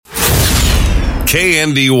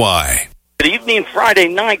KNDY. Good evening, Friday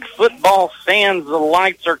night football fans. The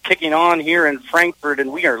lights are kicking on here in Frankfort,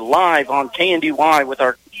 and we are live on KNDY with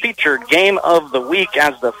our featured game of the week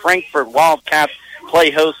as the Frankfort Wildcats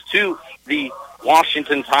play host to the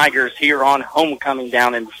Washington Tigers here on homecoming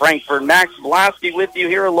down in Frankfort. Max Blasky with you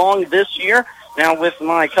here along this year. Now with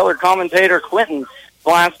my color commentator, Quentin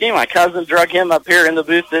Blasky. My cousin drug him up here in the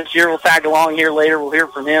booth this year. We'll tag along here later. We'll hear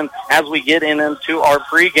from him as we get into our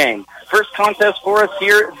pregame. First contest for us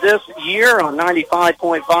here this year on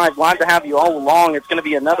 95.5. Glad to have you all along. It's going to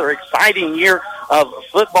be another exciting year of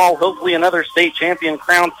football, hopefully another state champion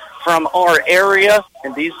crowned from our area.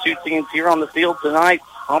 And these two teams here on the field tonight,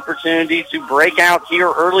 opportunity to break out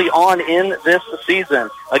here early on in this season.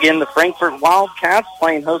 Again, the Frankfort Wildcats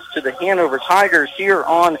playing host to the Hanover Tigers here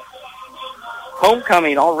on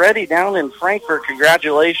homecoming already down in Frankfort.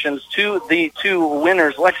 Congratulations to the two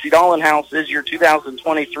winners. Lexi Dollenhouse is your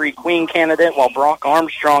 2023 Queen candidate, while Brock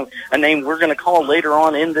Armstrong, a name we're going to call later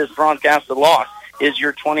on in this broadcast, the loss, is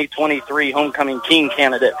your 2023 Homecoming King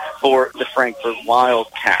candidate for the Frankfort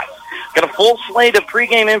Wildcats. Got a full slate of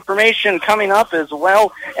pregame information coming up, as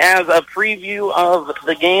well as a preview of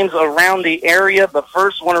the games around the area. But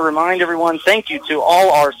first, want to remind everyone, thank you to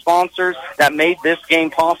all our sponsors that made this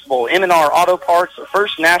game possible. M&R Auto Parts,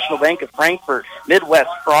 First National Bank of Frankfort, Midwest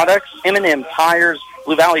Products, M&M Tires,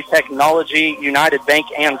 Blue Valley Technology, United Bank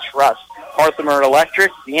and Trust, Parthimer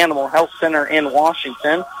Electric, the Animal Health Center in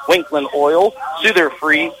Washington, Winkland Oil, Soother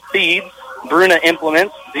Free Feeds, Bruna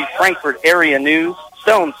Implements, the Frankfort Area News,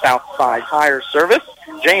 Stone Southside Tire Service,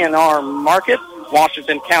 J&R Market,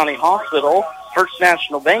 Washington County Hospital, First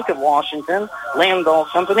National Bank of Washington, Landau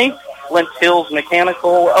Company, Flint Hills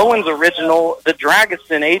Mechanical, Owens Original, the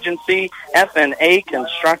Dragaston Agency, F&A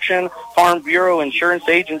Construction, Farm Bureau Insurance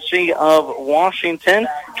Agency of Washington,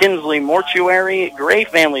 Kinsley Mortuary, Gray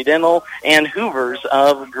Family Dental, and Hoovers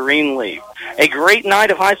of Greenleaf. A great night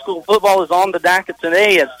of high school football is on the docket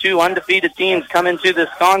today as two undefeated teams come into this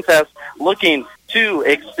contest looking to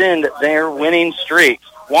extend their winning streaks.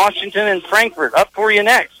 Washington and Frankfort up for you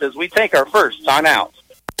next as we take our first timeout.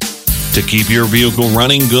 To keep your vehicle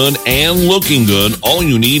running good and looking good, all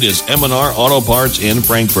you need is M&R Auto Parts in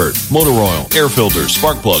Frankfort. Motor oil, air filters,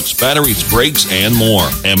 spark plugs, batteries, brakes, and more.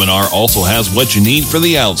 M&R also has what you need for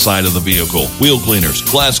the outside of the vehicle. Wheel cleaners,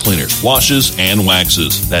 glass cleaners, washes, and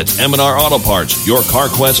waxes. That's M&R Auto Parts, your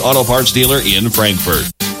CarQuest Auto Parts dealer in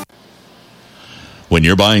Frankfort. When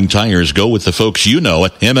you're buying tires, go with the folks you know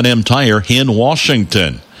at M&M Tire in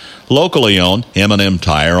Washington. Locally owned, M&M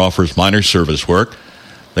Tire offers minor service work.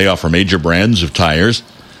 They offer major brands of tires.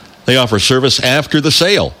 They offer service after the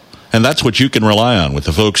sale. And that's what you can rely on with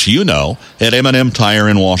the folks you know at M&M Tire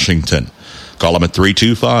in Washington. Call them at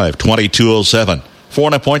 325-2207 for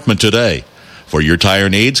an appointment today. For your tire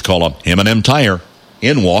needs, call them M&M Tire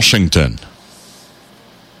in Washington.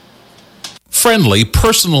 Friendly,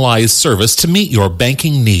 personalized service to meet your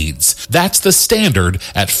banking needs. That's the standard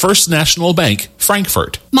at First National Bank,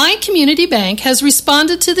 Frankfort. My community bank has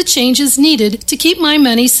responded to the changes needed to keep my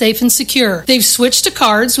money safe and secure. They've switched to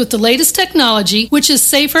cards with the latest technology, which is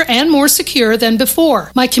safer and more secure than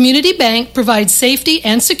before. My community bank provides safety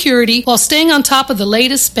and security while staying on top of the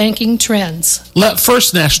latest banking trends. Let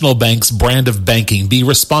First National Bank's brand of banking be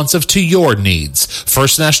responsive to your needs.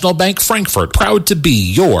 First National Bank, Frankfort, proud to be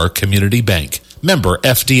your community bank. Member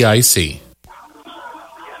FDIC.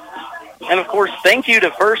 And, of course, thank you to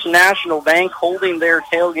First National Bank holding their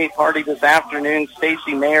tailgate party this afternoon.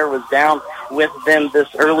 Stacy Mayer was down with them this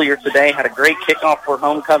earlier today. Had a great kickoff for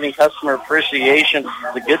homecoming customer appreciation.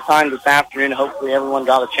 It was a good time this afternoon. Hopefully everyone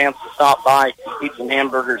got a chance to stop by, eat some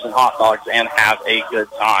hamburgers and hot dogs, and have a good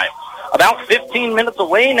time. About 15 minutes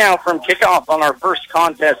away now from kickoff on our first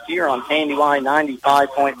contest here on KNDY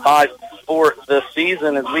 95.5 for the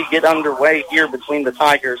season as we get underway here between the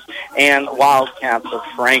Tigers and Wildcats of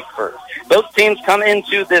Frankfort. Both teams come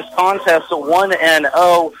into this contest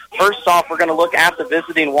 1-0. First off, we're going to look at the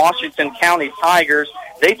visiting Washington County Tigers.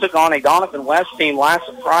 They took on a Donovan West team last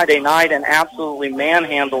Friday night and absolutely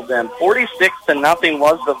manhandled them. 46-0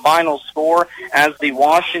 was the final score as the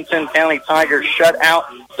Washington County Tigers shut out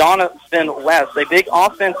Donovan West. A big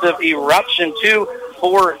offensive eruption, too,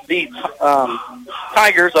 for the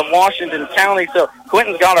Tigers of Washington County. So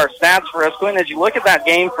Quentin's got our stats for us. Quentin, as you look at that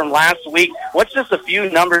game from last week, what's just a few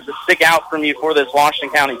numbers that stick out from you for this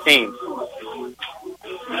Washington County team?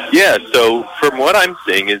 Yeah, so from what I'm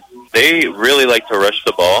seeing is they really like to rush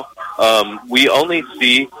the ball. We only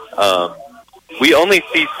see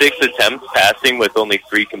 6 attempts passing with only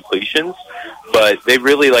 3 completions, but they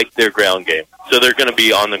really like their ground game. So they're going to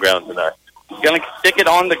be on the ground tonight. Going to stick it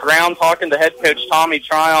on the ground, talking to head coach Tommy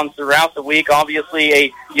Tryon throughout the week. Obviously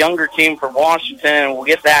a younger team for Washington, and we'll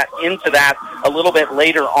get into that a little bit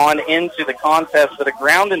later on into the contest. But a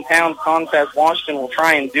ground and pound contest, Washington will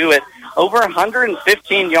try and do it. Over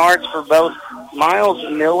 115 yards for both Miles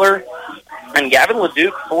Miller and Gavin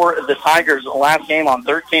LeDuc for the Tigers last game on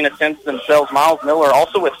 13 attempts themselves. Miles Miller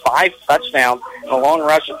also with 5 touchdowns and a long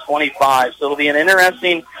rush of 25. So it'll be an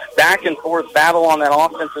interesting back-and-forth battle on that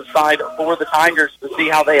offensive side for the Tigers to see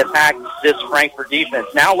how they attack this Frankfort defense.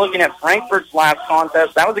 Now looking at Frankfort's last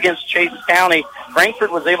contest, that was against Chase County.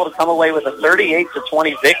 Frankfort was able to come away with a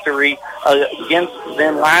 38-20 victory against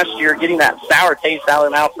them last year, getting that sour taste out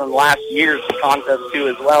of their mouth from last year's contest too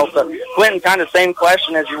as well. So Quentin, kind of same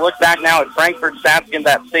question as you look back now at Frankfort's stats in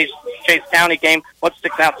that Chase County game. What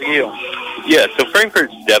sticks out to you? Yeah, so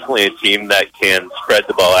Frankfort's definitely a team that can spread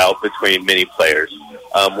the ball out between many players.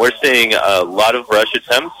 We're seeing a lot of rush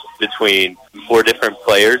attempts between 4 different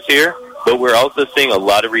players here, but we're also seeing a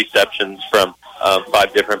lot of receptions from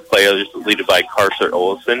 5 different players led by Carter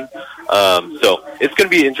Olson. So it's going to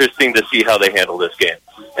be interesting to see how they handle this game.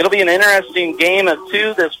 It'll be an interesting game,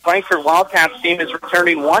 too. This Frankfort Wildcats team is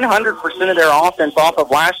returning 100% of their offense off of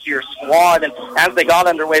last year's squad, and as they got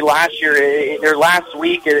underway last year, their last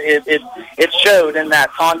week, it showed in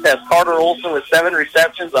that contest. Carter Olson with 7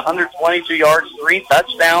 receptions, 122 yards, 3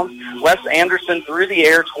 touchdowns. Wes Anderson through the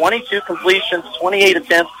air, 22 completions, 28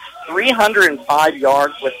 attempts, 305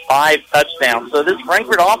 yards with 5 touchdowns. So this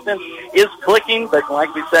Frankfort offense is clicking, but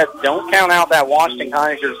like we said, don't count out that Washington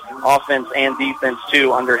Tigers offense and defense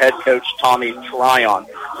too under head coach Tommy Tryon.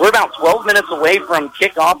 We're about 12 minutes away from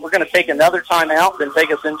kickoff. We're going to take another timeout, then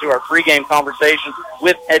take us into our pregame conversations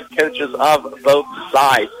with head coaches of both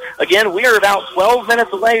sides. Again, we are about 12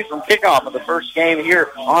 minutes away from kickoff of the first game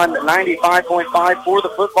here on 95.5 for the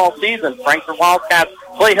football season. Frankfort Wildcats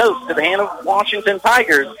play host to the Hannah Washington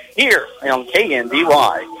Tigers here on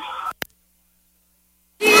KNDY.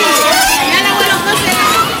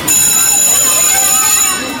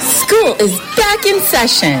 School is back in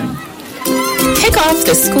session. Kick off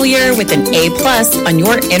the school year with an A+ on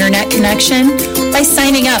your internet connection by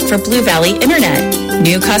signing up for Blue Valley Internet.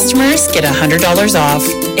 New customers get $100 off.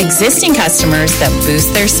 Existing customers that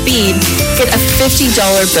boost their speed get a $50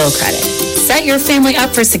 bill credit. Set your family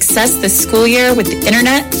up for success this school year with the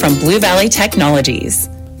internet from Blue Valley Technologies.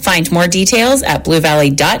 Find more details at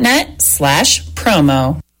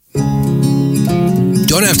bluevalley.net/promo.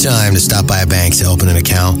 Don't have time to stop by a bank to open an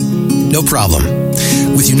account? No problem.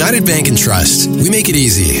 With United Bank and Trust, we make it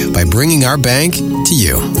easy by bringing our bank to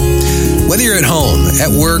you. Whether you're at home, at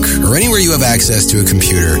work, or anywhere you have access to a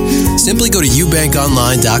computer, simply go to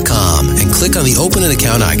ubankonline.com and click on the Open an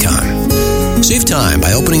Account icon. Save time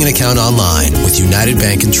by opening an account online with United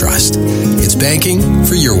Bank and Trust. It's banking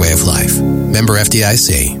for your way of life. Member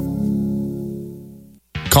FDIC.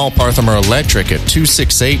 Call Parthimer Electric at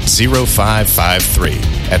 268-0553.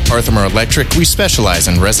 At Parthimer Electric, we specialize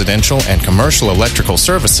in residential and commercial electrical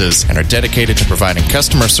services and are dedicated to providing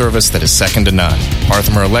customer service that is second to none.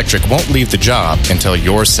 Parthimer Electric won't leave the job until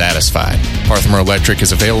you're satisfied. Parthimer Electric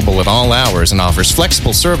is available at all hours and offers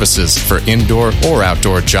flexible services for indoor or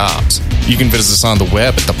outdoor jobs. You can visit us on the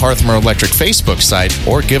web at the Parthimer Electric Facebook site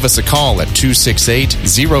or give us a call at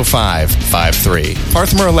 268-0553.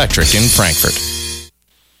 Parthimer Electric in Frankfort.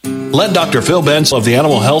 Let Dr. Phil Benz of the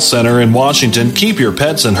Animal Health Center in Washington keep your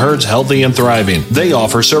pets and herds healthy and thriving. They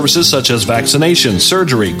offer services such as vaccination,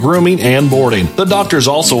 surgery, grooming, and boarding. The doctors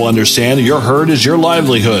also understand your herd is your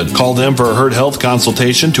livelihood. Call them for a herd health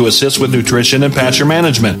consultation to assist with nutrition and pasture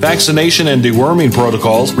management, vaccination and deworming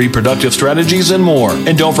protocols, reproductive strategies, and more.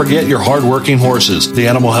 And don't forget your hard-working horses. The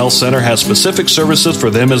Animal Health Center has specific services for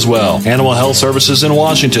them as well. Animal Health Services in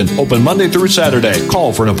Washington, open Monday through Saturday.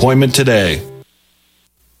 Call for an appointment today.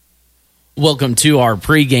 Welcome to our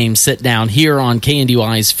pregame sit-down here on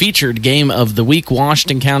KNDY's featured game of the week,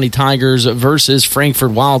 Washington County Tigers versus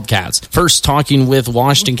Frankfort Wildcats. First, talking with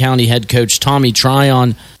Washington County head coach Tommy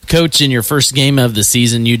Tryon. Coach, in your first game of the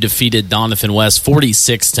season, you defeated Donovan West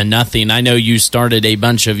 46-0. I know you started a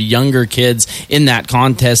bunch of younger kids in that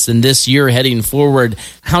contest, and this year heading forward,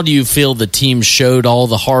 how do you feel the team showed all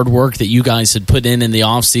the hard work that you guys had put in the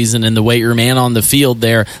offseason and the way your man on the field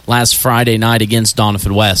there last Friday night against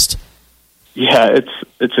Donovan West? Yeah,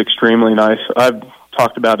 it's extremely nice. I've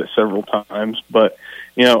talked about it several times, but,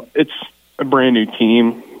 it's a brand new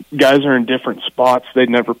team. Guys are in different spots. They've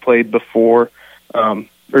never played before.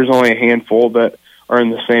 There's only a handful that are in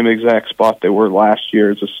the same exact spot they were last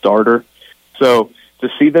year as a starter. So to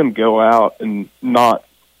see them go out and not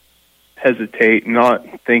hesitate, not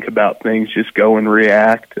think about things, just go and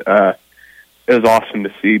react, it was awesome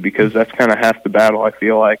to see, because that's kind of half the battle, I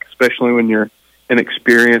feel like, especially when you're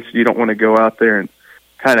inexperienced. You don't want to go out there and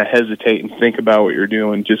kind of hesitate and think about what you're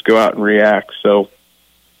doing. Just go out and react. So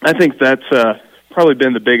I think that's probably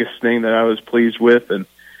been the biggest thing that I was pleased with, and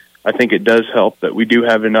I think it does help that we do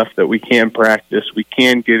have enough that we can practice, we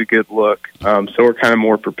can get a good look, so we're kind of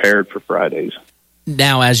more prepared for Fridays.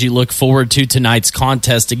 Now, as you look forward to tonight's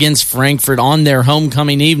contest against Frankfort on their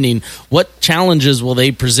homecoming evening, what challenges will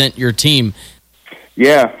they present your team?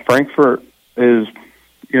 Yeah, Frankfort is,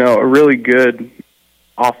 a really good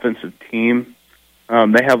offensive team.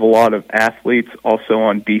 They have a lot of athletes also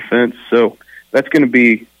on defense, so that's going to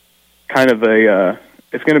be kind of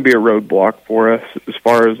it's going to be a roadblock for us as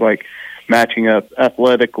far as like matching up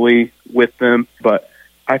athletically with them. But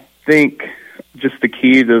I think just the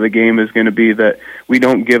key to the game is going to be that we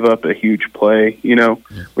don't give up a huge play.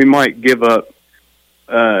 We might give up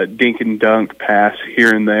a dink and dunk pass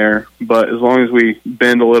here and there, but as long as we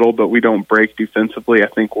bend a little but we don't break defensively, I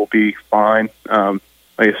think we'll be fine. Like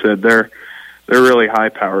I said, they're really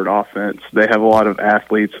high-powered offense. They have a lot of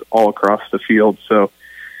athletes all across the field, so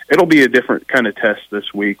it'll be a different kind of test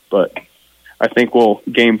this week, but I think we'll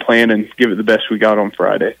game plan and give it the best we got on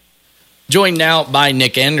Friday. Joined now by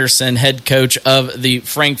Nick Anderson, head coach of the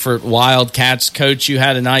Frankfort Wildcats. Coach, you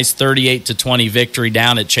had a nice 38-20 victory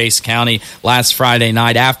down at Chase County last Friday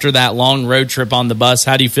night. After that long road trip on the bus,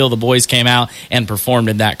 how do you feel the boys came out and performed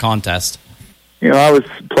in that contest? I was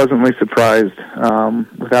pleasantly surprised.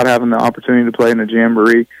 Without having the opportunity to play in the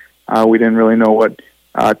jamboree, we didn't really know what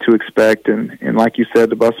to expect. And like you said,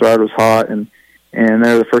 the bus ride was hot, and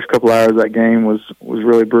the first couple hours of that game was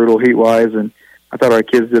really brutal heat-wise. And I thought our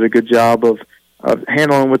kids did a good job of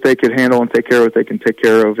handling what they could handle and take care of what they can take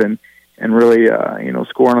care of, and really,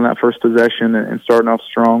 scoring on that first possession and starting off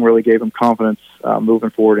strong really gave them confidence moving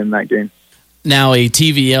forward in that game. Now a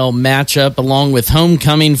TVL matchup along with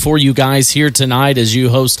homecoming for you guys here tonight as you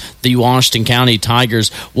host the Washington County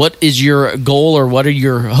Tigers. What is your goal, or what are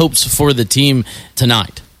your hopes for the team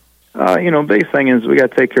tonight? Biggest thing is we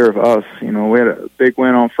got to take care of us. We had a big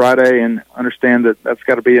win on Friday and understand that that's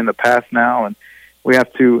got to be in the past now, and we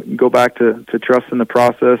have to go back to trust in the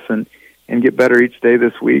process and get better each day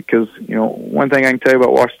this week, because, one thing I can tell you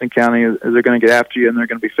about Washington County is they're going to get after you, and they're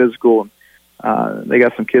going to be physical. They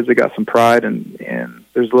got some kids that got some pride, and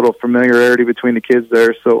there's a little familiarity between the kids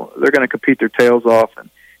there, so they're going to compete their tails off, and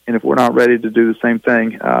if we're not ready to do the same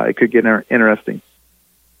thing, it could get interesting.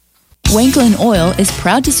 Wanklin Oil is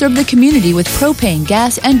proud to serve the community with propane,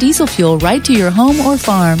 gas, and diesel fuel right to your home or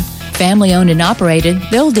farm. Family owned and operated,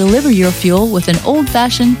 they'll deliver your fuel with an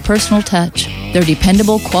old-fashioned personal touch. Their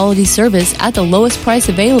dependable quality service at the lowest price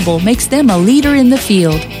available makes them a leader in the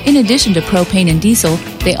field. In addition to propane and diesel,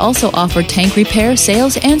 they also offer tank repair,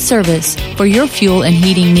 sales, and service. For your fuel and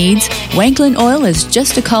heating needs, Wanklin Oil is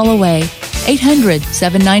just a call away.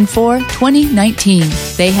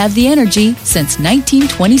 800-794-2019. They have the energy since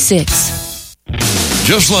 1926.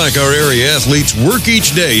 Just like our area athletes work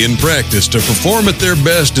each day in practice to perform at their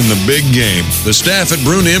best in the big game, the staff at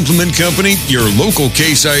Bruna Implement Company, your local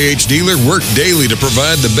Case IH dealer, work daily to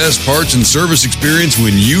provide the best parts and service experience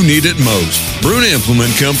when you need it most. Bruna Implement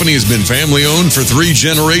Company has been family-owned for 3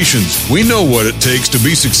 generations. We know what it takes to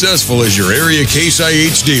be successful as your area Case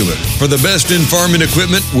IH dealer. For the best in farming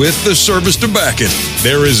equipment with the service to back it,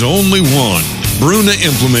 there is only one. Bruna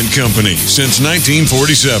Implement Company, since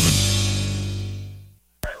 1947.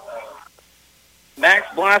 Max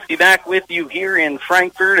Blasky back with you here in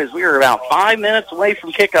Frankfort as we are about 5 minutes away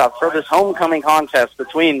from kickoff for this homecoming contest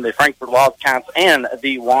between the Frankfort Wildcats and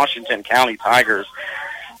the Washington County Tigers.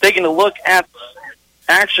 Taking a look at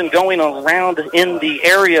action going around in the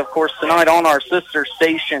area, of course, tonight on our sister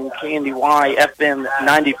station, KNDY, FM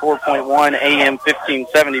 94.1, AM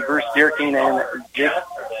 1570, Bruce Dierking and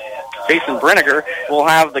Jason Brenniger will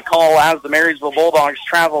have the call as the Marysville Bulldogs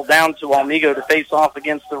travel down to Almego to face off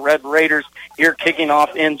against the Red Raiders here kicking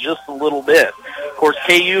off in just a little bit. Of course,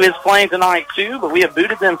 KU is playing tonight too, but we have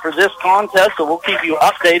booted them for this contest, so we'll keep you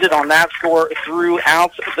updated on that score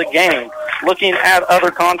throughout the game. Looking at other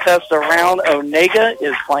contests around, Onega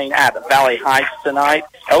is playing at Valley Heights tonight.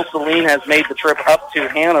 El Saline has made the trip up to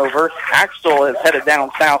Hanover. Axtell is headed down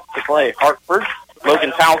south to play Hartford.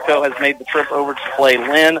 Logan Talco has made the trip over to play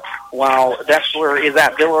Lynn, while Dexter is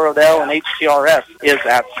at Villa Rodell and HTRS is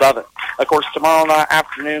at Southern. Of course, tomorrow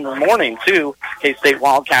afternoon or morning, too, K-State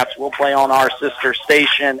Wildcats will play on our sister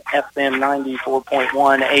station, FM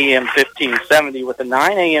 94.1, AM 1570, with a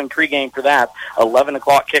 9 a.m. pregame for that, 11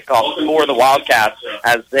 o'clock kickoff for the Wildcats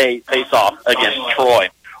as they face off against Troy.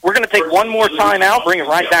 We're going to take one more time out, bring it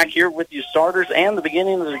right back here with you starters and the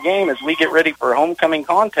beginning of the game as we get ready for a homecoming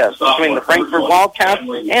contest between the Frankfort Wildcats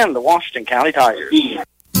and the Washington County Tigers.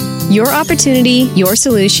 Your opportunity, your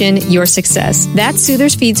solution, your success. That's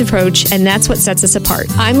Souther's Feeds approach, and that's what sets us apart.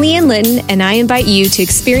 I'm Leanne Litton, and I invite you to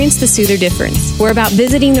experience the Souther difference. We're about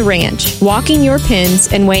visiting the ranch, walking your pens,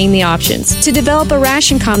 and weighing the options to develop a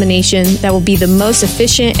ration combination that will be the most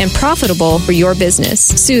efficient and profitable for your business.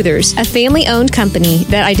 Souther's, a family-owned company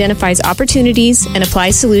that identifies opportunities and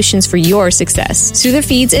applies solutions for your success. Souther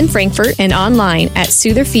Feeds in Frankfort and online at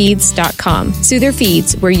southerfeeds.com. Souther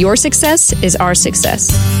Feeds, where your success is our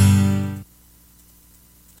success.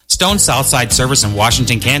 Stone Southside Service in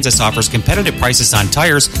Washington, Kansas offers competitive prices on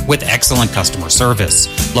tires with excellent customer service.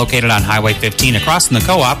 Located on Highway 15 across from the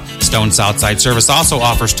co-op, Stone Southside Service also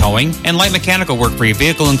offers towing and light mechanical work for your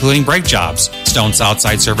vehicle, including brake jobs. Stone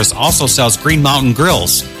Southside Service also sells Green Mountain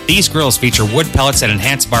grills. These grills feature wood pellets that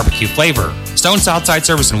enhance barbecue flavor. Stone Southside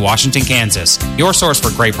Service in Washington, Kansas, your source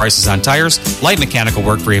for great prices on tires, light mechanical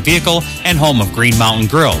work for your vehicle, and home of Green Mountain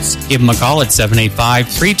grills. Give them a call at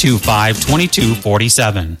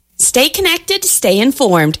 785-325-2247. Stay connected, stay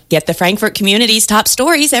informed. Get the Frankfort community's top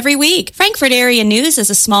stories every week. Frankfort Area News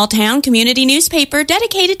is a small-town community newspaper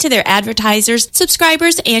dedicated to their advertisers,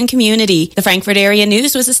 subscribers, and community. The Frankfort Area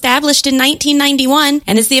News was established in 1991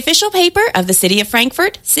 and is the official paper of the City of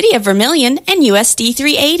Frankfort, City of Vermilion, and USD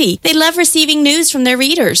 380. They love receiving news from their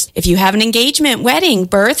readers. If you have an engagement, wedding,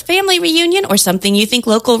 birth, family reunion, or something you think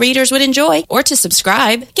local readers would enjoy, or to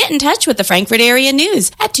subscribe, get in touch with the Frankfort Area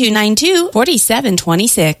News at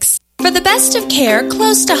 292-4726. For the best of care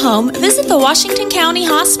close to home, visit the Washington County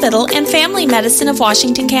Hospital and Family Medicine of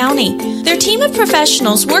Washington County. Their team of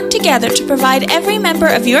professionals work together to provide every member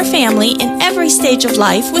of your family in every stage of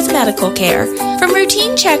life with medical care. From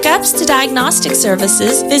routine checkups to diagnostic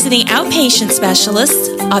services, visiting outpatient specialists,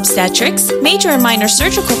 obstetrics, major and minor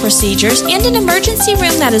surgical procedures, and an emergency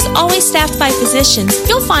room that is always staffed by physicians,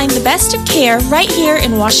 you'll find the best of care right here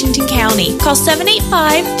in Washington County. Call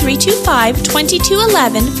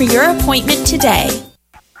 785-325-2211 for your appointment today.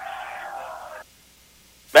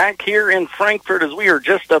 Back here in Frankfort as we are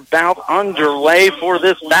just about underway for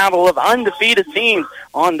this battle of undefeated teams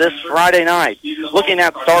on this Friday night. Looking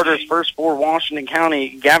at starters first for Washington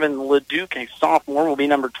County, Gavin LeDuc, a sophomore, will be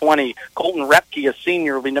number 20. Colton Repke, a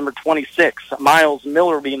senior, will be number 26. Miles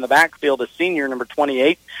Miller will be in the backfield, a senior, number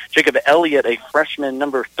 28. Jacob Elliott, a freshman,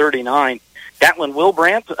 number 39. Gatlin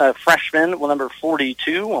Wilbrandt, a freshman, number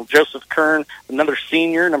 42. Joseph Kern, another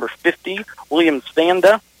senior, number 50. William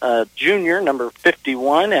Standa, junior, number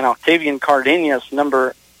 51. And Octavian Cardenas,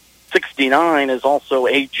 number 69, is also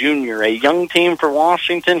a junior. A young team for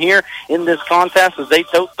Washington here in this contest as they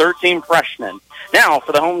tote 13 freshmen. Now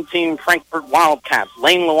for the home team, Frankfort Wildcats.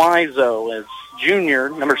 Lane Loizo is junior,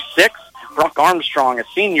 number 6. Brock Armstrong, a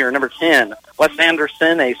senior, number 10. Wes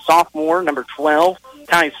Anderson, a sophomore, number 12.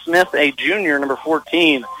 Ty Smith, a junior, number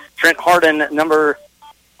 14. Trent Harden, number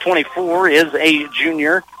 24, is a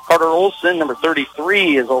junior. Carter Olson, number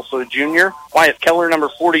 33, is also a junior. Wyatt Keller, number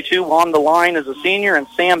 42, on the line is a senior. And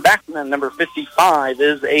Sam Backman, number 55,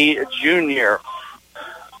 is a junior.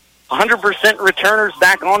 100% returners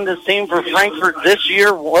back on this team for Frankfort this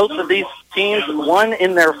year. Both of these teams won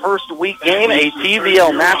in their first week game, a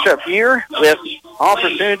TVL matchup here with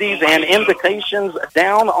opportunities and invitations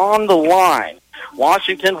down on the line.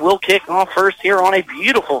 Washington will kick off first here on a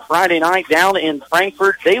beautiful Friday night down in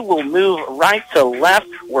Frankfort. They will move right to left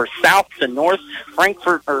or south to north.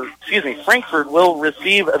 Frankfort will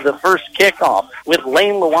receive the first kickoff with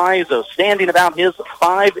Lane Loizo standing about his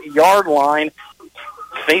 5-yard line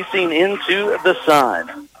facing into the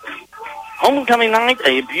sun. Homecoming night,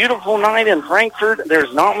 a beautiful night in Frankfort.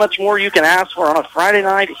 There's not much more you can ask for on a Friday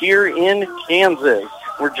night here in Kansas.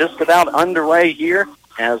 We're just about underway here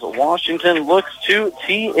as Washington looks to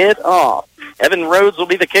tee it off. Evan Rhodes will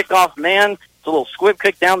be the kickoff man. It's a little squib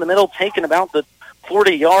kick down the middle, taken about the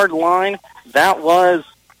 40-yard line. That was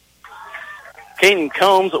Caden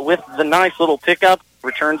Combs with the nice little pickup.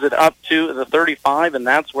 Returns it up to the 35, and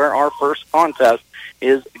that's where our first contest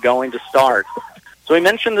is going to start. So we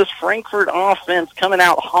mentioned this Frankfort offense coming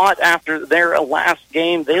out hot after their last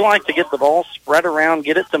game. They like to get the ball spread around,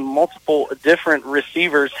 get it to multiple different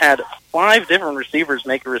receivers. Had 5 different receivers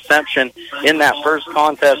make a reception in that first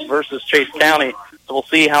contest versus Chase County. So we'll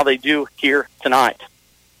see how they do here tonight.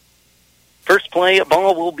 First play,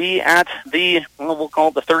 ball will be at the, we'll call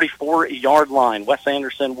it the 34-yard line. Wes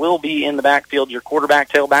Anderson will be in the backfield. Your quarterback,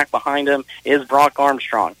 tailback behind him is Brock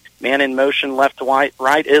Armstrong. Man in motion, left to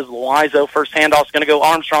right is Loizo. First handoff's going to go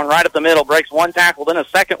Armstrong right up the middle. Breaks one tackle, then a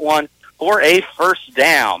second one for a first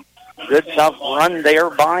down. Good tough run there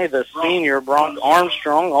by the senior, Brock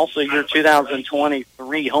Armstrong, also your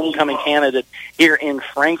 2023 homecoming candidate here in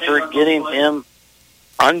Frankfort, getting him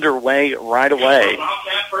underway right away.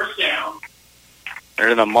 They're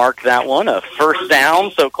going to mark that one a first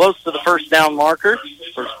down, so close to the first down marker.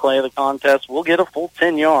 First play of the contest will get a full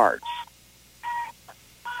 10 yards.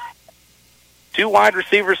 Two wide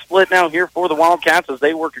receivers split now here for the Wildcats as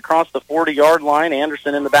they work across the 40-yard line.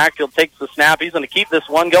 Anderson in the backfield takes the snap. He's going to keep this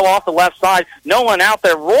one, go off the left side. No one out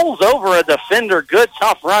there, rolls over a defender. Good,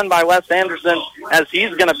 tough run by Wes Anderson as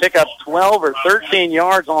he's going to pick up 12 or 13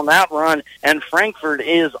 yards on that run, and Frankfort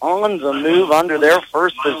is on the move under their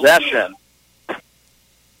first possession.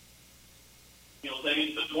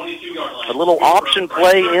 A little option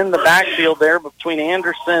play in the backfield there between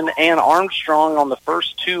Anderson and Armstrong on the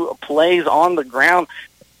first two plays on the ground.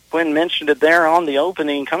 Quinn mentioned it there on the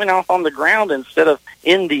opening, coming off on the ground instead of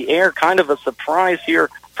in the air. Kind of a surprise here,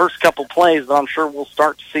 first couple plays, but I'm sure we'll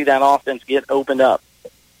start to see that offense get opened up.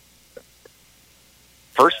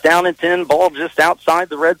 First down and 10, ball just outside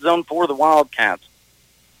the red zone for the Wildcats.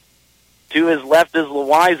 To his left is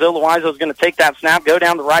Loizo. Loizo's going to take that snap, go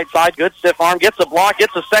down the right side. Good stiff arm, gets a block,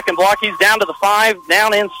 gets a second block. He's down to the 5,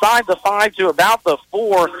 down inside the 5 to about the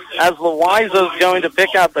 4 as Loizo's going to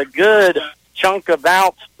pick up a good chunk,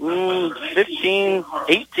 about 15,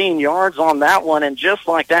 18 yards on that one. And just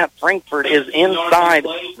like that, Frankfort is inside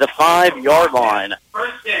the 5-yard line.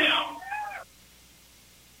 First down.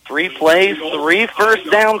 3 plays, 3 first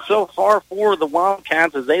downs so far for the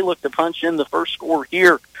Wildcats as they look to punch in the first score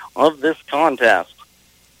here of this contest.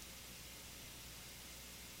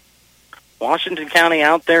 Washington County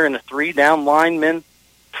out there in a 3-down lineman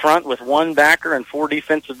front with 1 backer and 4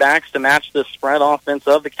 defensive backs to match the spread offense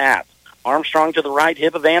of the Cats. Armstrong to the right,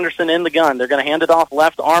 hip of Anderson in the gun. They're going to hand it off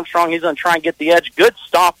left to Armstrong. He's going to try and get the edge. Good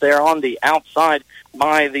stop there on the outside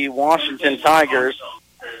by the Washington Tigers.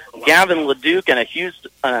 Gavin Leduc and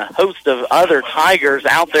a host of other Tigers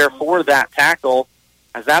out there for that tackle,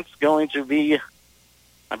 as that's going to be,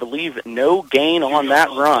 I believe, no gain on that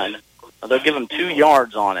run. They'll give him 2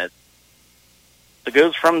 yards on it. So it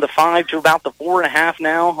goes from the 5 to about the 4.5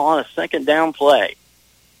 now on a second down play.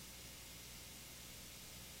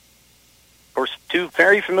 Of course, 2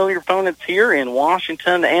 very familiar opponents here in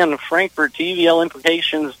Washington and Frankfort. TVL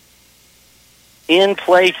implications in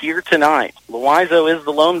play here tonight. Loizo is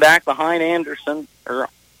the lone back behind Anderson. Loizo's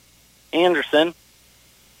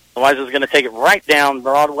going to take it right down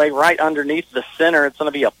Broadway, right underneath the center. It's going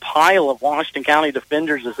to be a pile of Washington County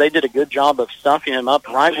defenders as they did a good job of stuffing him up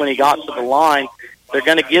right when he got to the line. They're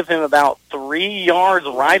going to give him about 3 yards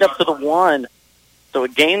right up to the 1. So a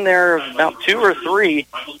gain there of about 2 or 3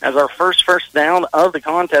 as our first down of the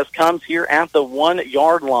contest comes here at the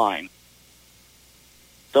 1-yard line.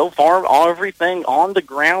 So far, everything on the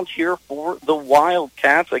ground here for the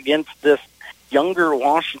Wildcats against this younger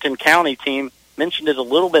Washington County team. Mentioned it a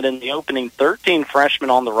little bit in the opening. 13 freshmen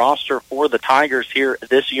on the roster for the Tigers here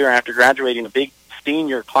this year after graduating a big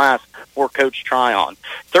senior class for Coach Tryon.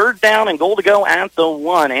 3rd down and goal to go at the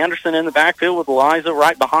 1. Anderson in the backfield with Eliza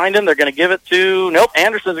right behind him. They're going to give it to,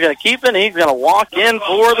 Anderson's going to keep it. He's going to walk in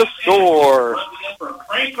for the score.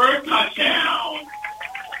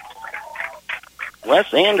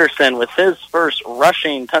 Wes Anderson with his first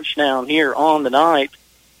rushing touchdown here on the night.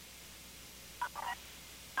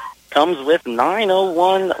 Comes with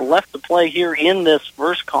 9:01 left to play here in this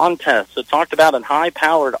first contest. So talked about a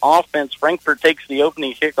high-powered offense. Frankfort takes the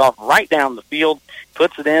opening kickoff right down the field,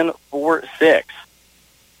 puts it in for 6.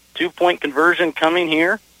 2-point conversion coming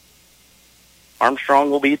here.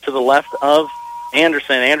 Armstrong will be to the left of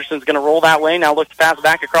Anderson. Anderson's going to roll that way. Now looks to pass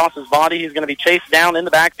back across his body. He's going to be chased down in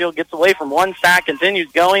the backfield, gets away from 1 sack, continues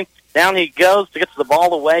going. Down he goes to get the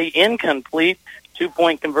ball away. Incomplete.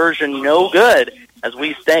 2-point conversion, no good, as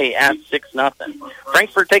we stay at 6-0.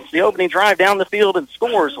 Frankfort takes the opening drive down the field and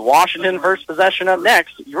scores. Washington first possession up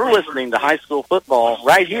next. You're listening to high school football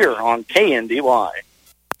right here on KNDY.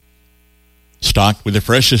 Stocked with the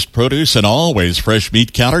freshest produce and always fresh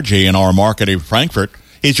meat counter, J&R Market in Frankfort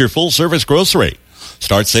is your full-service grocery.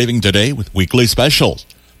 Start saving today with weekly specials.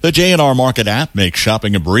 The J&R Market app makes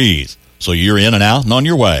shopping a breeze, so you're in and out and on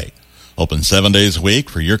your way. Open 7 days a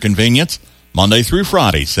week for your convenience. Monday through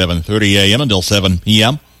Friday, 7:30 a.m. until 7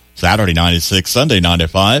 p.m. Saturday 9 to 6, Sunday 9 to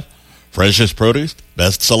 5. Freshest produce,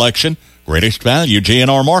 best selection, greatest value,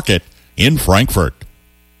 J&R Market in Frankfort.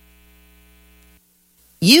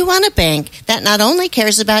 You want a bank that not only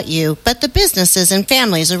cares about you, but the businesses and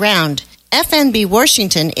families around. FNB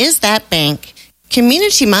Washington is that bank.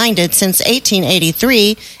 Community-minded since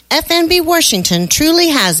 1883, FNB Washington truly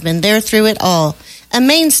has been there through it all. A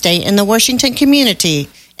mainstay in the Washington community.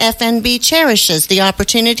 FNB cherishes the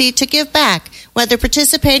opportunity to give back, whether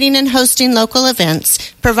participating in hosting local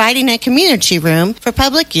events, providing a community room for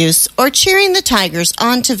public use, or cheering the Tigers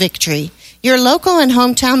on to victory. Your local and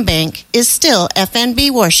hometown bank is still FNB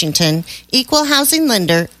Washington, Equal Housing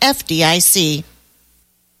Lender, FDIC.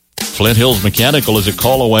 Flint Hills Mechanical is a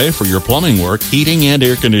call away for your plumbing work, heating, and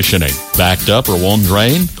air conditioning. Backed up or won't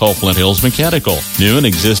drain? Call Flint Hills Mechanical. New and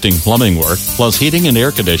existing plumbing work, plus heating and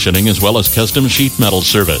air conditioning, as well as custom sheet metal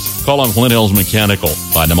service. Call on Flint Hills Mechanical.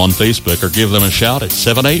 Find them on Facebook or give them a shout at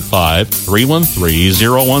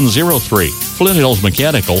 785-313-0103. Flint Hills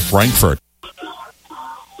Mechanical, Frankfort.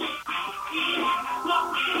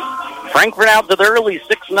 Frankfort out to the early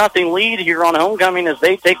 6-0 lead here on homecoming as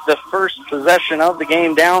they take the first possession of the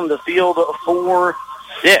game down the field 4-6.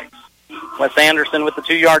 Wes Anderson with the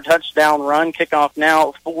 2-yard touchdown run. Kickoff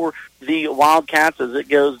now for the Wildcats as it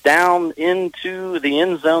goes down into the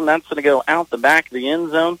end zone. That's going to go out the back of the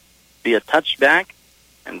end zone, be a touchback,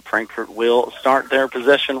 and Frankfort will start their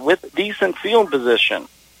possession with decent field position.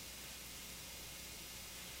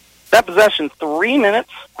 That possession, 3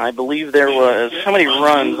 minutes. I believe there was, how many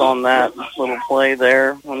runs on that little play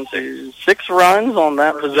there? 1, 2, 6 runs on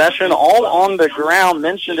that possession, all on the ground.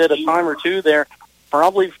 Mentioned it a time or two there.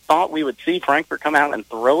 Probably thought we would see Frankfort come out and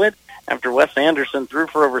throw it after Wes Anderson threw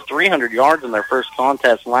for over 300 yards in their first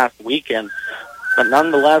contest last weekend. But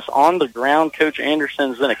nonetheless, on the ground, Coach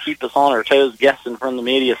Anderson's going to keep us on our toes, guessing from the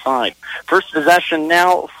media side. First possession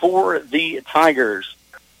now for the Tigers.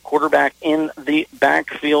 Quarterback in the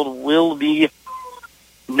backfield will be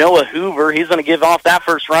Noah Hoover. He's going to give off that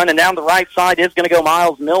first run, and down the right side is going to go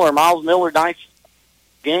Miles Miller. Miles Miller, nice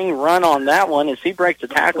gang run on that one as he breaks a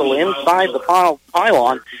tackle inside the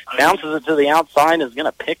pylon, bounces it to the outside, and is going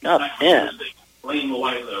to pick up 10.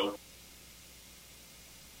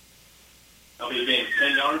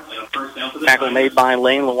 Tackle made by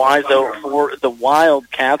Lane Loiseau for the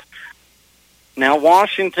Wildcats. Now,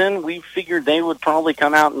 Washington, we figured they would probably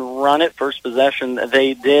come out and run it. First possession,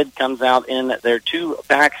 they did. Comes out in their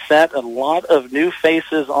 2-back set. A lot of new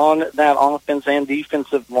faces on that offense and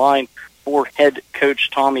defensive line for head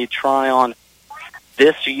coach Tommy Tryon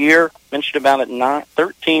this year. Mentioned about it,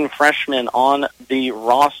 13 freshmen on the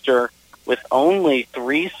roster with only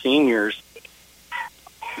 3 seniors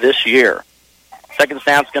this year. Second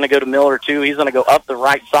snap's going to go to Miller, too. He's going to go up the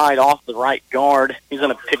right side off the right guard. He's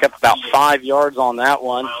going to pick up about 5 yards on that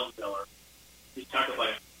one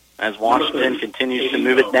as Washington continues to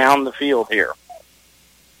move it down the field here.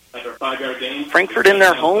 Frankfort in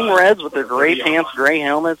their home reds with their gray pants, gray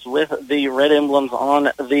helmets with the red emblems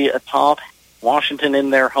on the top. Washington in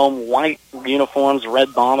their home white uniforms,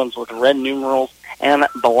 red bottoms with red numerals and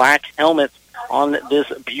black helmets on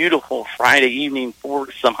this beautiful Friday evening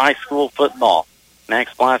for some high school football.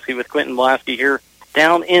 Max Blasky with Quentin Blasky here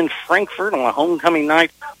down in Frankfort on a homecoming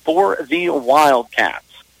night for the Wildcats.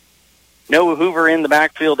 Noah Hoover in the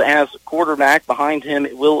backfield as quarterback. Behind him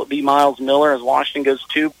it will be Miles Miller as Washington goes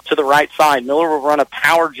 2 to the right side. Miller will run a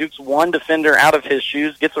power, jukes one defender out of his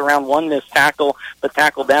shoes, gets around one missed tackle, but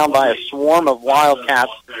tackled down by a swarm of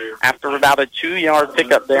Wildcats after about a 2-yard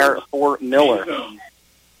pickup there for Miller.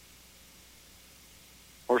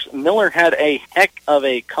 Of course, Miller had a heck of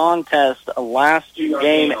a contest last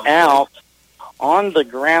game out on the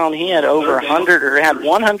ground. He had over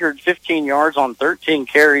 115 yards on 13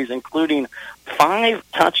 carries, including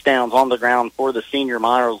 5 touchdowns on the ground for the senior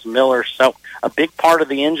Miles Miller. So a big part of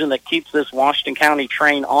the engine that keeps this Washington County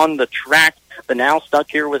train on the track, but now stuck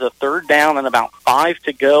here with a 3rd down and about 5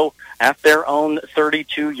 to go at their own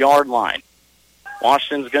 32-yard line.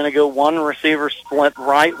 Washington's going to go 1 receiver split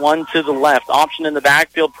right, 1 to the left. Option in the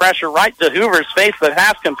backfield, pressure right to Hoover's face, but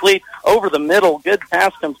pass complete over the middle. Good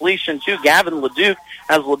pass completion to Gavin Leduc,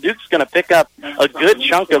 as Leduc's going to pick up a good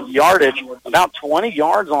chunk of yardage, about 20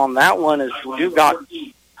 yards on that one, as Leduc got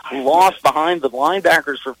lost behind the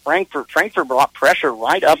linebackers for Frankfort. Frankfort brought pressure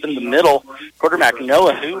right up in the middle. Quarterback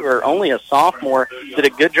Noah Hoover, only a sophomore, did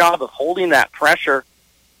a good job of holding that pressure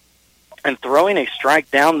and throwing a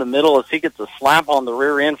strike down the middle as he gets a slap on the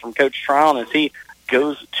rear end from Coach Tryon as he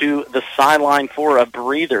goes to the sideline for a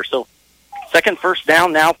breather. So second first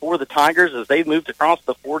down now for the Tigers as they've moved across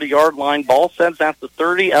the 40-yard line. Ball sets at the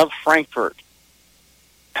 30 of Frankfort.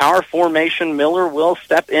 Power formation, Miller will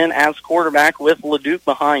step in as quarterback with Leduc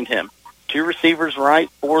behind him. 2 receivers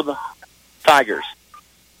right for the Tigers.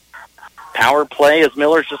 Power play as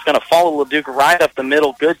Miller's just going to follow Leduc right up the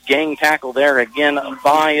middle. Good gang tackle there again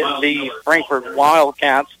by the Frankfort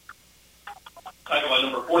Wildcats. Tackle by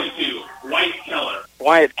number 42,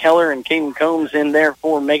 Wyatt Keller and Caden Combs in there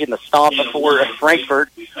for making the stop for Frankfort.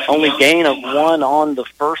 Only gain of 1 on the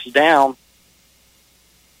first down.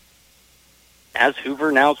 as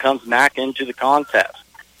Hoover now comes back into the contest.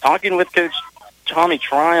 Talking with Coach Tommy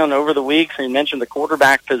Tryon over the weeks, and he mentioned the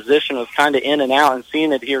quarterback position was kind of in and out, and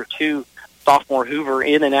seeing it here too, sophomore Hoover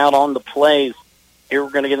in and out on the plays. Here we're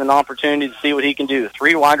going to get an opportunity to see what he can do.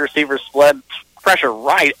 3 wide receivers split, pressure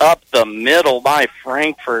right up the middle by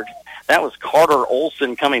Frankfort. That was Carter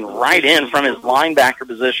Olson coming right in from his linebacker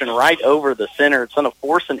position, right over the center. It's going to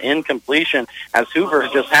force an incompletion as Hoover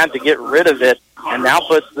just had to get rid of it, and now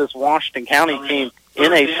puts this Washington County team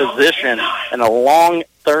in a position and a long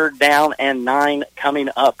 3rd down and 9 coming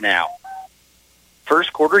up now.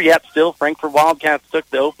 First quarter, yet still Frankfort Wildcats took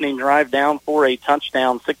the opening drive down for a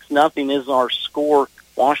touchdown. 6-0 is our score.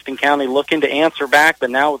 Washington County looking to answer back, but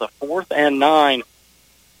now with a 4th and 9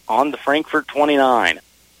 on the Frankfort 29.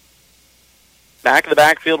 Back of the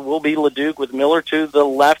backfield will be LeDuc with Miller to the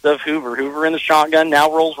left of Hoover. Hoover in the shotgun,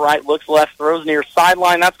 now rolls right, looks left, throws near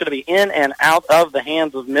sideline. That's going to be in and out of the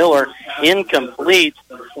hands of Miller. Incomplete.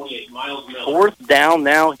 4th down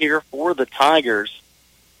now here for the Tigers.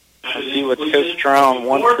 Let's see what Coach Tryon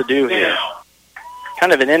wants to do here.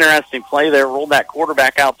 Kind of an interesting play there. Rolled that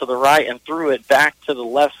quarterback out to the right and threw it back to the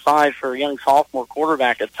left side for a young sophomore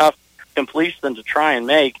quarterback. A tough completion to try and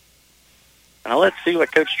make. Now let's see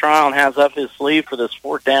what Coach Tryon has up his sleeve for this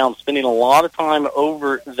 4th down, spending a lot of time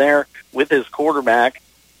over there with his quarterback.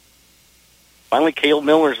 Finally, Cale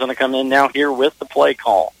Miller's going to come in now here with the play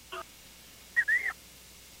call.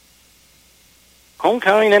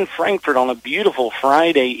 Homecoming in Frankfort on a beautiful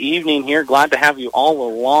Friday evening here. Glad to have you all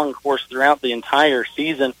along, of course, throughout the entire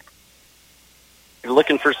season. If you're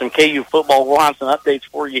looking for some KU football, we'll have some updates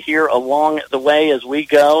for you here along the way as we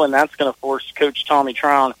go, and that's going to force Coach Tommy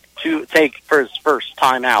Tryon to take for his first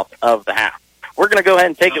time out of the half. We're going to go ahead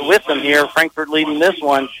and take it with them here. Frankfort leading this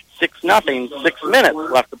one 6-0, 6 minutes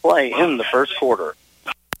left to play in the first quarter.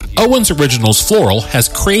 Owens Originals Floral has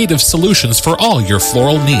creative solutions for all your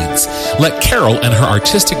floral needs. Let Carol and her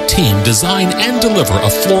artistic team design and deliver a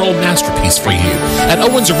floral masterpiece for you. At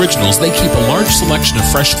Owens Originals, they keep a large selection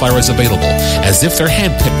of fresh flowers available, as if they're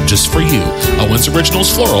handpicked just for you. Owens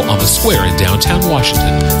Originals Floral on the Square in downtown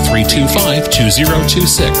Washington,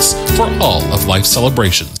 325-2026 for all of life's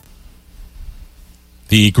celebrations.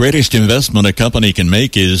 The greatest investment a company can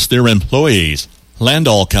make is their employees.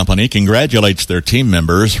 Landall Company congratulates their team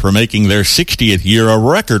members for making their 60th year a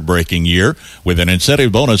record-breaking year with an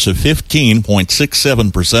incentive bonus of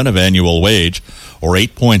 15.67% of annual wage or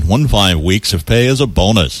 8.15 weeks of pay as a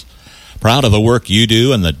bonus. Proud of the work you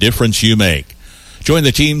do and the difference you make. Join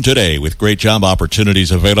the team today with great job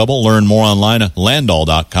opportunities available. Learn more online at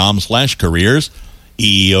landall.com/careers.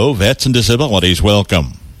 EEO, vets, and disabilities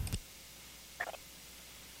welcome.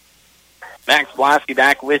 Max Blasky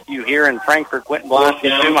back with you here in Frankfort. Quentin Blasky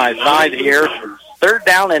to my side here. 3rd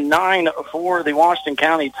down and 9 for the Washington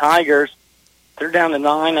County Tigers. 3rd down and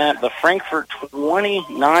 9 at the Frankfort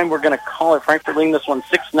 29. We're going to call it. Frankfort leading this one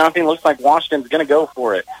 6-0. Looks like Washington's going to go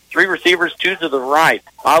for it. 3 receivers, 2 to the right.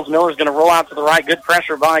 Miles Miller's going to roll out to the right. Good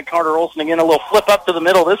pressure by Carter Olson. Again, a little flip up to the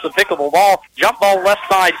middle. This is a pickable ball. Jump ball left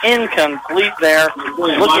side, incomplete there.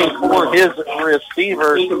 Looking for his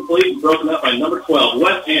receiver. Incomplete, broken up by number 12,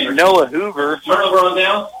 Wes Anderson. Noah Hoover. Turnover on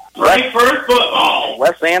down. Frankfort football.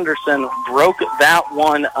 Wes Anderson broke that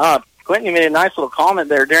one up. Quentin, you made a nice little comment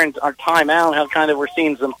there during our timeout, how kind of we're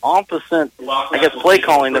seeing some opposite, play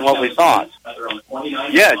calling than what we thought.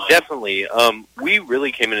 Yeah, definitely. We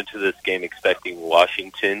really came into this game expecting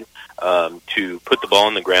Washington to put the ball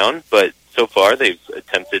on the ground, but so far they've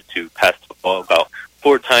attempted to pass the ball about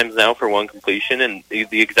 4 times now for 1 completion, and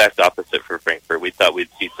the exact opposite for Frankfort. We thought we'd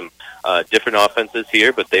see some different offenses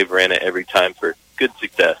here, but they've ran it every time for good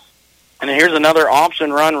success. And here's another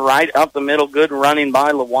option run right up the middle. Good running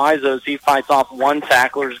by Loizo as he fights off 1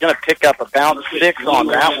 tackler. He's going to pick up about 6 on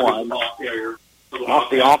that one.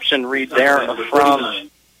 Off the option read there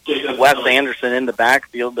from Wes Anderson in the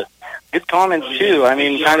backfield. But good comments, too. I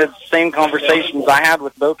mean, kind of same conversations I had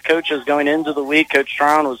with both coaches going into the week. Coach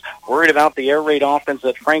Tryon was worried about the air raid offense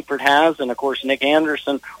that Frankfort has. And, of course, Nick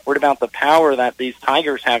Anderson worried about the power that these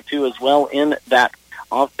Tigers have, too, as well in that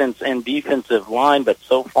offense and defensive line, but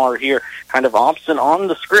so far here, kind of opposite on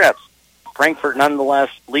the scripts. Frankfort, nonetheless,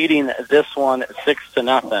 leading this one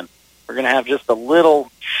 6-0. We're going to have just a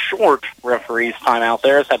little short referee's time out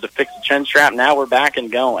there. Has had to fix the chin strap. Now we're back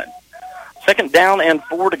and going. 2nd down and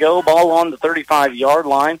 4 to go. Ball on the 35-yard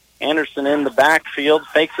line. Anderson in the backfield,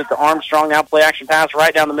 fakes it to Armstrong. Now play action pass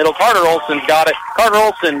right down the middle. Carter Olson's got it. Carter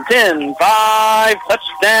Olson, 10-5,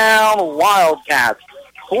 touchdown Wildcats.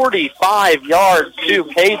 45 yards to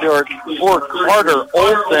pay dirt for Carter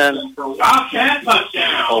Olson. Wildcat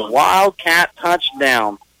touchdown. A Wildcat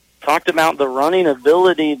touchdown. Talked about the running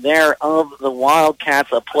ability there of the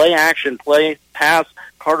Wildcats. A play-action play pass.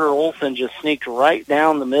 Carter Olson just sneaked right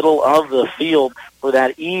down the middle of the field for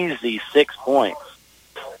that easy 6 points.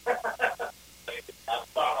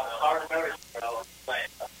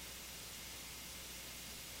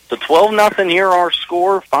 So 12-0 here, our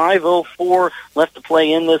score. 5:04 left to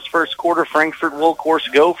play in this first quarter. Frankfort will, of course,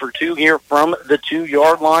 go for 2 here from the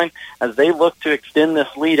 2-yard line as they look to extend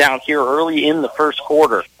this lead out here early in the first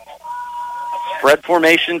quarter. Spread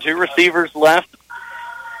formation, 2 receivers left.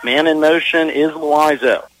 Man in motion is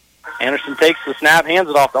Loizo. Anderson takes the snap, hands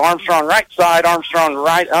it off to Armstrong, right side. Armstrong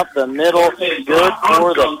right up the middle. Good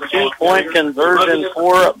for the 2-point conversion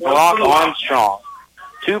for Brock Armstrong.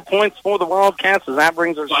 2 points for the Wildcats, as that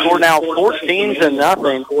brings our score now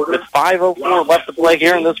 14-0 with 5:04 left to play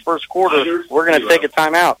here in this first quarter. We're going to take a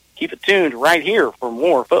timeout. Keep it tuned right here for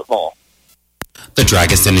more football. The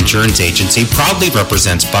Dragiston Insurance Agency proudly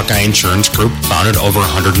represents Buckeye Insurance Group, founded over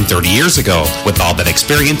 130 years ago. With all that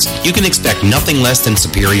experience, you can expect nothing less than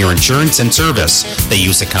superior insurance and service. They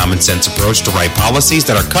use a common-sense approach to write policies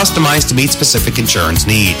that are customized to meet specific insurance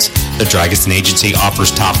needs. The Dragiston Agency offers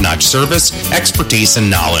top-notch service, expertise, and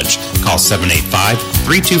knowledge. Call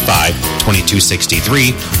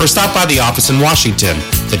 785-325-2263 or stop by the office in Washington.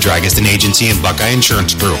 The Dragiston Agency and Buckeye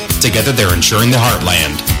Insurance Group. Together, they're insuring the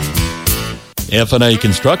heartland. F&A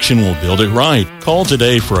Construction will build it right. Call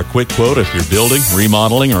today for a quick quote if you're building,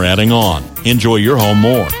 remodeling, or adding on. Enjoy your home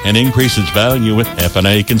more and increase its value with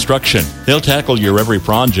F&A Construction. They'll tackle your every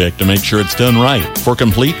project to make sure it's done right. For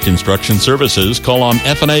complete construction services, call on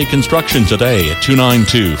F&A Construction today at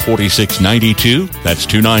 292-4692. That's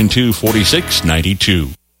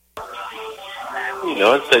 292-4692.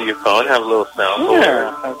 Instead of your phone, have a little sound.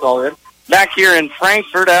 Yeah, that's all good. Back here in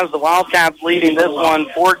Frankfort as the Wildcats leading this one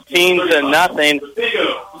 14-0.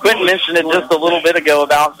 Quentin mentioned it just a little bit ago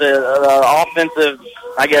about the offensive,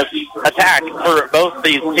 attack for both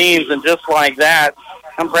these teams, and just like that,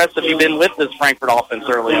 how impressed have you been with this Frankfort offense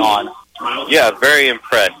early on? Yeah, very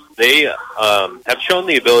impressed. They have shown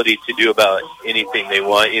the ability to do about anything they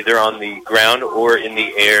want, either on the ground or in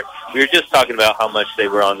the air. We were just talking about how much they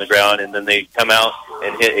were on the ground, and then they come out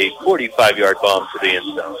and hit a 45-yard bomb to the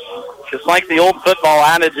end zone. Just like the old football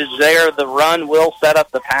adage is there, the run will set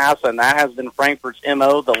up the pass, and that has been Frankfort's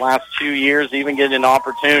MO the last 2 years, even getting an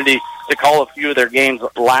opportunity to call a few of their games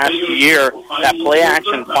last year. That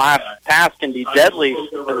play-action pass can be deadly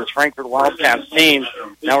for this Frankfort Wildcats team.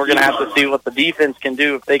 Now we're going to have to see what the defense can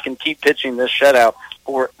do if they can keep pitching this shutout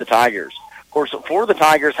for the Tigers. Of course, for the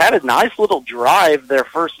Tigers, had a nice little drive their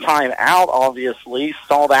first time out, obviously.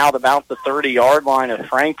 Stalled out about the 30-yard line of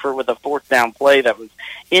Frankfort with a 4th down play that was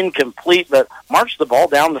incomplete, but marched the ball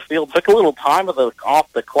down the field, took a little time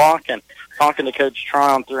off the clock, and talking to Coach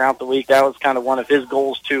Tryon throughout the week, that was kind of one of his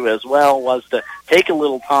goals, too, as well, was to take a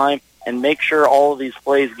little time and make sure all of these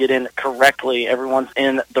plays get in correctly. Everyone's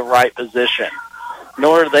in the right position.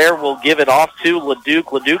 Miller there will give it off to LeDuc.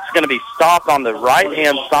 LeDuc's going to be stopped on the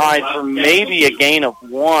right-hand side for maybe a gain of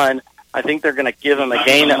 1. I think they're going to give him a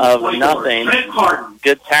gain of nothing.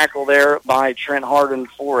 Good tackle there by Trent Harden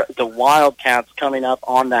for the Wildcats coming up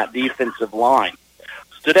on that defensive line.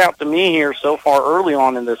 Stood out to me here so far early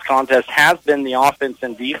on in this contest has been the offense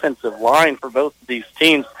and defensive line for both of these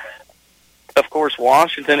teams. Of course,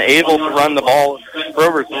 Washington able to run the ball for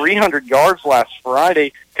over 300 yards last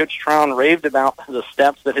Friday. Coach Tryon raved about the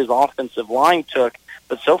steps that his offensive line took.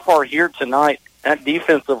 But so far here tonight, that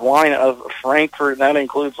defensive line of Frankfort, that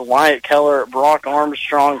includes Wyatt Keller, Brock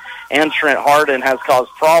Armstrong, and Trent Harden, has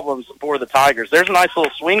caused problems for the Tigers. There's a nice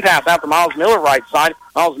little swing pass out to Miles Miller right side.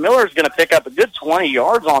 Miles Miller is going to pick up a good 20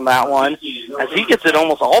 yards on that one as he gets it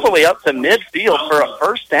almost all the way up to midfield for a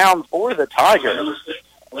first down for the Tigers.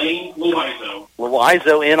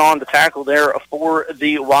 Loizo in on the tackle there for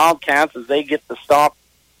the Wildcats as they get the stop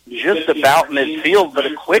just about midfield, but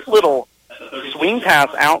a quick little swing pass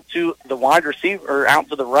out to the wide receiver, or out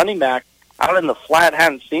to the running back out in the flat.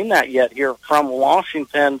 Haven't seen that yet here from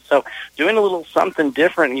Washington. So doing a little something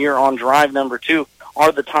different here on drive number 2.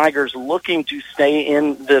 Are the Tigers looking to stay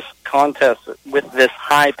in this contest with this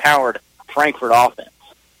high-powered Frankfort offense?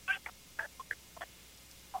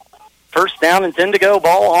 First down and 10 to go.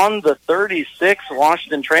 Ball on the 36.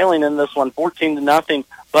 Washington trailing in this one 14-0,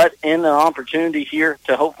 but in an opportunity here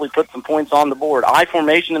to hopefully put some points on the board. I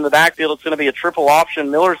formation in the backfield. It's going to be a triple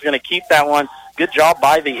option. Miller's going to keep that one. Good job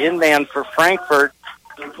by the in-man for Frankfort.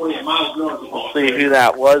 We'll see who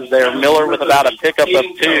that was there. Miller with about a pickup of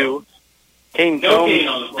 2. Kane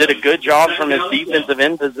Combs did a good job from his defensive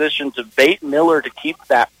end position to bait Miller to keep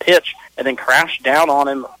that pitch and then crash down on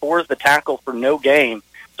him for the tackle for no gain.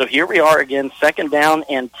 So here we are again, 2nd down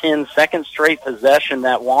and 10, second straight possession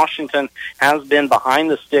that Washington has been behind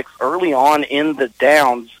the sticks early on in the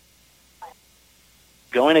downs,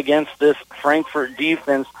 going against this Frankfort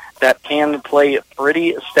defense that can play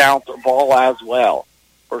pretty stout ball as well.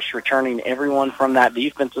 First, returning everyone from that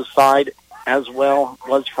defensive side as well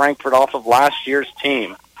was Frankfort off of last year's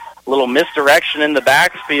team. A little misdirection in the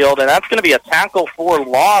backfield, and that's going to be a tackle for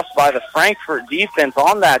loss by the Frankfort defense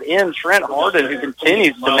on that end. Trent Harden, who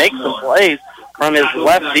continues to make some plays from his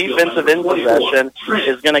left defensive end possession,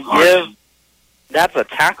 is going to give, that's a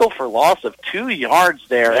tackle for loss of 2 yards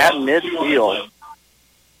there at midfield.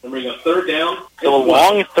 So a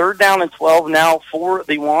long 3rd down and 12 now for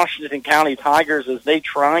the Washington County Tigers as they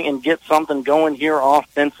try and get something going here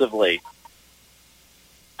offensively.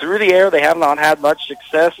 Through the air, they have not had much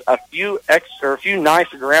success. A few nice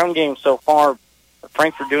ground games so far.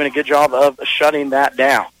 Frankfort doing a good job of shutting that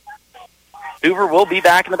down. Hoover will be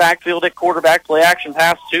back in the backfield at quarterback. Play action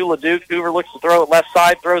pass to LeDuc. Hoover looks to throw it left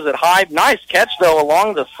side, throws it high. Nice catch, though,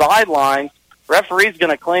 along the sideline. Referee's going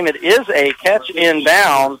to claim it is a catch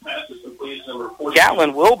inbound.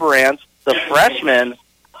 Gatlin Wilbrandt, the freshman,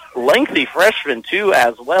 lengthy freshman, too,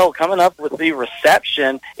 as well, coming up with the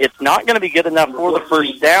reception. It's not going to be good enough for the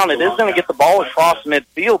first down. It is going to get the ball across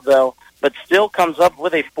midfield, though, but still comes up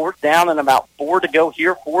with a 4th down and about 4 to go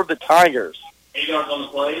here for the Tigers.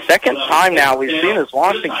 Second time now we've seen this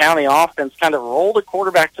Washington County offense kind of roll the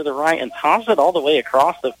quarterback to the right and toss it all the way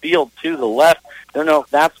across the field to the left. Don't know if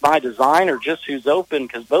that's by design or just who's open,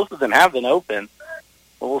 because both of them have been open.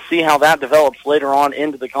 But we'll see how that develops later on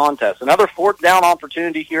into the contest. Another 4th down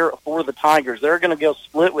opportunity here for the Tigers. They're going to go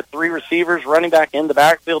split with 3 receivers. Running back in the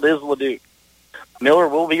backfield is LeDuc. Miller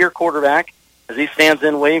will be your quarterback as he stands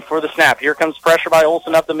in waiting for the snap. Here comes pressure by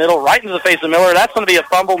Olsen up the middle, right into the face of Miller. That's going to be a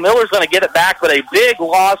fumble. Miller's going to get it back, but a big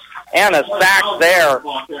loss and a sack there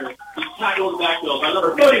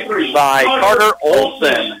by Carter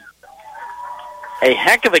Olsen. A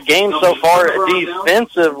heck of a game so far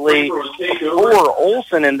defensively for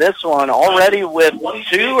Olsen in this one, already with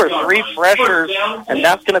 2 or 3 pressures, and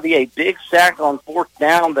that's going to be a big sack on 4th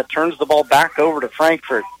down that turns the ball back over to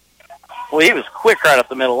Frankfort. Well, he was quick right up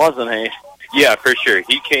the middle, wasn't he? Yeah, for sure.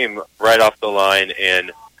 He came right off the line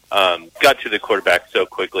and got to the quarterback so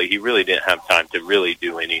quickly. He really didn't have time to really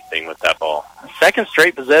do anything with that ball. Second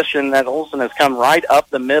straight possession that Olsen has come right up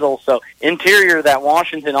the middle. So interior, that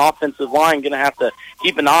Washington offensive line going to have to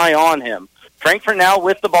keep an eye on him. Frankfort now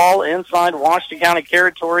with the ball inside Washington County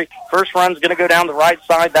territory. First run's going to go down the right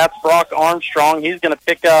side. That's Brock Armstrong. He's going to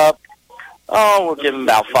pick up, we'll give him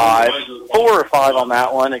about 4 or 5 on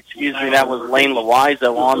that one. Excuse me, that was Lane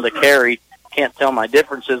Loizo on the carry. Can't tell my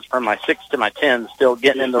differences from my 6 to my 10. Still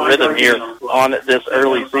getting in the rhythm here on this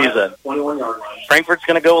early season. Frankfort's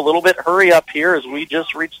going to go a little bit hurry up here as we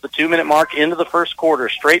just reached the 2-minute mark into the first quarter.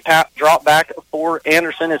 Straight drop back for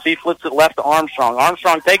Anderson as he flips it left to Armstrong.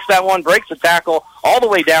 Armstrong takes that one, breaks the tackle all the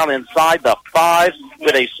way down inside the 5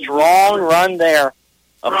 with a strong run there.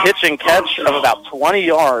 A pitch and catch of about 20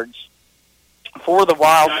 yards for the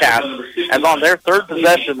Wildcats. As on their 3rd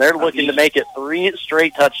possession, they're looking to make it 3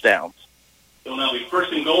 straight touchdowns. It'll now be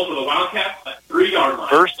 1st and goal for the Wildcats at 3-yard line.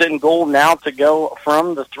 1st and goal now to go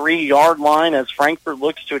from the 3-yard line as Frankfort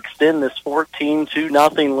looks to extend this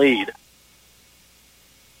 14-0 lead.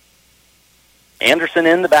 Anderson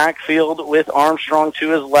in the backfield with Armstrong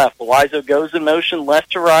to his left. Loizo goes in motion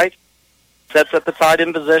left to right, sets up the tight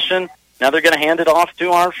end position. Now they're going to hand it off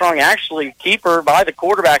to Armstrong. Actually, keeper by the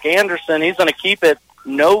quarterback, Anderson. He's going to keep it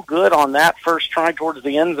no good on that first try towards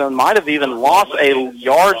the end zone. Might have even lost a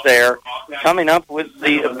yard there. Coming up with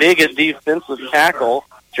the biggest defensive tackle,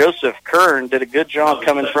 Joseph Kern did a good job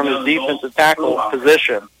coming from his defensive tackle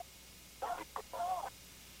position.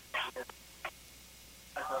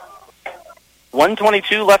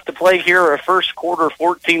 $1:22 left to play here, first quarter,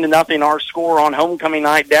 14-0 our score on homecoming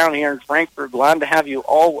night down here in Frankfort. Glad to have you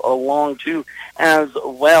all along, too, as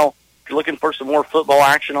well. If you're looking for some more football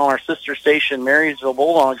action on our sister station, Marysville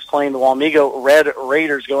Bulldogs playing the Wamego Red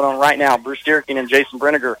Raiders going on right now. Bruce Dierking and Jason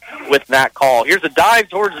Brenniger with that call. Here's a dive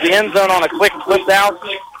towards the end zone on a quick flip out.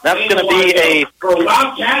 That's going to be a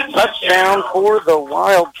touchdown for the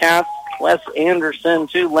Wildcats. Wes Anderson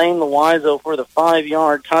to Lane Loizo for the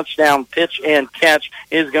 5-yard touchdown pitch and catch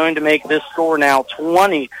is going to make this score now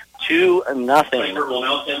 20-0. Frankfort will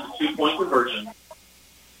now attempt a 2-point conversion.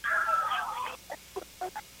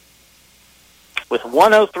 With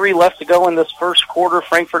 1:03 left to go in this first quarter,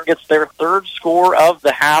 Frankfort gets their 3rd score of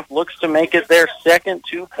the half, looks to make it their 2nd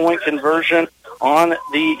 2-point conversion on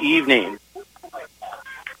the evening.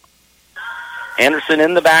 Anderson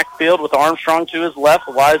in the backfield with Armstrong to his left.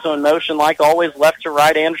 Wiseau in motion like always, left to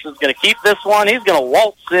right. Anderson's going to keep this one. He's going to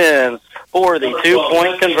waltz in for the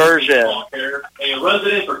 2-point conversion. A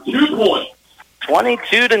resident for 2 points.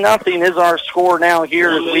 22-0 is our score now here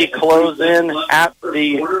as we close in at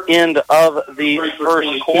the end of the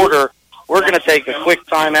first quarter. We're going to take a quick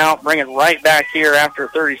timeout, bring it right back here after a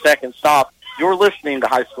 30-second stop. You're listening to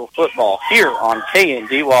high school football here on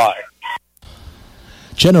KNDY.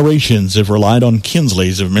 Generations have relied on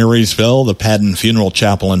Kinsley's of Marysville, the Padden Funeral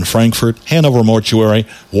Chapel in Frankfort, Hanover Mortuary,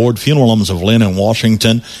 Ward Funeral Homes of Lynn and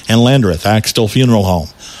Washington, and Landreth Axtell Funeral Home.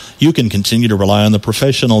 You can continue to rely on the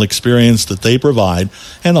professional experience that they provide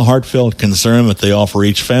and the heartfelt concern that they offer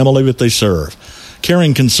each family that they serve.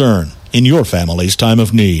 Caring concern in your family's time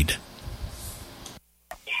of need.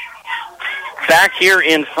 Back here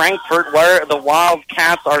in Frankfort, where the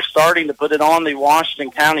Wildcats are starting to put it on the Washington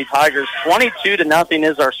County Tigers. 22-0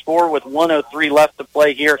 is our score with 1:03 left to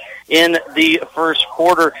play here in the first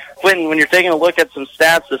quarter. Quentin, when you're taking a look at some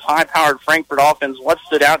stats, this high-powered Frankfort offense, what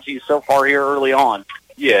stood out to you so far here early on?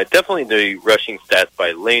 Yeah, definitely the rushing stats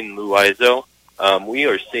by Lane Luizo. We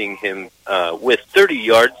are seeing him with 30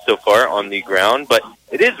 yards so far on the ground, but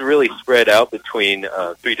it is really spread out between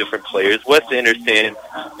 3 different players. Wes Anderson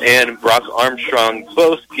and Brock Armstrong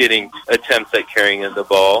both getting attempts at carrying the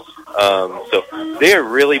ball. So they are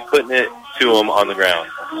really putting it to them on the ground.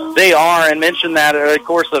 They are, and mentioned that, of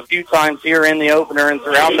course, a few times here in the opener and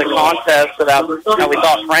throughout the contest about how we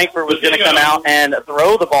thought Frankfort was going to come out and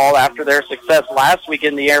throw the ball after their success last week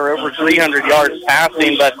in the air, over 300 yards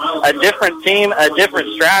passing. But a different team, a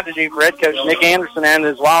different strategy for head coach Nick Anderson and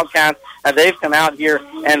his Wildcats. They've come out here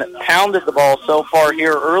and pounded the ball so far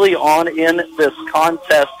here early on in this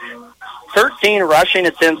contest. 13 rushing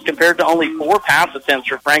attempts compared to only 4 pass attempts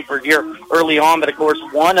for Frankfort here early on. But, of course,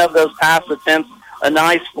 one of those pass attempts, a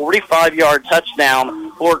nice 45-yard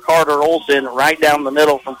touchdown for Carter Olson right down the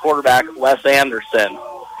middle from quarterback Wes Anderson.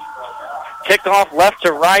 Kickoff left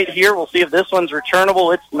to right here. We'll see if this one's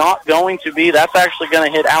returnable. It's not going to be. That's actually going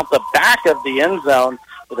to hit out the back of the end zone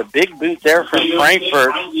with a big boot there from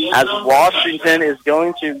Frankfort, as Washington is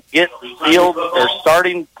going to get field or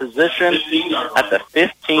starting position at the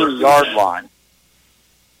 15-yard line.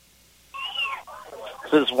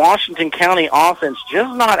 So this Washington County offense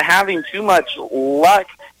just not having too much luck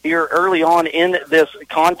here early on in this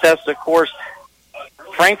contest. Of course,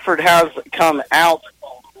 Frankfort has come out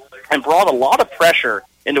and brought a lot of pressure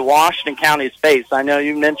into Washington County's face. I know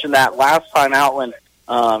you mentioned that last time out when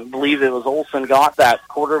I believe it was Olson got that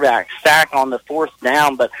quarterback sack on the 4th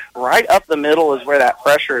down, but right up the middle is where that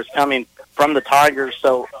pressure is coming from the Tigers.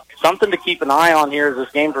 So something to keep an eye on here as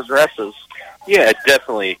this game progresses. Yeah,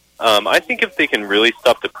 definitely. I think if they can really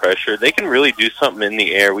stop the pressure, they can really do something in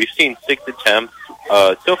the air. We've seen 6 attempts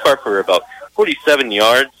so far for about 47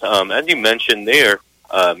 yards. As you mentioned, they are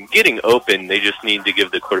getting open. They just need to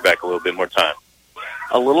give the quarterback a little bit more time.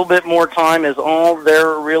 A little bit more time is all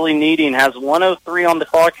they're really needing. Has 1:03 on the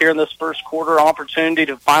clock here in this first quarter. Opportunity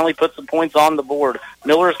to finally put some points on the board.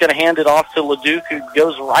 Miller's going to hand it off to LeDuc, who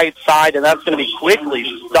goes right side, and that's going to be quickly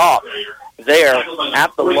stopped there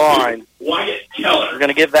at the line. We're going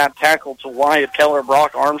to give that tackle to Wyatt Keller.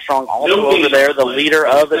 Brock Armstrong also over there, the leader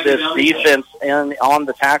of this defense, and on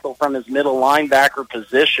the tackle from his middle linebacker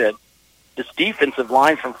position. This defensive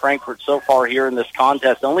line from Frankfort so far here in this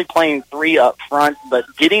contest, only playing 3 up front, but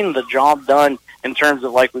getting the job done in terms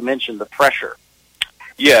of, like we mentioned, the pressure.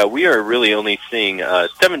 Yeah, we are really only seeing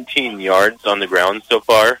 17 yards on the ground so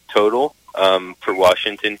far total for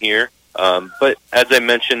Washington here. But as I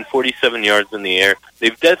mentioned, 47 yards in the air.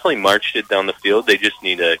 They've definitely marched it down the field. They just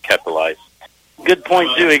need to capitalize. Good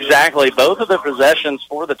point, too, exactly. Both of the possessions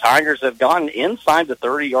for the Tigers have gone inside the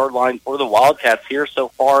 30-yard line for the Wildcats here so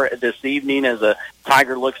far this evening, as a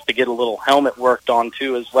Tiger looks to get a little helmet worked on,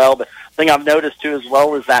 too, as well. But the thing I've noticed, too, as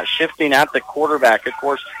well, is that shifting at the quarterback. Of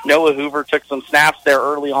course, Noah Hoover took some snaps there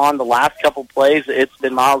early on. The last couple plays, it's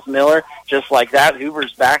been Miles Miller. Just like that,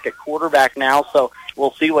 Hoover's back at quarterback now, so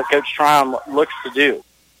we'll see what Coach Tryon looks to do.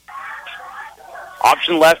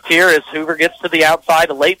 Option left here as Hoover gets to the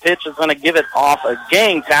outside. A late pitch is going to give it off. A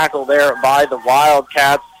gang tackle there by the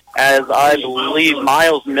Wildcats, as I believe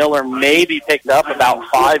Miles Miller maybe picked up about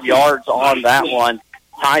 5 yards on that one.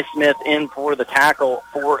 Ty Smith in for the tackle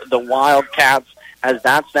for the Wildcats, as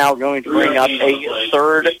that's now going to bring up a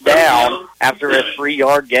 3rd down after a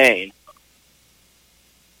 3-yard gain.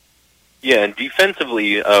 Yeah, and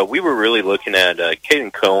defensively, we were really looking at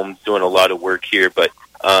Caden Combs doing a lot of work here, but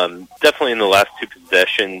definitely in the last 2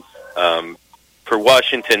 possessions for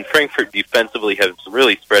Washington, Frankfort defensively has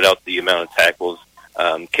really spread out the amount of tackles.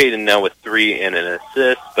 Caden now with 3 and an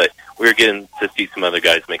assist, but we're getting to see some other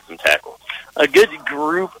guys make some tackles. A good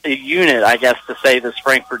group, a unit, I guess, to say this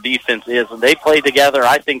Frankfort defense is. And they play together.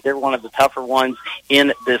 I think they're one of the tougher ones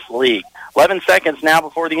in this league. 11 seconds now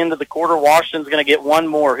before the end of the quarter. Washington's going to get one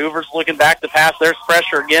more. Hoover's looking back to pass. There's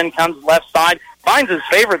pressure again. Comes left side. Finds his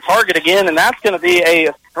favorite target again, and that's going to be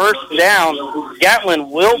a first down. Gatlin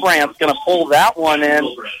Wilbrandt's going to pull that one in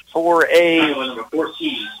for a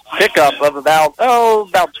pickup of about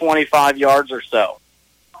 25 yards or so.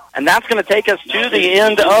 And that's going to take us to the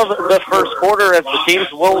end of the first quarter as the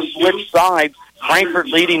teams will switch sides. Frankfort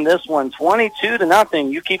leading this one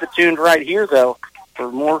 22-0. You keep it tuned right here, though,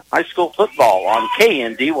 for more high school football on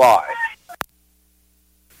KNDY.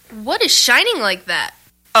 What is shining like that?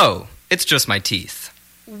 Oh, it's just my teeth.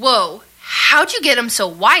 Whoa, how'd you get them so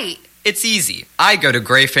white? It's easy. I go to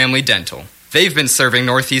Gray Family Dental. They've been serving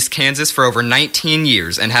Northeast Kansas for over 19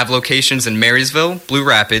 years and have locations in Marysville, Blue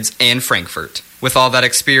Rapids, and Frankfort. With all that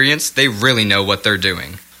experience, they really know what they're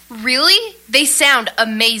doing. Really? They sound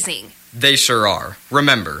amazing. They sure are.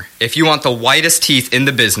 Remember, if you want the whitest teeth in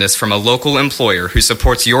the business from a local employer who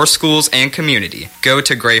supports your schools and community, go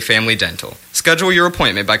to Gray Family Dental. Schedule your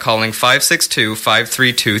appointment by calling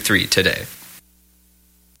 562-5323 today.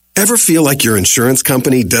 Ever feel like your insurance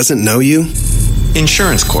company doesn't know you?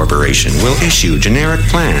 Insurance Corporation will issue generic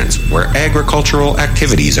plans where agricultural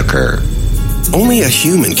activities occur. Only a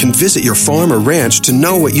human can visit your farm or ranch to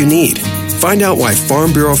know what you need. Find out why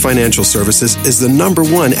Farm Bureau Financial Services is the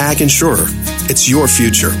 #1 ag insurer. It's your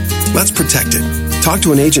future. Let's protect it. Talk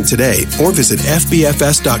to an agent today or visit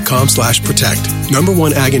fbfs.com/protect.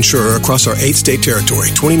 #1 ag insurer across our 8-state territory.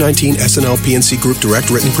 2019 SNL PNC Group Direct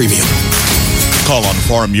Written Premium. Call on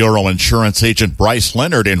Farm Bureau Insurance Agent Bryce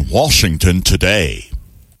Leonard in Washington today.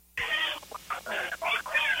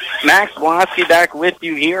 Max Blasky back with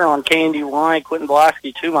you here on KNDY. Quentin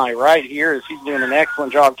Blasky to my right here as he's doing an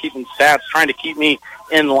excellent job keeping stats, trying to keep me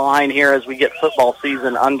in line here as we get football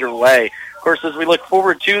season underway. Of course, as we look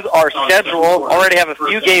forward to our schedule, already have a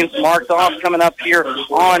few games marked off coming up here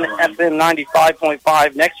on FM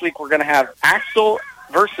 95.5. Next week we're going to have Axel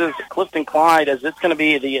versus Clifton Clyde, as it's going to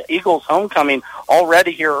be the Eagles' homecoming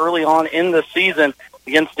already here early on in the season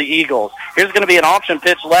against the Eagles. Here's going to be an option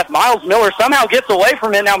pitch left. Miles Miller somehow gets away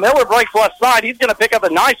from it. Now Miller breaks left side. He's going to pick up a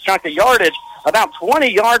nice chunk of yardage, about 20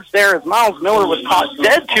 yards there as Miles Miller was caught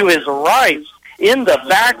dead to his right in the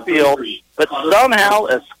backfield, but somehow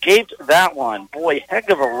escaped that one. Boy, heck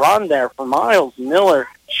of a run there for Miles Miller,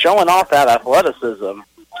 showing off that athleticism.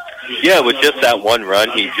 Yeah, with just that one run,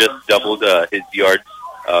 he just doubled his yards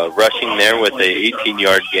rushing there with a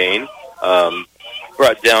 18-yard gain.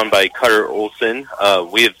 Brought down by Cutter Olson.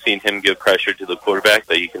 We have seen him give pressure to the quarterback,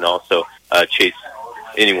 but he can also chase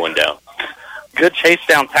anyone down. Good chase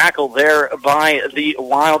down tackle there by the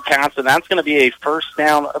Wildcats, and that's going to be a first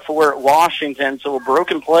down for Washington. So a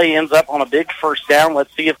broken play ends up on a big first down.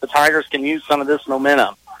 Let's see if the Tigers can use some of this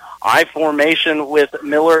momentum. I formation with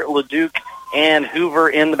Miller, LeDuc, and Hoover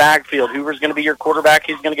in the backfield. Hoover's going to be your quarterback.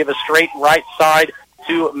 He's going to give a straight right side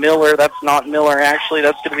to Miller. That's not Miller, actually.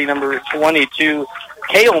 That's going to be number 22,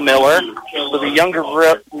 Cale Miller. So the younger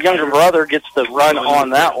brother gets the run on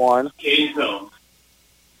that one.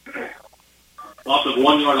 Loss of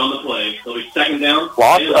 1 yard on the play. So it's second down.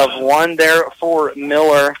 Loss of 1 there for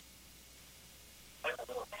Miller.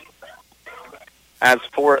 As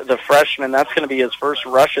for the freshman, that's going to be his first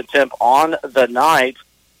rush attempt on the night.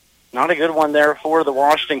 Not a good one there for the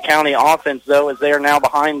Washington County offense, though, as they are now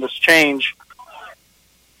behind this change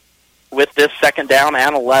with this second down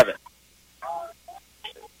and 11.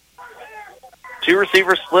 Two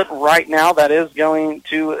receivers split right now. That is going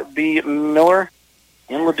to be Miller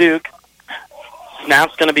and LeDuc.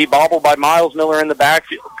 Snap's going to be bobbled by Miles Miller in the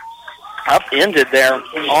backfield. Upended there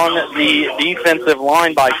on the defensive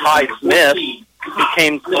line by Ty Smith, who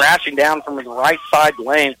came crashing down from his right side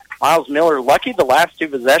lane. Miles Miller, lucky the last two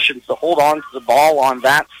possessions to hold on to the ball on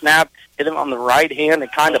that snap. Hit him on the right hand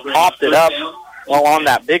and kind of popped it up. While on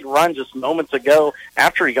that big run just moments ago,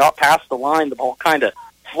 after he got past the line, the ball kind of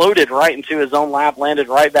floated right into his own lap, landed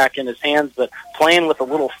right back in his hands. But playing with a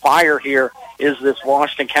little fire here is this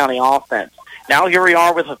Washington County offense. Now here we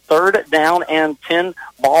are with a third down and 10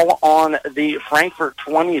 ball on the Frankfort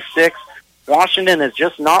 26. Washington has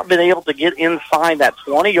just not been able to get inside that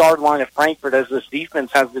 20-yard line of Frankfort as this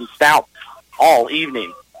defense has been stout all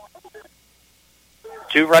evening.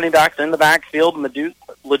 Two running backs in the backfield,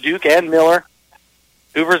 LeDuc and Miller.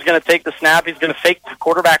 Hoover's going to take the snap. He's going to fake the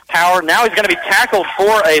quarterback power. Now he's going to be tackled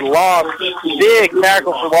for a loss. Big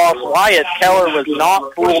tackle for loss. Wyatt Keller was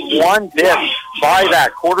not fooled one bit by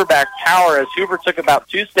that quarterback power as Hoover took about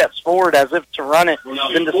 2 steps forward as if to run it,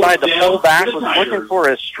 then decided to pull back, was looking for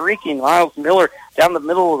a streaking Miles Miller down the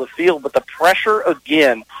middle of the field. But the pressure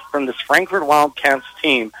again from this Frankfort Wildcats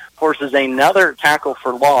team forces another tackle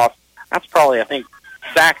for loss. That's probably, I think,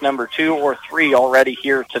 sack number 2 or 3 already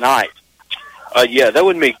here tonight. Yeah, that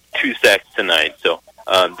would make 2 sacks tonight, so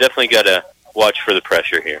definitely got to watch for the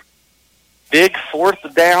pressure here. Big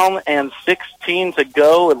 4th down and 16 to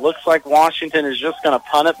go. It looks like Washington is just going to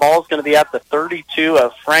punt it. Ball's going to be at the 32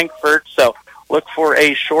 of Frankfort, so look for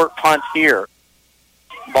a short punt here.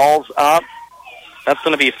 Ball's up. That's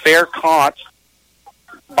going to be a fair caught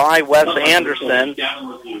by Wes Anderson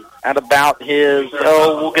at about his,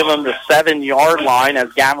 we'll give him the 7-yard line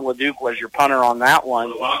as Gavin LeDuc was your punter on that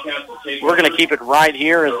one. We're going to keep it right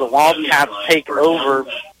here as the Wildcats take over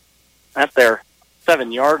at their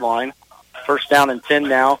 7-yard line. 1st down and 10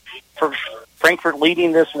 now. For Frankfort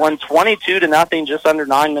leading this one 22-0, just under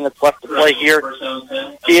 9 minutes left to play here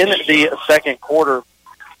in the second quarter.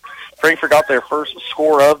 Frankfort got their first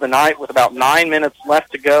score of the night with about 9 minutes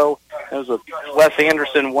left to go. It was a Wes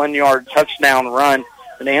Anderson 1-yard touchdown run.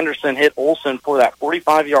 And Anderson hit Olsen for that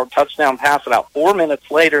 45-yard touchdown pass about 4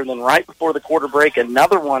 minutes later. And then right before the quarter break,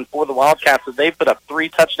 another one for the Wildcats as they put up 3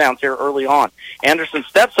 touchdowns here early on. Anderson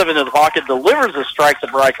steps up into the pocket, delivers a strike to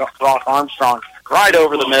Brock Armstrong right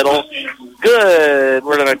over the middle. Good.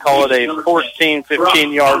 We're going to call it a 14,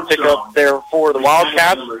 15-yard pickup there for the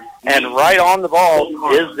Wildcats. And right on the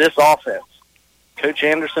ball is this offense. Coach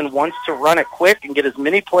Anderson wants to run it quick and get as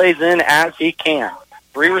many plays in as he can.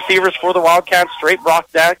 3 receivers for the Wildcats, straight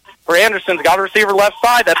block back for Anderson's got a receiver left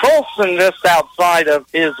side. That's Olsen just outside of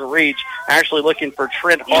his reach. Actually looking for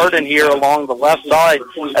Trent Harden here along the left side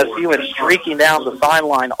as he went streaking down the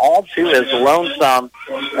sideline all to his lonesome.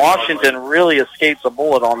 Washington really escapes a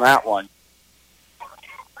bullet on that one.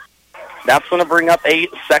 That's going to bring up a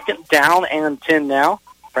 2nd down and 10 now.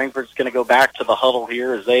 Frankfort's going to go back to the huddle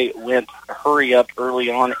here as they went hurry up early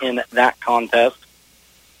on in that contest.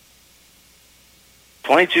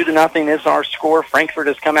 22-0 is our score. Frankfort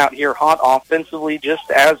has come out here hot offensively just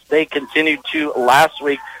as they continued to last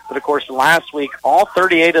week. But, of course, last week, all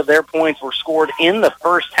 38 of their points were scored in the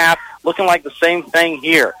first half, looking like the same thing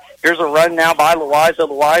here. Here's a run now by Loizo.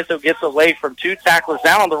 Loizo gets away from 2 tacklers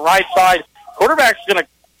down on the right side.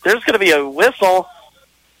 There's going to be a whistle.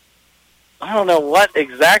 I don't know what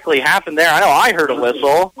exactly happened there. I know I heard a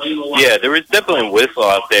whistle. Yeah, there was definitely a whistle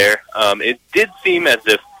out there. It did seem as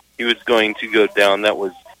if he was going to go down. That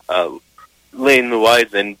was Lane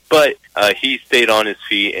Loizo, but he stayed on his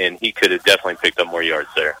feet, and he could have definitely picked up more yards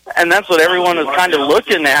there. And that's what everyone was kind of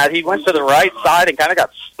looking at. He went to the right side and kind of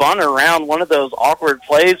got spun around, one of those awkward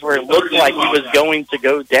plays where it looked like he was going to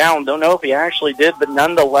go down. Don't know if he actually did, but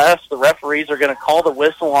nonetheless, the referees are going to call the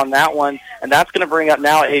whistle on that one, and that's going to bring up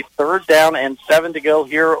now a 3rd down and 7 to go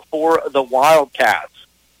here for the Wildcats.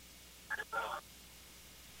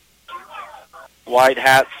 White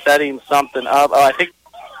Hat setting something up. I think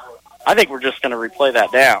we're just going to replay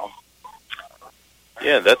that down.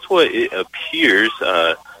 Yeah, that's what it appears.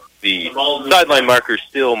 The sideline marker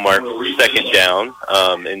still marks 2nd down,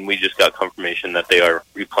 and we just got confirmation that they are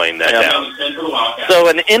replaying that down. So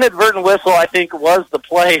an inadvertent whistle, I think, was the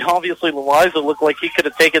play. Obviously, Loizo looked like he could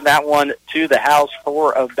have taken that one to the house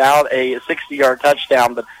for about a 60-yard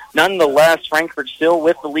touchdown, but nonetheless, Frankfort still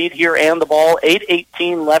with the lead here and the ball.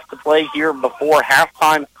 8:18 left to play here before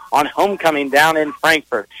halftime on homecoming down in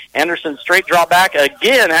Frankfort. Anderson straight drop back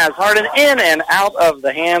again has Harden in and out of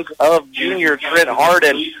the hands of junior Trent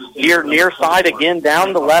Harden. Here near side again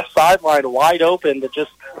down the left sideline wide open but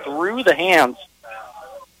just through the hands.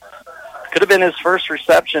 Could have been his first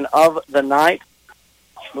reception of the night.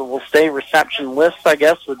 But we'll stay reception list, I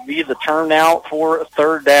guess, would be the term now for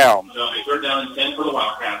 3rd down. 3rd down and 10 for the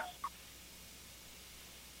Wildcats.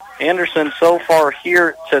 Anderson so far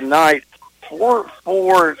here tonight,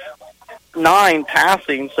 4-for-9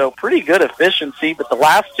 passing, so pretty good efficiency, but the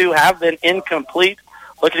last 2 have been incomplete.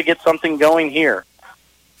 Looking to get something going here.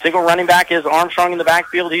 Single running back is Armstrong in the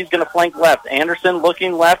backfield. He's going to flank left. Anderson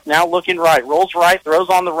looking left, now looking right. Rolls right, throws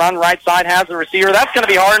on the run, right side, has the receiver. That's going to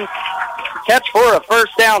be Harden. Catch for a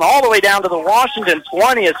 1st down all the way down to the Washington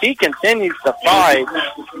 20 as he continues to fight.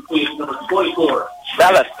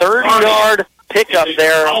 About a 30-yard pickup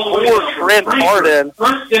there for Trent Harden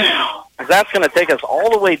as that's going to take us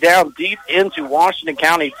all the way down deep into Washington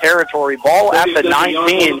County territory. Ball at the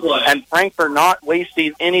 19, and Frankfort not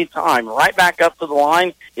wasting any time. Right back up to the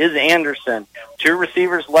line is Anderson. 2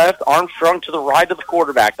 receivers left, Armstrong to the right of the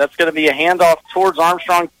quarterback. That's going to be a handoff towards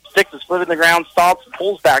Armstrong, sticks his foot in the ground, stops,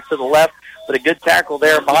 pulls back to the left, but a good tackle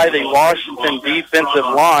there by the Washington defensive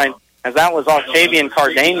line, as that was Octavian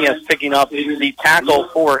Cardenas picking up the tackle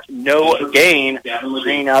for no gain,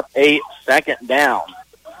 bringing up a second down.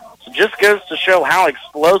 So just goes to show how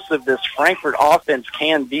explosive this Frankfort offense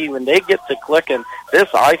can be when they get to clicking. This,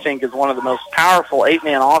 I think, is one of the most powerful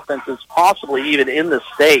 8-man offenses possibly even in the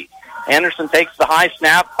state. Anderson takes the high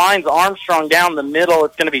snap, finds Armstrong down the middle.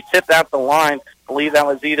 It's going to be tipped out the line. I believe that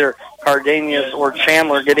was either Cardenas or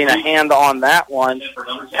Chandler getting a hand on that one.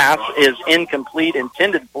 Pass is incomplete,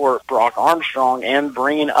 intended for Brock Armstrong, and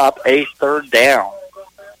bringing up a third down.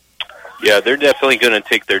 Yeah, they're definitely going to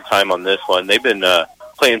take their time on this one. They've been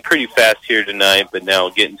playing pretty fast here tonight, but now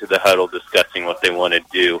getting to the huddle, discussing what they want to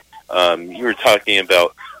do. You were talking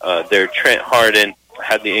about their Trent Harden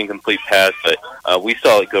had the incomplete pass, but we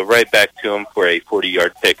saw it go right back to him for a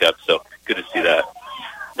 40-yard pickup, so good to see that.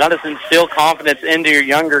 Got to instill confidence into your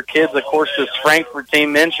younger kids. Of course, this Frankfort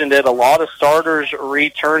team mentioned it. A lot of starters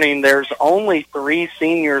returning. There's only 3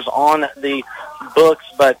 seniors on the books,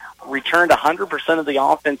 but returned 100% of the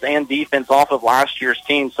offense and defense off of last year's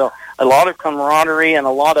team. So a lot of camaraderie and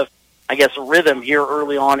a lot of, rhythm here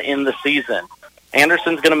early on in the season.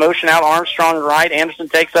 Anderson's going to motion out Armstrong right. Anderson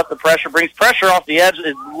takes up the pressure, brings pressure off the edge,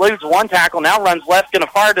 eludes one tackle, now runs left, going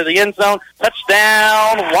to fire to the end zone.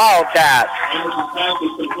 Touchdown, Wildcats.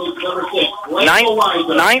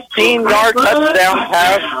 19-yard touchdown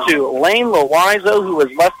pass to Lane Loizo, who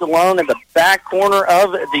was left alone in the back corner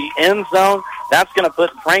of the end zone. That's going to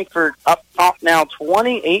put Frankfort up top now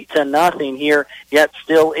 28-0 here, yet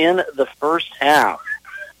still in the first half.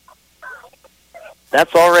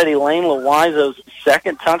 That's already Lane Loizo's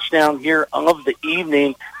second touchdown here of the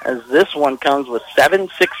evening, as this one comes with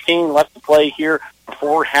 7:16 left to play here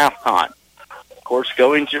before halftime. Of course,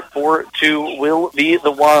 going to 4-2 will be the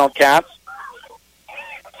Wildcats.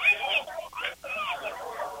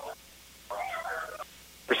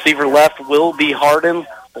 Receiver left will be Harden.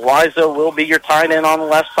 Loizo will be your tight end on the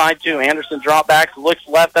left side, too. Anderson drop back, looks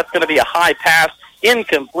left. That's going to be a high pass.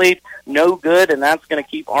 Incomplete, no good, and that's going to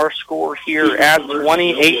keep our score here at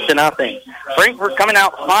 28-0. Frankfort coming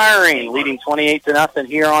out firing, leading 28-0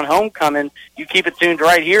 here on homecoming. You keep it tuned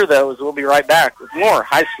right here, though, as we'll be right back with more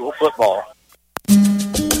high school football.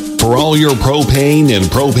 For all your propane and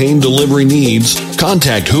propane delivery needs,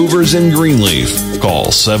 contact Hoovers in Greenleaf.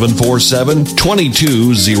 Call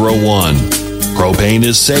 747-2201. Propane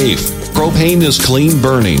is safe, propane is clean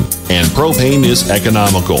burning, and propane is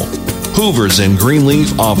economical. Hoovers in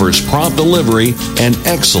Greenleaf offers prompt delivery and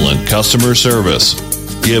excellent customer service.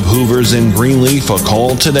 Give Hoovers in Greenleaf a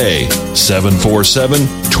call today,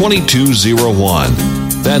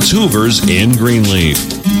 747-2201. That's Hoovers in Greenleaf.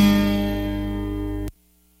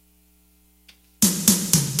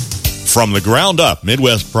 From the ground up,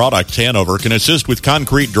 Midwest Products Hanover can assist with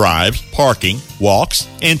concrete drives, parking, walks,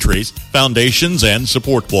 entries, foundations, and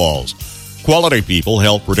support walls. Quality people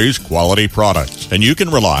help produce quality products, and you can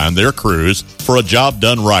rely on their crews for a job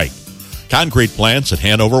done right. Concrete plants at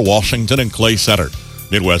Hanover, Washington, and Clay Center.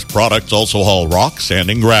 Midwest Products also haul rock, sand,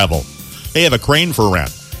 and gravel. They have a crane for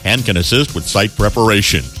rent and can assist with site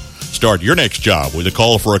preparation. Start your next job with a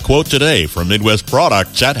call for a quote today from Midwest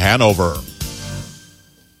Products at Hanover.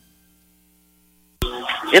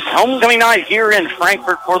 It's homecoming night here in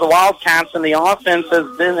Frankfort for the Wildcats, and the offense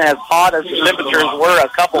has been as hot as the temperatures were a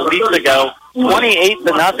couple weeks ago.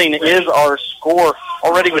 28-0 is our score,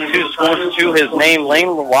 already with 2 scores to his name. Lane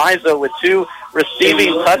Loizo with 2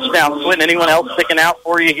 receiving touchdowns. Quentin, anyone else sticking out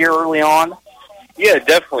for you here early on? Yeah,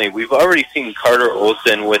 definitely. We've already seen Carter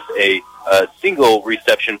Olson with a single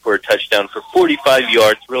reception for a touchdown for 45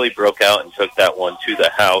 yards, really broke out and took that one to the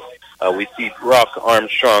house. We see Brock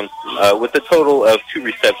Armstrong with a total of 2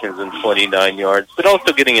 receptions and 29 yards, but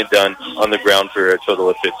also getting it done on the ground for a total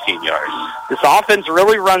of 15 yards. This offense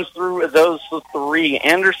really runs through those 3,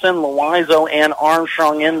 Anderson, Loizo, and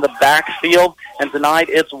Armstrong in the backfield, and tonight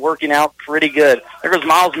it's working out pretty good. There goes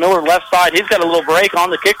Miles Miller left side. He's got a little break on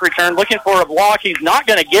the kick return, looking for a block. He's not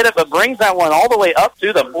going to get it, but brings that one all the way up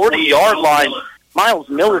to the 40-yard line. Miles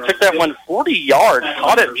Miller took that one 40 yards,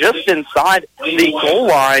 caught it just inside the goal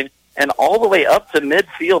line, and all the way up to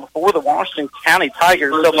midfield for the Washington County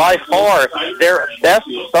Tigers. So by far, their best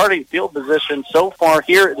starting field position so far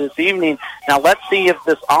here this evening. Now let's see if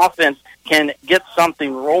this offense can get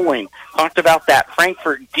something rolling. Talked about that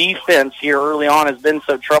Frankfort defense here early on has been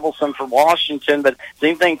so troublesome for Washington, but is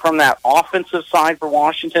anything from that offensive side for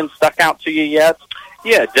Washington stuck out to you yet?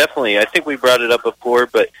 Yeah, definitely. I think we brought it up before,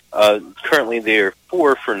 but currently they are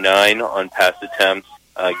 4 for 9 on pass attempts,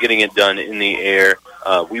 getting it done in the air.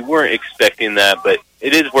 We weren't expecting that, but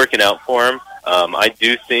it is working out for them. I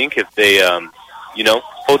do think if they,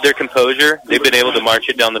 hold their composure, they've been able to march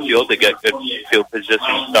it down the field. They get good field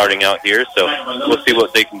position starting out here, so we'll see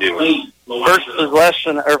what they can do.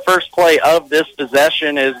 First play of this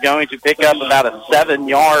possession is going to pick up about a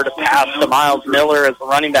 7-yard pass to Miles Miller as the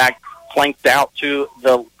running back flanked out to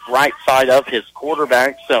the right side of his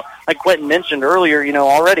quarterback. So, like Quentin mentioned earlier,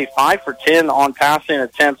 already 5 for 10 on passing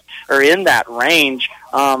attempts are in that range.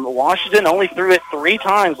 Washington only threw it 3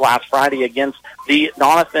 times last Friday against the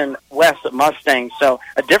Doniphan West Mustangs. So,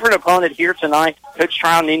 a different opponent here tonight. Coach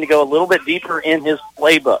Tryon needing to go a little bit deeper in his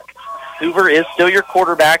playbook. Hoover is still your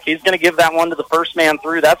quarterback. He's going to give that one to the first man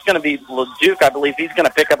through. That's going to be LeDuc. I believe he's going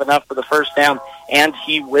to pick up enough for the first down, and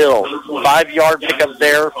he will. 5-yard pickup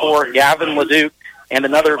there for Gavin LeDuc, and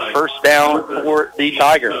another first down for the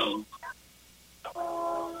Tigers.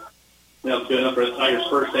 That's good enough for the Tigers'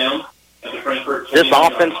 first down. This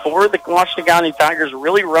offense for the Washington County Tigers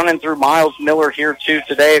really running through Miles Miller here, too,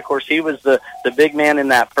 today. Of course, he was the big man in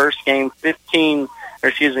that first game, 13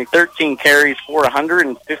 carries for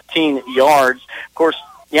 115 yards. Of course,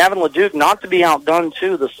 Gavin LeDuc, not to be outdone,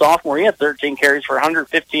 too, the sophomore. He had 13 carries for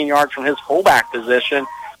 115 yards from his fullback position.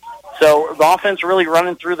 So the offense really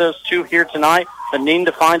running through those two here tonight, but needing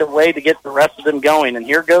to find a way to get the rest of them going. And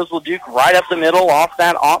here goes LeDuc right up the middle off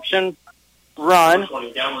that option run.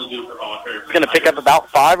 He's going to pick up about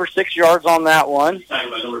 5 or 6 yards on that one.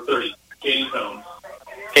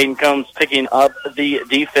 Caden Combs picking up the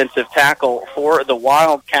defensive tackle for the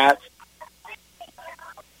Wildcats.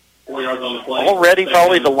 Already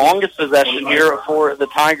probably the longest possession here for the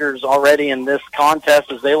Tigers already in this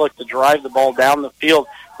contest as they look to drive the ball down the field.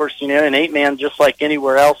 Of course, in 8-man, just like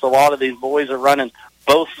anywhere else, a lot of these boys are running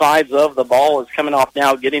both sides of the ball. Is coming off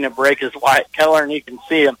now, getting a break is Wyatt Keller, and you can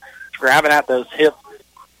see him grabbing at those hips.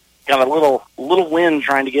 Got a little wind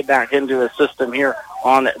trying to get back into his system here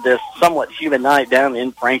on this somewhat humid night down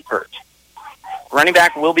in Frankfort. Running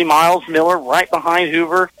back will be Miles Miller right behind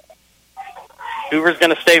Hoover. Hoover's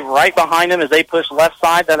going to stay right behind him as they push left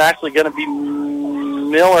side. That's actually going to be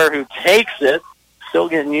Miller who takes it. Still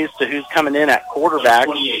getting used to who's coming in at quarterback.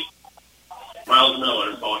 Miles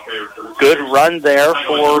Miller, good run there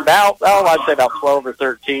for I'd say about 12 or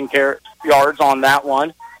 13 yards on that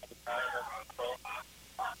one.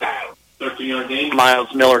 13-yard gain.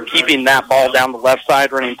 Miles Miller keeping that ball down the left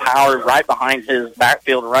side, running power right behind his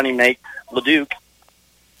backfield running mate, LeDuc,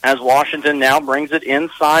 as Washington now brings it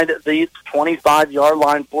inside the 25-yard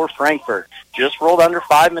line for Frankfort. Just rolled under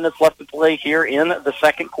 5 minutes left to play here in the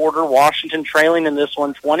second quarter. Washington trailing in this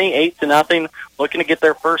one 28-0, looking to get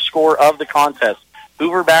their first score of the contest.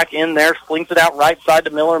 Hoover back in there, flings it out right side to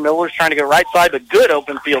Miller. Miller's trying to go right side, but good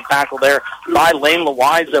open field tackle there by Lane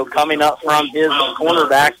Loizo coming up from his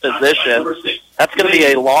cornerback position. That's going to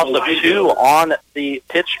be a loss of 2 on the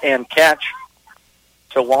pitch and catch.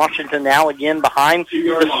 So Washington now again behind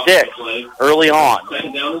the sticks early on.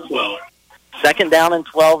 Second down and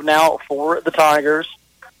 12 now for the Tigers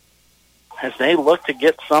as they look to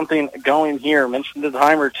get something going here. Mentioned the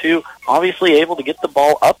timer too. Obviously able to get the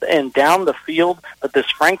ball up and down the field, but this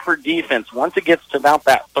Frankfort defense, once it gets to about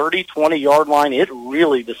that 30, 20-yard line, it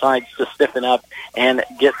really decides to stiffen up and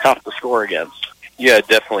get tough to score against. Yeah,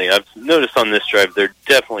 definitely. I've noticed on this drive they're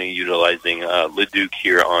definitely utilizing LeDuc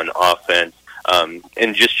here on offense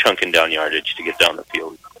and just chunking down yardage to get down the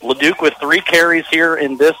field. LeDuc with 3 carries here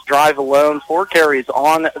in this drive alone, 4 carries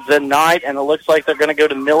on the night, and it looks like they're going to go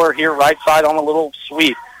to Miller here right side on a little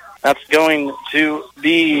sweep. That's going to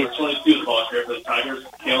be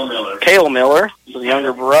Cale Miller, the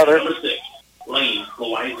younger brother.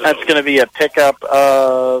 That's going to be a pickup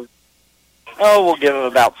of, we'll give him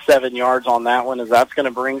about 7 yards on that one, as that's going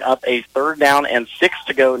to bring up a 3rd down and 6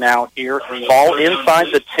 to go now here. Ball inside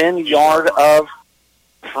the 10-yard of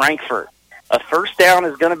Frankfort. A first down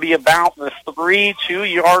is going to be about the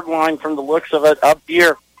 2-yard line from the looks of it up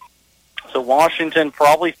here. So Washington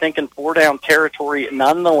probably thinking 4-down territory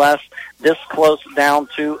nonetheless, this close down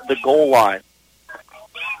to the goal line.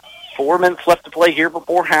 4 minutes left to play here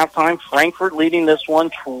before halftime. Frankfort leading this one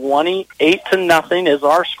 28-0 is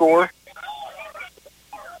our score.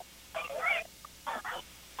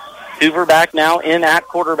 Hoover back now in at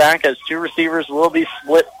quarterback as 2 receivers will be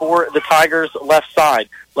split for the Tigers left side.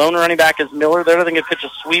 Lone running back is Miller. They're going to pitch a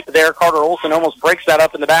sweep there. Carter Olson almost breaks that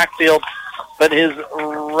up in the backfield, but his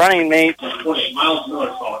running mates. 20, Miles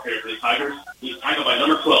Miller's ball carrier for the Tigers. He's tackled by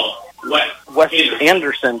number 12, Wes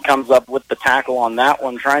Anderson comes up with the tackle on that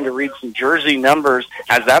one, trying to read some jersey numbers,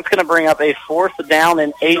 as that's going to bring up a 4th down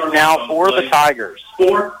and 8 now for the Tigers.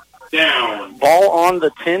 4th down. Ball on the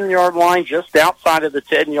 10-yard line, just outside of the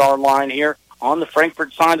 10-yard line here on the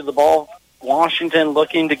Frankfort side of the ball. Washington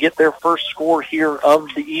looking to get their first score here of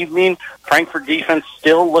the evening. Frankfort defense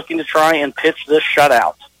still looking to try and pitch this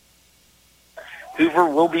shutout. Hoover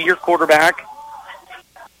will be your quarterback.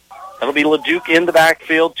 That'll be LeDuc in the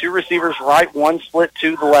backfield. 2 receivers right, 1 split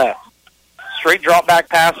to the left. Straight drop back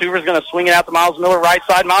pass. Hoover's going to swing it out to Miles Miller right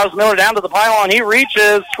side. Miles Miller down to the pylon. He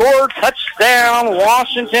reaches. Score, touchdown,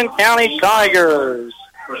 Washington County Tigers.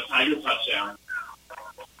 For a Tiger touchdown.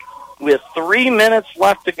 With 3 minutes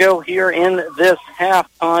left to go here in this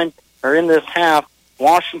halftime, or in this half,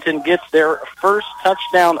 Washington gets their first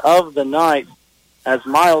touchdown of the night as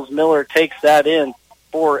Miles Miller takes that in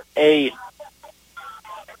for a,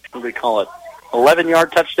 what do we call it,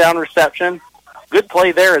 11-yard touchdown reception. Good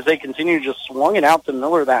play there as they continue just swung it out to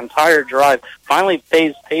Miller that entire drive. Finally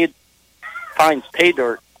finds pay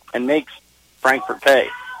dirt and makes Frankfort pay.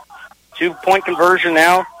 2-point conversion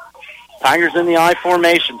now. Tigers in the I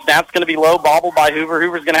formation. Snap's going to be low, bobbled by Hoover.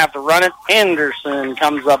 Hoover's going to have to run it. Anderson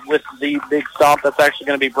comes up with the big stop. That's actually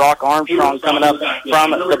going to be Brock Armstrong coming up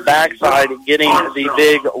from the backside, getting the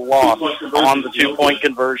big loss on the 2-point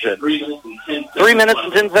conversion. 3 minutes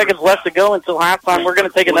and 10 seconds left to go until halftime. We're going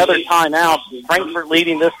to take another timeout. Frankfort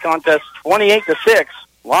leading this contest 28-6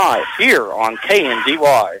 live here on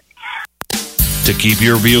KNDY. To keep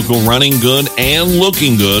your vehicle running good and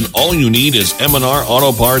looking good, all you need is M&R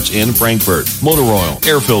Auto Parts in Frankfort. Motor oil,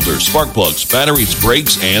 air filters, spark plugs, batteries,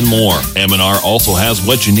 brakes, and more. M&R also has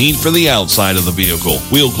what you need for the outside of the vehicle.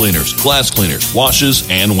 Wheel cleaners, glass cleaners, washes,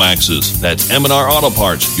 and waxes. That's M&R Auto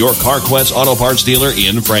Parts, your CarQuest Auto Parts dealer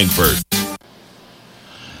in Frankfort.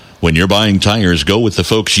 When you're buying tires, go with the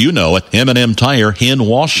folks you know at M&M Tire in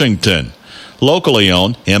Washington. Locally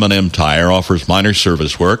owned, M&M Tire offers minor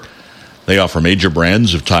service work. They offer major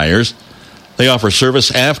brands of tires. They offer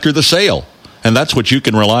service after the sale. And that's what you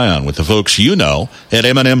can rely on with the folks you know at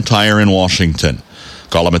M&M Tire in Washington.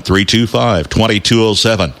 Call them at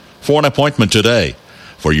 325-2207 for an appointment today.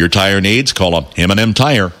 For your tire needs, call them M&M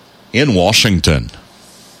Tire in Washington.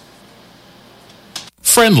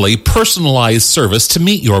 Friendly, personalized service to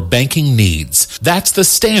meet your banking needs. That's the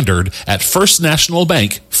standard at First National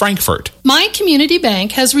Bank, Frankfort. My community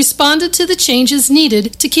bank has responded to the changes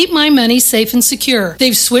needed to keep my money safe and secure.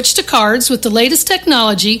 They've switched to cards with the latest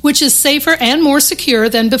technology, which is safer and more secure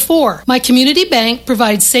than before. My community bank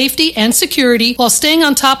provides safety and security while staying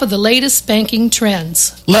on top of the latest banking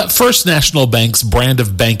trends. Let First National Bank's brand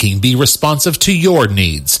of banking be responsive to your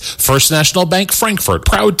needs. First National Bank, Frankfort,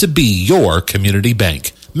 proud to be your community bank.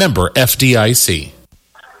 Member FDIC.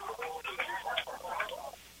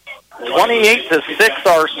 28-6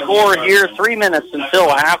 our score here. 3 minutes until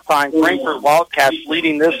halftime. Frankfort Wildcats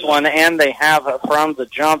leading this one, and they have from the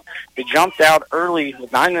jump. They jumped out early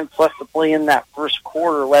with 9 minutes left to play in that first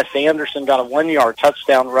quarter. Wes Anderson got a 1-yard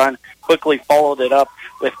touchdown run, quickly followed it up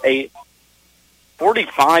with a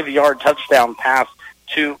 45-yard touchdown pass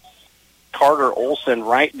to Carter Olson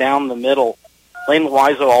right down the middle. Lane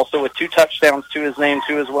Wiseau also with 2 touchdowns to his name,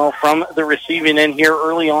 too, as well, from the receiving end here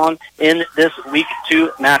early on in this Week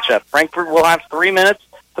 2 matchup. Frankfort will have 3 minutes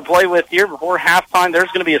to play with here before halftime. There's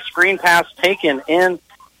going to be a screen pass taken in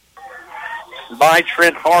by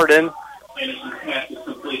Trent Harden.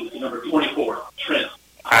 Number 24, Trent.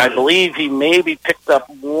 I believe he maybe picked up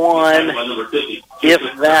one,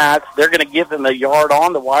 if that. They're going to give him a yard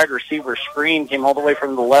on the wide receiver screen. Came all the way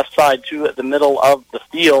from the left side to the middle of the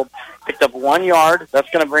field. Picked up 1 yard. That's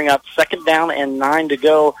going to bring up 2nd down and 9 to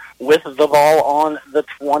go with the ball on the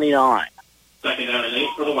 29. 2nd down and 8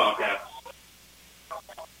 for the Wildcats.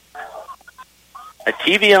 A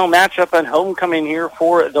TVL matchup and homecoming here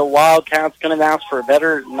for the Wildcats. Going to ask for a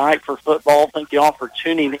better night for football. Thank you all for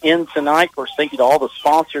tuning in tonight. Of course, thank you to all the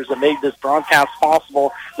sponsors that made this broadcast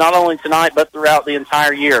possible, not only tonight, but throughout the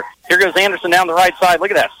entire year. Here goes Anderson down the right side.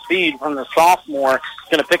 Look at that speed from the sophomore.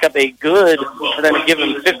 He's going to pick up a good, for them to give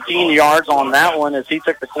him 15 yards on that one as he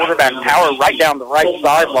took the quarterback power right down the right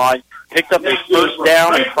sideline. Picked up a first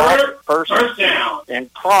down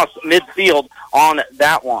and crossed midfield on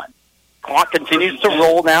that one. Clock continues to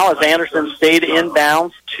roll now as Anderson stayed in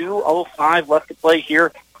bounds. 2:05 left to play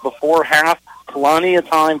here before half. Plenty of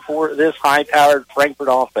time for this high-powered Frankfort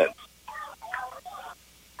offense.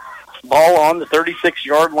 Ball on the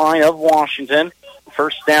 36-yard line of Washington.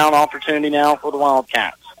 First down opportunity now for the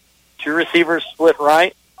Wildcats. 2 receivers split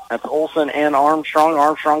right. That's Olson and Armstrong.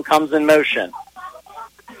 Armstrong comes in motion.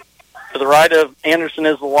 the right of Anderson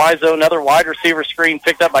is Loizo. Another wide receiver screen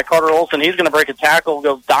picked up by Carter Olson. He's going to break a tackle,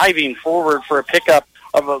 go diving forward for a pickup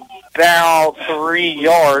of about 3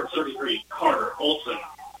 yards. 33, Carter Olson.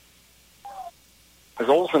 As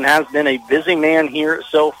Olson has been a busy man here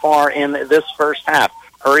so far in this first half.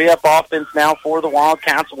 Hurry up offense now for the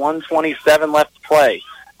Wildcats. 1:27 left to play.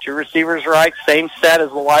 2 receivers right, same set as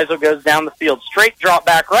Loizo goes down the field. Straight drop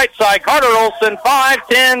back, right side. Carter Olson,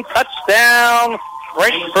 5-10, touchdown,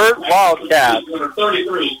 Frankfort Wildcats. Number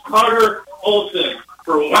 33, Carter Olson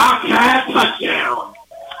for Wildcat touchdown.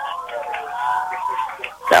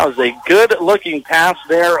 That was a good-looking pass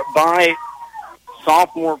there by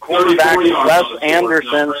sophomore quarterback Les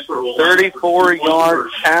Anderson. 34-yard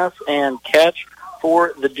pass and catch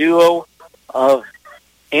for the duo of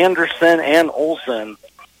Anderson and Olson.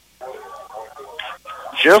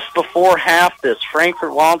 Just before half, this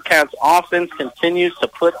Frankfort Wildcats offense continues to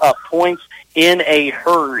put up points in a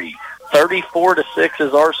hurry. 34-6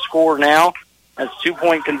 is our score now, as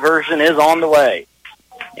 2-point conversion is on the way.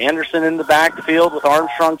 Anderson in the backfield with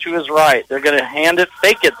Armstrong to his right. They're going to hand it,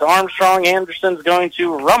 fake it to Armstrong. Anderson's going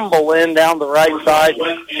to rumble in down the right side.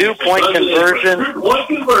 2-point conversion.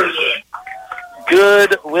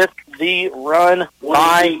 Good with the run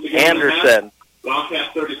by Anderson.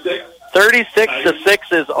 Wildcat 36. 36-6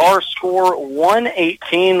 is our score.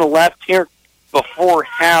 1:18 left here before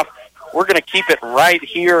half. We're going to keep it right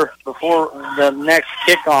here before the next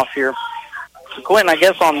kickoff here. So, Quentin, I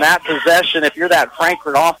guess on that possession, if you're that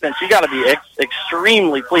Frankfort offense, you got to be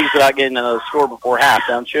extremely pleased about getting another score before half,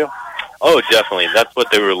 don't you? Oh, definitely. That's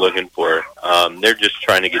what they were looking for. They're just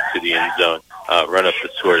trying to get to the end zone, run up the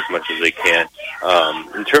score as much as they can.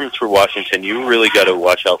 In terms for Washington, you really got to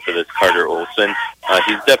watch out for this Carter Olson.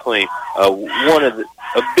 He's definitely one of a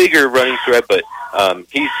bigger running threat, but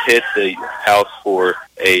he's hit the house for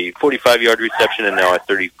a 45-yard reception and now a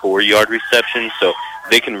 34-yard reception, so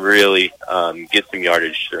they can really get some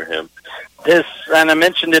yardage through him. This, and I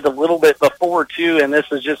mentioned it a little bit before, too, and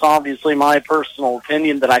this is just obviously my personal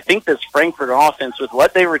opinion, that I think this Frankfort offense, with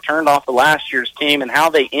what they returned off of last year's team and how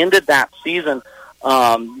they ended that season,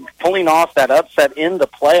 pulling off that upset in the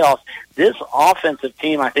playoffs, this offensive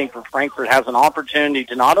team, I think, for Frankfort has an opportunity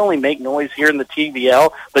to not only make noise here in the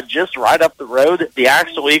TVL, but just right up the road, the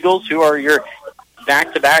Axel Eagles, who are your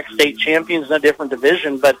back-to-back state champions in a different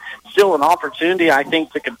division, but still an opportunity, I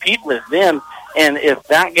think, to compete with them. And if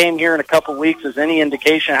that game here in a couple weeks is any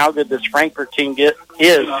indication how good this Frankfort team is,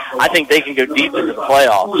 I think they can go deep into the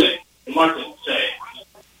playoffs.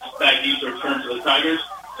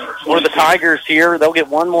 For the Tigers here, they'll get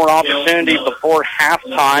one more opportunity before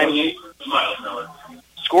halftime.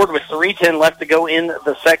 Scored with 3:10 left to go in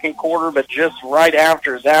the second quarter, but just right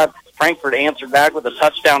after that, Frankfort answered back with a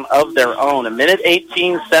touchdown of their own.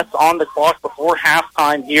 1:18 sets on the clock before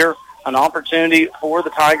halftime here. An opportunity for the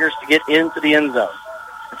Tigers to get into the end zone.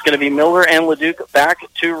 It's going to be Miller and Leduc back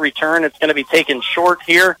to return. It's going to be taken short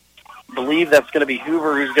here. I believe that's going to be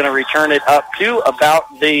Hoover who's going to return it up to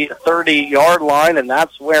about the 30-yard line, and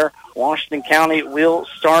that's where Washington County will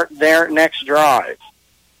start their next drive.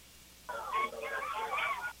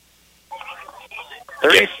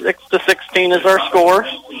 36-16 is our score.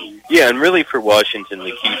 Yeah, and really for Washington,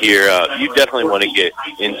 the key here, you definitely want to get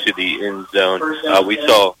into the end zone. We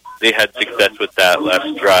saw they had success with that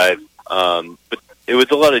last drive, but it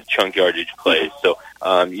was a lot of chunk yardage plays. So,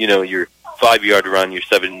 your 5-yard run, your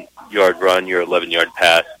 7-yard run, your 11-yard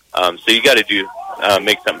pass. So you got to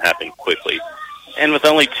make something happen quickly. And with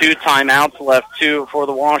only 2 timeouts left, too, for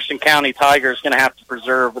the Washington County Tigers, going to have to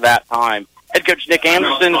preserve that time. Head coach Nick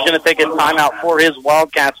Anderson is going to take a timeout for his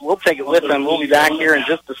Wildcats. We'll take it with him. We'll be back here in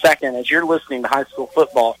just a second as you're listening to high school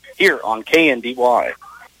football here on KNDY.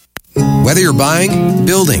 Whether you're buying,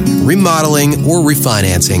 building, remodeling, or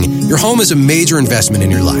refinancing, your home is a major investment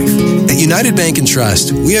in your life. At United Bank and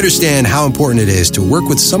Trust, we understand how important it is to work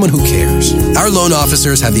with someone who cares. Our loan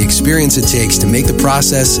officers have the experience it takes to make the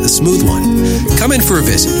process a smooth one. Come in for a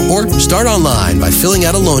visit or start online by filling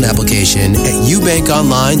out a loan application at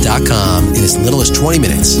ubankonline.com in as little as 20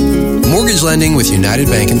 minutes. Mortgage lending with United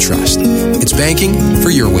Bank and Trust. It's banking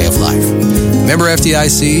for your way of life. Member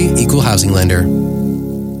FDIC, Equal Housing Lender.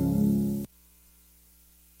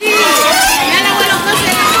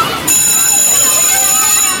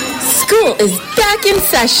 School is back in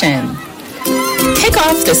session. Kick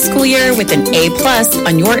off the school year with an A+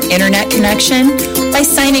 on your internet connection by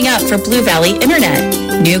signing up for Blue Valley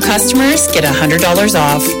Internet. New customers get $100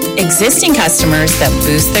 off. Existing customers that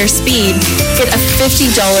boost their speed get a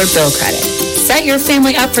 $50 bill credit. Set your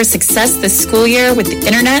family up for success this school year with the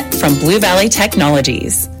internet from Blue Valley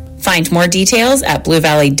Technologies. Find more details at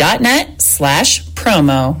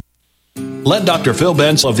bluevalley.net/promo. Let Dr. Phil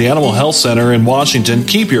Benz of the Animal Health Center in Washington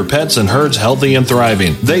keep your pets and herds healthy and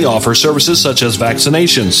thriving. They offer services such as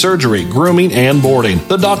vaccination, surgery, grooming, and boarding.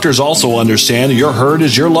 The doctors also understand your herd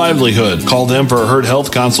is your livelihood. Call them for a herd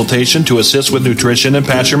health consultation to assist with nutrition and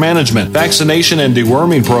pasture management, vaccination and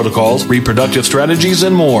deworming protocols, reproductive strategies,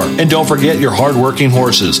 and more. And don't forget your hard-working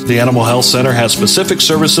horses. The Animal Health Center has specific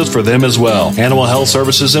services for them as well. Animal Health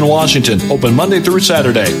Services in Washington, open Monday through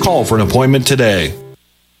Saturday. Call for an appointment today.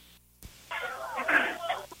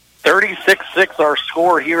 36-6 our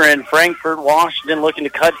score here in Frankfort. Washington looking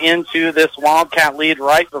to cut into this Wildcat lead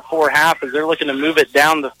right before half as they're looking to move it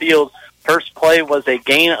down the field. First play was a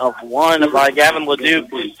gain of 1 by Gavin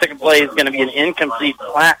Leduc. Second play is going to be an incomplete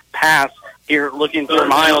flat pass here looking for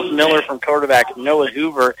Miles Miller from quarterback Noah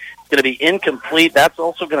Hoover. It's going to be incomplete. That's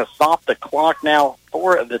also going to stop the clock now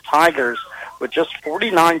for the Tigers with just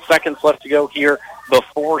 49 seconds left to go here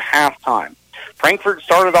before halftime. Frankfort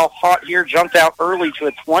started off hot here, jumped out early to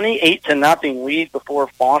a 28-0 lead before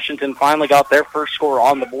Washington finally got their first score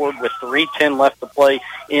on the board with 3:10 left to play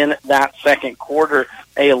in that second quarter.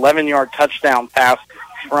 A 11-yard touchdown pass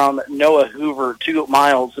from Noah Hoover to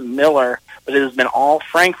Miles Miller, but it has been all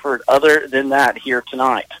Frankfort other than that here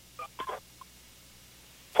tonight.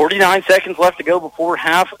 49 seconds left to go before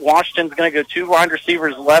half. Washington's going to go 2 wide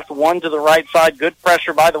receivers left, 1 to the right side. Good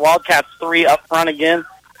pressure by the Wildcats, 3 up front again.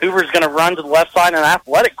 Hoover's going to run to the left side, an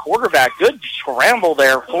athletic quarterback. Good scramble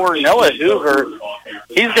there for Noah Hoover.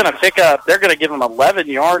 He's going to pick up, they're going to give him 11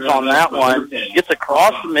 yards on that one. Gets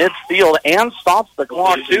across the midfield and stops the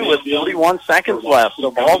clock, too, with 41 seconds left. So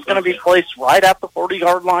ball's going to be placed right at the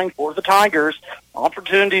 40-yard line for the Tigers.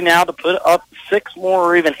 Opportunity now to put up 6 more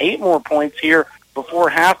or even 8 more points here before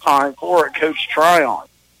halftime for Coach Tryon.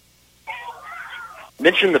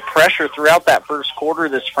 Mentioned the pressure throughout that first quarter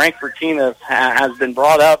this Frankfort team has been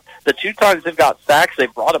brought up. The 2 times they've got sacks,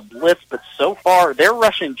 they've brought a blitz, but so far they're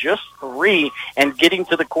rushing just 3 and getting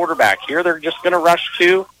to the quarterback. Here they're just going to rush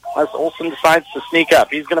 2 unless Olsen decides to sneak up.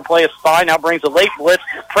 He's going to play a spy, now brings a late blitz,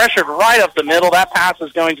 pressured right up the middle. That pass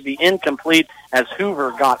is going to be incomplete as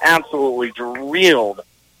Hoover got absolutely drilled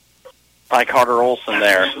by Carter Olsen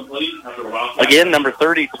there. Again, number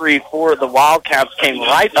 33 for the Wildcats came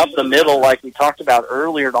right up the middle like we talked about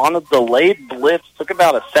earlier on a delayed blitz. Took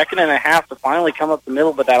about a second and a half to finally come up the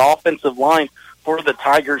middle, but that offensive line for the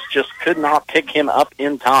Tigers just could not pick him up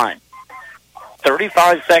in time.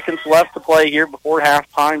 35 seconds left to play here before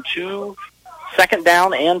halftime. 2 second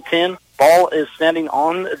down and 10. Ball is standing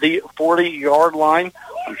on the 40-yard line.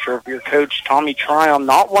 I'm sure if your coach, Tommy Tryon,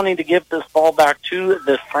 not wanting to give this ball back to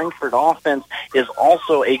the Frankfort offense is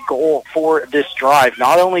also a goal for this drive.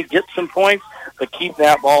 Not only get some points, but keep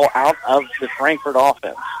that ball out of the Frankfort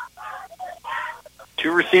offense.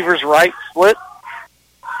 2 receivers right split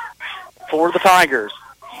for the Tigers.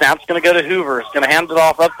 Snap's going to go to Hoover. He's going to hand it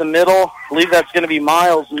off up the middle. I believe that's going to be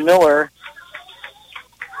Miles Miller.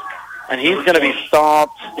 And he's going to be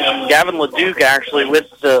stopped. Gavin Leduc, actually, with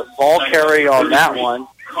the ball carry on that one.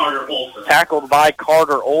 Tackled by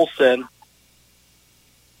Carter Olsen.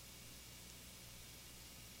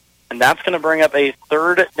 And that's going to bring up a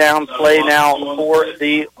 3rd down play now for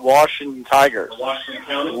the Washington Tigers.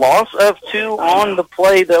 Loss of 2 on the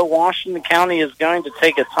play, though. Washington County is going to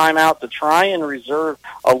take a timeout to try and reserve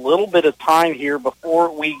a little bit of time here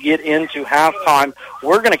before we get into halftime.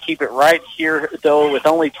 We're going to keep it right here, though, with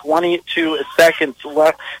only 22 seconds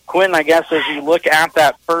left. Quentin, I guess as you look at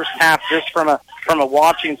that first half, just from a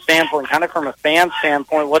watching standpoint, kind of from a fan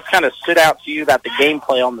standpoint, what's kind of stood out to you about the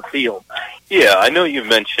gameplay on the field? Yeah, I know you've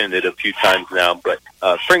mentioned it a few times now, but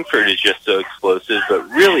Frankfort is just so explosive. But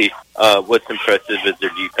really, what's impressive is their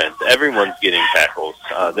defense. Everyone's getting tackles.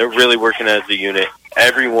 They're really working as a unit.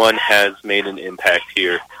 Everyone has made an impact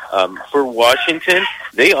here. For Washington,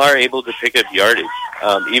 they are able to pick up yardage,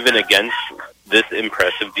 even against this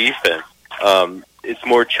impressive defense. It's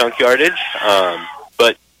more chunk yardage,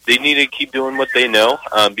 but they need to keep doing what they know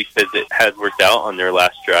because it has worked out on their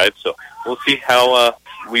last drive. So we'll see how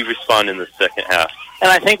we respond in the second half.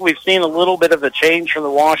 And I think we've seen a little bit of a change from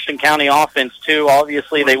the Washington County offense, too.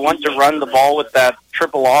 Obviously, they want to run the ball with that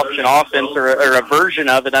triple option offense or a version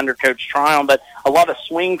of it under Coach Tryon, but a lot of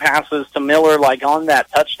swing passes to Miller, like on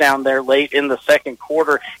that touchdown there late in the second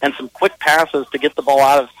quarter, and some quick passes to get the ball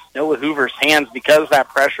out of Noah Hoover's hands because that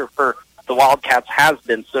pressure for the Wildcats has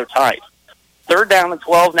been so tight. 3rd down and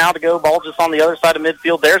 12 now to go. Ball just on the other side of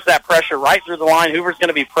midfield. There's that pressure right through the line. Hoover's going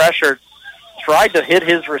to be pressured. Tried to hit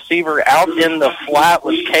his receiver out in the flat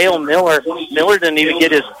with Cale Miller. Miller didn't even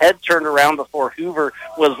get his head turned around before Hoover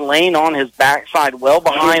was laying on his backside well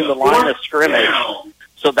behind the line of scrimmage.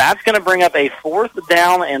 So that's going to bring up a 4th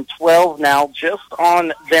down and 12 now just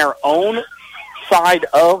on their own side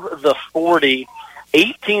of the 40.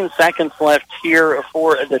 18 seconds left here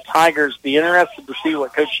for the Tigers. Be interested to see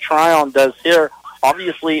what Coach Tryon does here.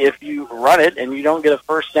 Obviously, if you run it and you don't get a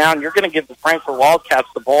first down, you're going to give the Frankfort Wildcats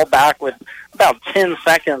the ball back with about 10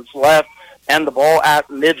 seconds left and the ball at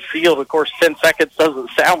midfield. Of course, 10 seconds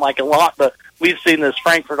doesn't sound like a lot, but we've seen this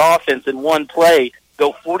Frankfort offense in one play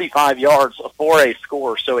go 45 yards for a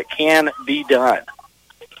score, so it can be done.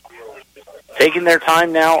 Taking their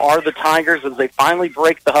time now are the Tigers as they finally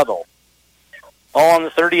break the huddle. Ball on the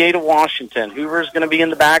 38 of Washington. Hoover's going to be in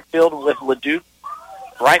the backfield with LeDuc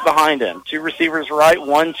right behind him. 2 receivers right,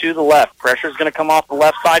 1 to the left. Pressure's going to come off the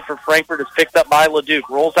left side for Frankfort. It's picked up by LeDuc.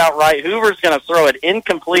 Rolls out right. Hoover's going to throw it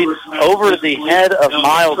incomplete over the head of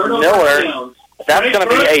Miles Miller. That's going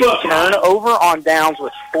to be a turnover on downs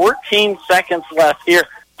with 14 seconds left here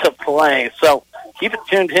to play. So keep it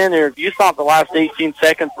tuned in here. If you thought the last 18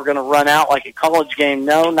 seconds were going to run out like a college game,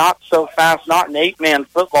 no, not so fast, not an 8-man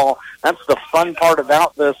football. That's the fun part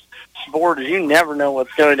about this sport is you never know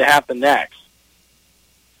what's going to happen next.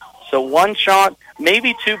 So 1 shot,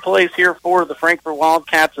 maybe 2 plays here for the Frankfort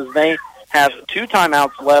Wildcats as they have 2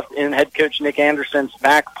 timeouts left in head coach Nick Anderson's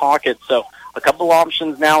back pocket. So a couple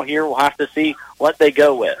options now here. We'll have to see what they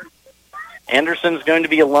go with. Anderson's going to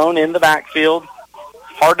be alone in the backfield.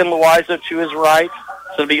 Hardin Loiza to his right.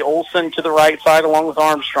 It's going to be Olsen to the right side along with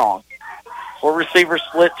Armstrong. 4 receivers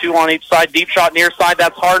split, 2 on each side. Deep shot near side.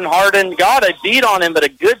 That's Hardin. Hardin got a beat on him, but a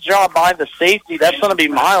good job by the safety. That's going to be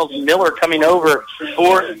Miles Miller coming over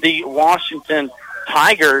for the Washington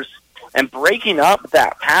Tigers and breaking up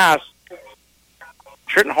that pass.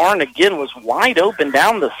 Trenton Hardin, again, was wide open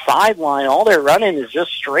down the sideline. All they're running is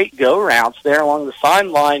just straight go routes there along the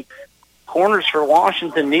sideline. Corners for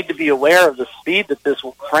Washington need to be aware of the speed that this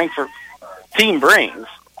Frankfort team brings.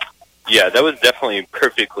 Yeah, that was definitely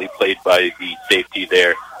perfectly played by the safety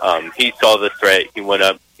there. He saw the threat. He went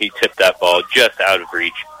up. He tipped that ball just out of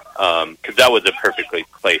reach because that was a perfectly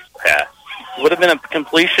placed pass. Would have been a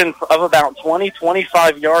completion of about 20,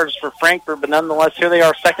 25 yards for Frankfort, but nonetheless, here they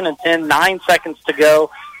are, 2nd and 10, 9 seconds to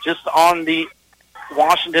go, just on the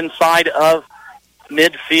Washington side of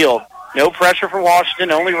midfield. No pressure for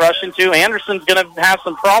Washington, only rushing 2. Anderson's going to have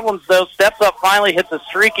some problems, though. Steps up, finally hits a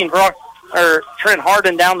streaking Trent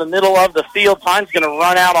Hardin down the middle of the field. Time's going to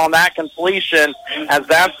run out on that completion as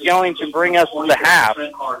that's going to bring us to the half.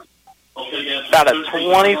 About a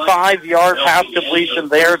 25-yard pass completion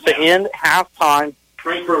there to end halftime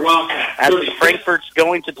as Frankfort's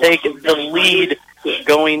going to take the lead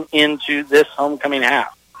going into this homecoming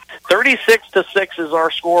half. 36-6 is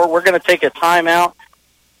our score. We're going to take a timeout.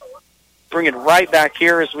 Bring it right back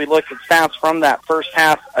here as we look at stats from that first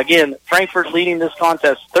half. Again, Frankfort leading this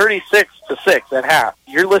contest 36-6 at half.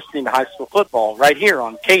 You're listening to high school football right here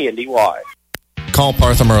on KNDY. Call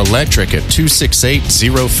Parthimer Electric at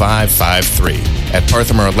 268-0553. At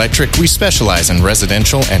Parthimer Electric, we specialize in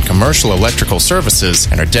residential and commercial electrical services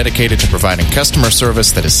and are dedicated to providing customer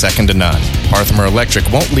service that is second to none. Parthimer Electric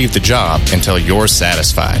won't leave the job until you're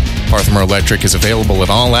satisfied. Parthimer Electric is available at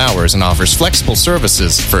all hours and offers flexible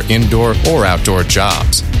services for indoor or outdoor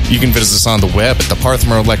jobs. You can visit us on the web at the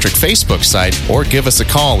Parthimer Electric Facebook site or give us a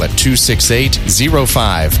call at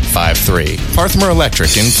 268-0553. Parthimer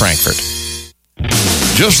Electric in Frankfort.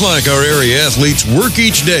 Just like our area athletes work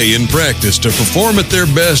each day in practice to perform at their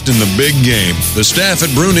best in the big game, the staff at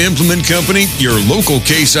Bruna Implement Company, your local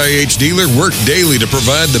Case IH dealer, work daily to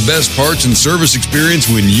provide the best parts and service experience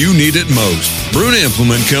when you need it most. Bruna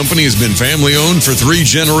Implement Company has been family-owned for 3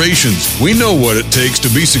 generations. We know what it takes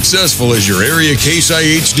to be successful as your area Case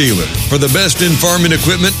IH dealer. For the best in farming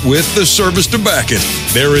equipment with the service to back it,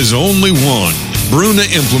 there is only one. Bruna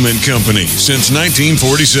Implement Company since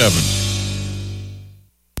 1947.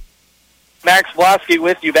 Max Blasky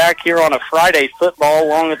with you back here on a Friday football,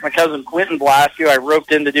 along with my cousin Quentin Blasky, who I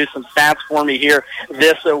roped in to do some stats for me here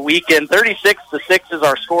this weekend. 36-6 is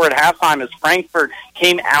our score at halftime as Frankfort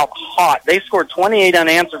came out hot. They scored 28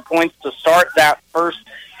 unanswered points to start that first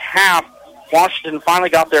half. Washington finally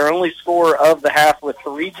got their only score of the half with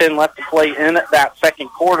 3:10 left to play in that second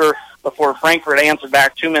quarter before Frankfort answered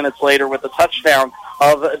back 2 minutes later with a touchdown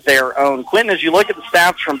of their own. Quentin, as you look at the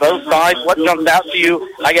stats from both sides, what jumps out to you,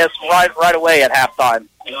 I guess, right away at halftime?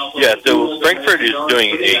 Yeah, so Frankfort is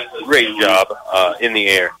doing a great job in the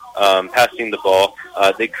air, passing the ball.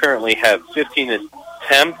 They currently have 15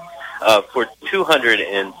 attempts for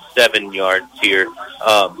 207 yards here.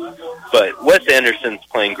 But Wes Anderson's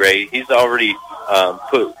playing great. He's already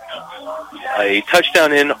put a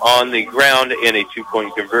touchdown in on the ground and a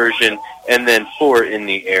 2-point conversion, and then 4 in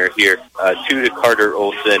the air here. 2 to Carter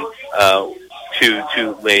Olson, 2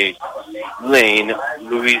 to Lane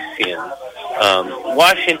Louisian.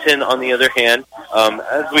 Washington, on the other hand,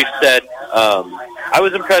 as we've said, I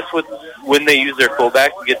was impressed with when they used their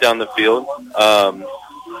fullback to get down the field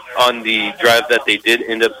on the drive that they did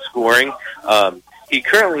end up scoring. He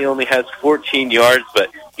currently only has 14 yards,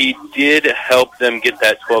 but he did help them get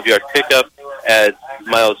that 12-yard pickup as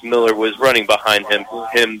Miles Miller was running behind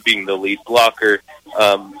him being the lead blocker.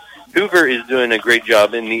 Hoover is doing a great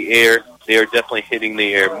job in the air. They are definitely hitting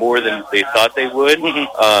the air more than they thought they would,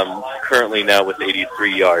 currently now with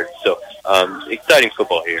 83 yards. So exciting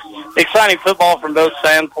football here. Exciting football from both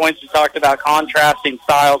standpoints. We talked about contrasting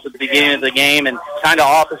styles at the beginning of the game and kind of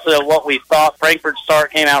opposite of what we thought. Frankfort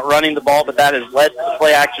start came out running the ball, but that has led to the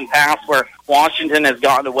play-action pass where Washington has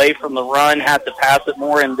gotten away from the run, had to pass it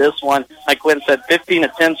more in this one. Like Quinn said, 15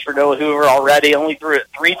 attempts for Noah Hoover already, only threw it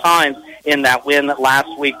 3 times in that win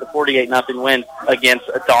last week, the 48-0 win against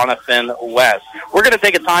Donovan West. We're going to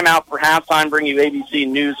take a timeout for halftime, bring you ABC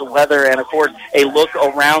News, weather, and, of course, a look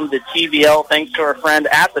around the TVL, thanks to our friend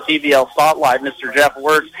at the TVL Spotlight, Mr. Jeff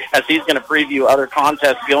Works, as he's going to preview other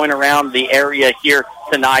contests going around the area here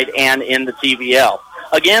tonight and in the TVL.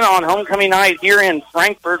 Again, on homecoming night here in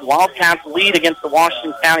Frankfort, Wildcats lead against the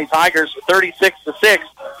Washington County Tigers 36-6.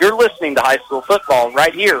 You're listening to high school football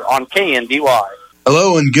right here on KNDY.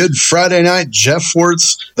 Hello and good Friday night. Jeff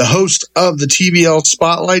Wirtz, the host of the TBL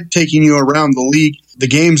Spotlight, taking you around the league. The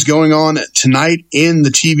games going on tonight in the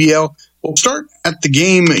TBL. We'll start at the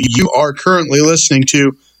game you are currently listening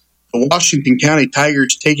to, the Washington County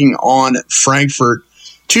Tigers taking on Frankfort.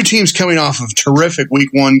 Two teams coming off of terrific Week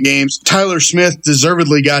 1 games. Tyler Smith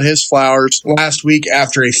deservedly got his flowers last week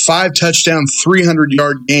after a 5-touchdown,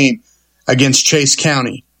 300-yard game against Chase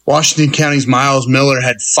County. Washington County's Miles Miller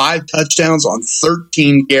had 5 touchdowns on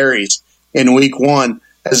 13 carries in Week 1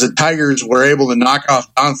 as the Tigers were able to knock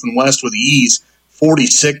off Donovan West with ease,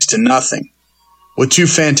 46-0. With two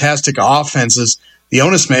fantastic offenses, the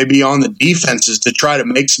onus may be on the defenses to try to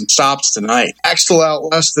make some stops tonight. Axtell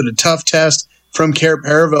outlasted a tough test from Care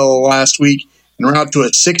Paravel last week en route to a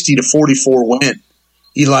 60-44 win.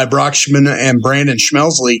 Eli Brockschman and Brandon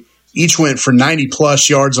Schmelsley each went for 90-plus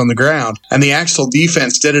yards on the ground, and the Axtell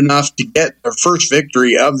defense did enough to get their first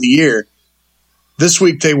victory of the year. This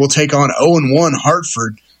week they will take on 0-1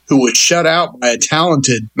 Hartford, who was shut out by a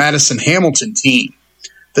talented Madison Hamilton team.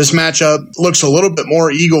 This matchup looks a little bit more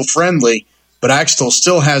Eagle-friendly, but Axtell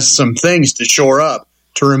still has some things to shore up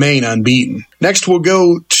to remain unbeaten. Next we'll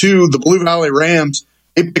go to the Blue Valley Rams.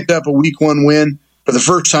 They picked up a Week 1 win for the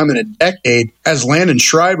first time in a decade as Landon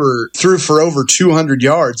Schreiber threw for over 200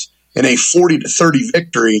 yards in a 40-30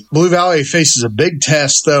 victory. Blue Valley faces a big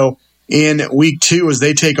test, though, in Week 2 as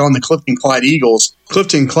they take on the Clifton Clyde Eagles.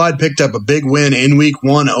 Clifton Clyde picked up a big win in Week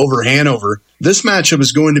 1 over Hanover. This matchup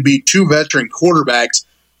is going to be two veteran quarterbacks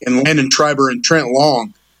in Landon Schreiber and Trent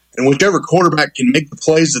Long, and whichever quarterback can make the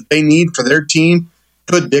plays that they need for their team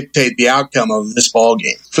could dictate the outcome of this ball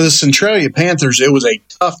game. For the Centralia Panthers, it was a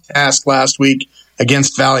tough task last week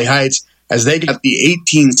against Valley Heights as they got the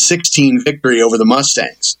 18-16 victory over the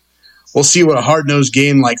Mustangs. We'll see what a hard-nosed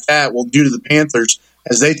game like that will do to the Panthers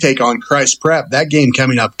as they take on Christ Prep. That game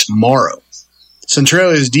coming up tomorrow.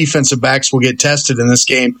 Centralia's defensive backs will get tested in this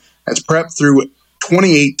game as Prep threw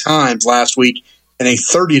 28 times last week in a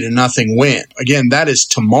 30-0 win. Again, that is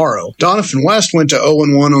tomorrow. Donovan West went to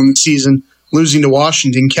 0-1 on the season, losing to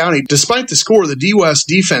Washington County. Despite the score, the D-West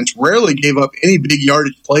defense rarely gave up any big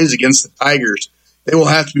yardage plays against the Tigers. They will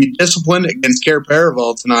have to be disciplined against Care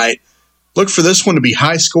Paravel tonight. Look for this one to be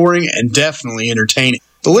high-scoring and definitely entertaining.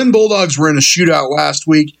 The Lynn Bulldogs were in a shootout last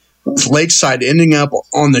week, with Lakeside ending up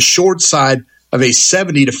on the short side of a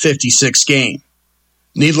 70-56 game.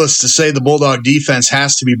 Needless to say, the Bulldog defense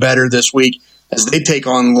has to be better this week as they take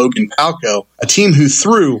on Logan Palco, a team who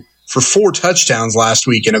threw for 4 touchdowns last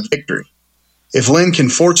week in a victory. If Lynn can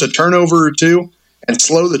force a turnover or two and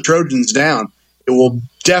slow the Trojans down, it will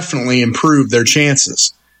definitely improve their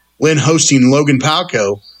chances. Lynn hosting Logan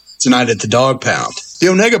Palco tonight at the Dog Pound. The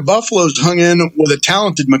Onega Buffaloes hung in with a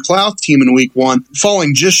talented McLeod team in Week 1,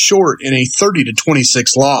 falling just short in a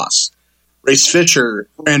 30-26 loss. Race Fisher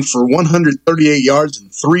ran for 138 yards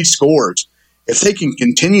and 3 scores. If they can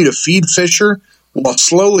continue to feed Fisher while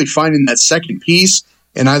slowly finding that second piece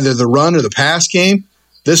in either the run or the pass game,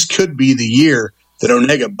 this could be the year that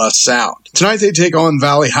Onega busts out. Tonight they take on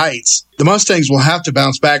Valley Heights. The Mustangs will have to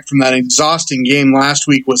bounce back from that exhausting game last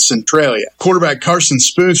week with Centralia. Quarterback Carson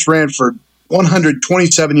Spoons ran for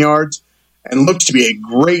 127 yards and looks to be a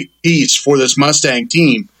great piece for this Mustang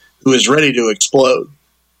team who is ready to explode.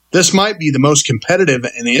 This might be the most competitive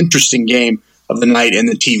and interesting game of the night in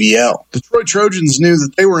the TVL. The Troy Trojans knew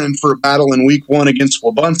that they were in for a battle in Week 1 against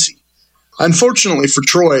Wabaunsee. Unfortunately for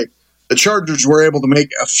Troy, the Chargers were able to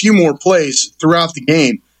make a few more plays throughout the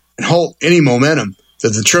game and halt any momentum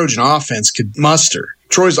that the Trojan offense could muster.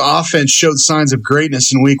 Troy's offense showed signs of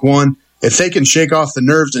greatness in Week 1. If they can shake off the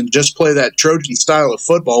nerves and just play that Trojan style of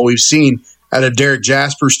football we've seen out of Derek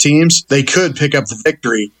Jasper's teams, they could pick up the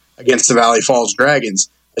victory against the Valley Falls Dragons,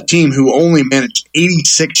 a team who only managed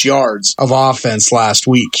 86 yards of offense last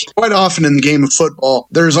week. Quite often in the game of football,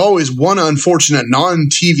 there's always one unfortunate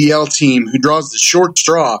non-TVL team who draws the short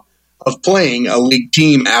straw of playing a league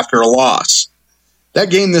team after a loss. That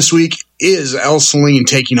game this week is El Saline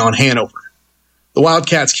taking on Hanover. The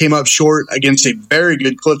Wildcats came up short against a very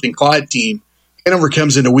good Clifton Clyde team. Hanover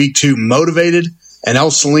comes into Week 2 motivated, and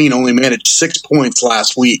El Saline only managed 6 points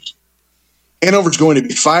last week. Hanover's going to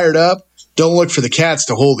be fired up. Don't look for the Cats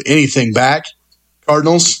to hold anything back.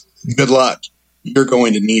 Cardinals, good luck. You're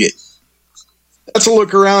going to need it. That's a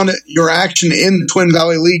look around at your action in the Twin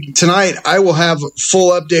Valley League. Tonight, I will have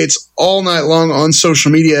full updates all night long on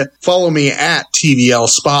social media. Follow me at TVL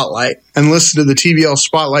Spotlight and listen to the TVL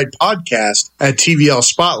Spotlight podcast at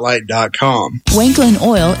tvlspotlight.com. Wanklin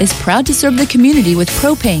Oil is proud to serve the community with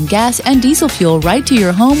propane, gas, and diesel fuel right to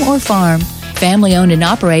your home or farm. Family owned and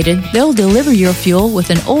operated, they'll deliver your fuel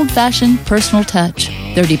with an old-fashioned personal touch.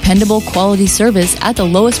 Their dependable quality service at the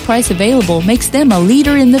lowest price available makes them a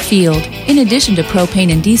leader in the field. In addition to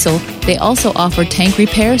propane and diesel, they also offer tank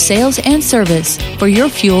repair, sales, and service. For your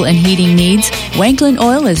fuel and heating needs, Wanklin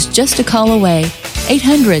Oil is just a call away.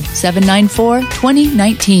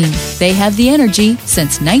 800-794-2019. They have the energy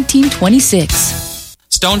since 1926.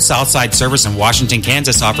 Stone Southside Service in Washington,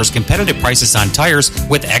 Kansas offers competitive prices on tires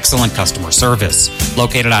with excellent customer service.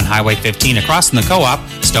 Located on Highway 15 across from the co-op,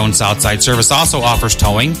 Stone Southside Service also offers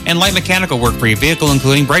towing and light mechanical work for your vehicle,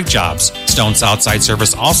 including brake jobs. Stone Southside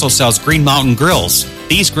Service also sells Green Mountain grills.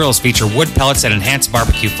 These grills feature wood pellets that enhance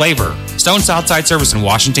barbecue flavor. Stone Southside Service in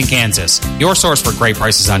Washington, Kansas. Your source for great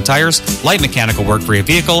prices on tires, light mechanical work for your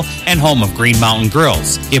vehicle, and home of Green Mountain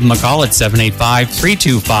Grills. Give them a call at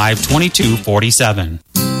 785-325-2247.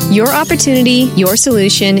 Your opportunity, your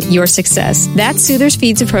solution, your success. That's Souther's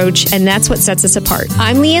Feeds approach, and that's what sets us apart.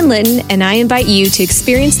 I'm Leanne Litton, and I invite you to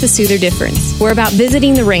experience the Souther difference. We're about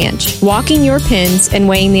visiting the ranch, walking your pens, and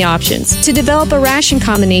weighing the options to develop a ration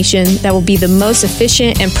combination that will be the most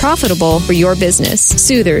efficient and profitable for your business.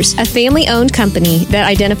 Souther's, a family-owned company that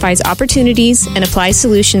identifies opportunities and applies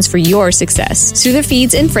solutions for your success. Souther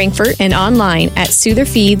Feeds in Frankfort and online at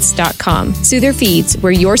southerfeeds.com. Souther Feeds,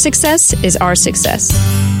 where your success is our success.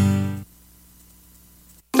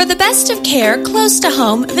 For the best of care close to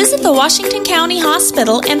home, visit the Washington County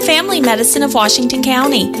Hospital and Family Medicine of Washington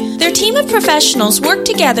County. Their team of professionals work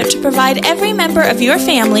together to provide every member of your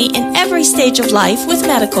family in every stage of life with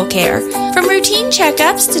medical care. From routine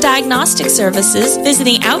checkups to diagnostic services,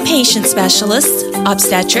 visiting outpatient specialists,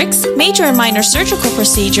 obstetrics, major and minor surgical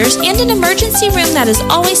procedures, and an emergency room that is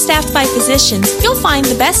always staffed by physicians, you'll find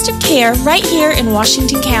the best of care right here in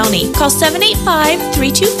Washington County. Call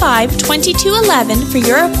 785-325-2211 for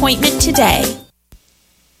your appointment today.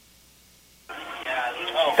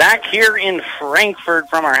 Back here in Frankfort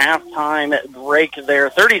from our halftime break there.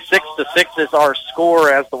 36-6 is our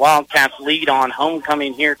score as the Wildcats lead on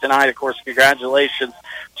homecoming here tonight. Of course, congratulations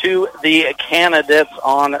to the candidates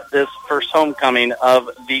on this first homecoming of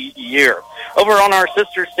the year. Over on our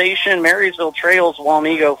sister station, Marysville trails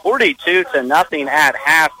Wamego 42-0 at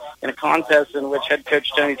half in a contest in which head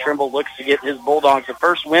coach Tony Trimble looks to get his Bulldogs the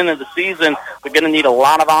first win of the season. We're going to need a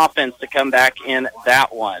lot of offense to come back in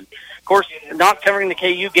that one. Of course, not covering the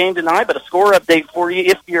KU game tonight, but a score update for you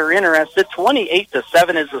if you're interested.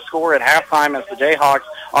 28-7 is the score at halftime as the Jayhawks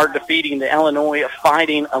are defeating the Illinois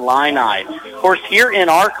Fighting Illini. Of course, here in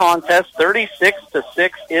our contest,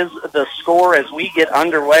 36-6 is the score as we get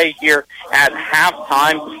underway here at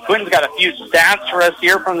halftime. Quinn's got a few stats for us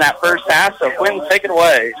here from that first half, so Quinn, take it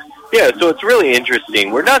away. Yeah, so it's really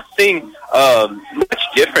interesting. We're not seeing much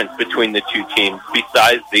difference between the two teams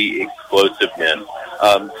besides the explosiveness.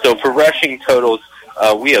 So for rushing totals,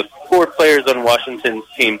 we have 4 players on Washington's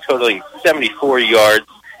team totaling 74 yards,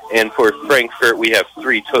 and for Frankfort, we have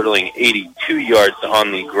 3 totaling 82 yards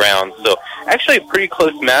on the ground. So actually a pretty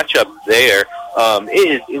close matchup there.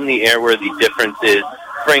 It is in the air where the difference is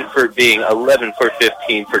Frankfort being 11 for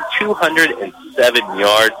 15 for 207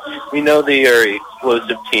 yards. We know they are an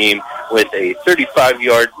explosive team with a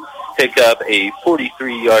 35-yard pickup, a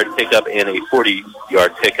 43-yard pickup, and a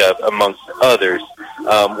 40-yard pickup, amongst others.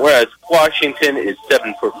 Whereas Washington is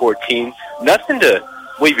 7 for 14. Nothing to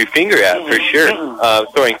wave your finger at for sure.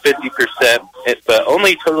 Throwing 50%, but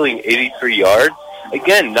only totaling 83 yards.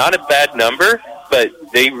 Again, not a bad number, but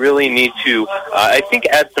they really need to, I think,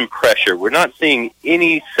 add some pressure. We're not seeing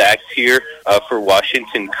any sacks here for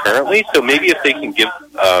Washington currently, so maybe if they can give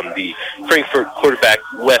the Frankfort quarterback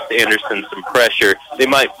Wes Anderson some pressure, they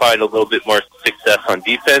might find a little bit more success on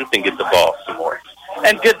defense and get the ball some more.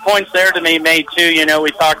 And good points there to be made, too. You know,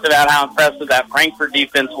 we talked about how impressive that Frankfort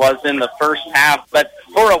defense was in the first half, but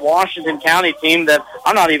for a Washington County team that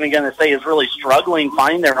I'm not even going to say is really struggling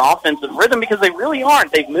finding their offensive rhythm, because they really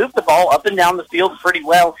aren't. They've moved the ball up and down the field pretty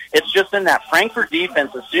well. It's just in that Frankfort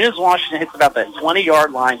defense, as soon as Washington hits about that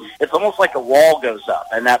 20-yard line, it's almost like a wall goes up,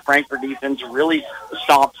 and that Frankfort defense really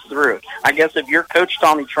stops through. I guess if you're Coach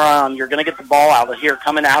Tommy Tryon, you're going to get the ball out of here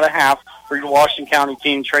coming out of half for your Washington County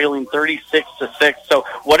team, trailing 36-6. So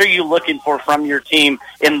what are you looking for from your team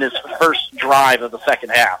in this first drive of the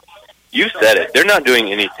second half? You said it. They're not doing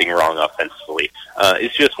anything wrong offensively.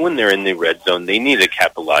 It's just when they're in the red zone, they need to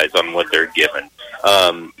capitalize on what they're given.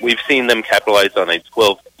 We've seen them capitalize on a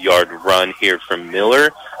 12-yard run here from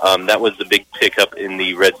Miller. That was the big pickup in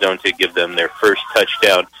the red zone to give them their first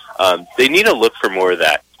touchdown. They need to look for more of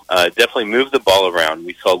that. Definitely move the ball around.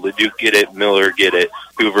 We saw Leduc get it, Miller get it,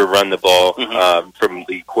 Hoover run the ball from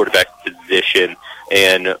the quarterback position.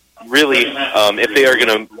 And really, if they are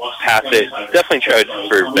going to pass it, definitely try to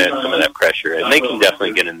prevent some of that pressure, and they can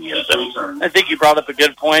definitely get in the end zone. I think you brought up a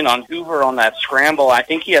good point on Hoover on that scramble. I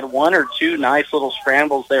think he had one or two nice little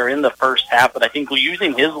scrambles there in the first half, but I think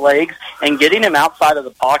using his legs and getting him outside of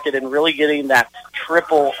the pocket and really getting that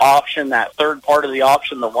triple option, that third part of the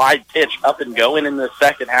option, the wide pitch up and going in the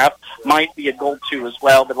second half might be a goal too as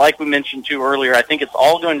well. But like we mentioned too earlier, I think it's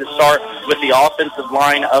all going to start with the offensive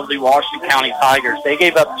line of the Washington County Tigers. They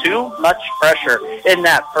gave up too much pressure in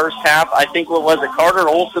that first half. I think what was it? Carter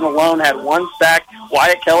Olson alone had one sack.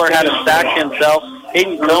 Wyatt Keller had a sack himself.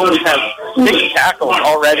 Hayden Combs has 6 tackles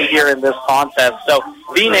already here in this contest. So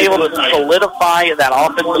being able to solidify that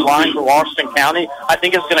offensive line for Washington County, I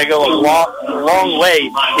think it's going to go a long way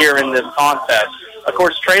here in this contest. Of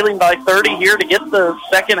course, trailing by 30 here to get the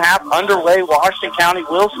second half underway. Washington County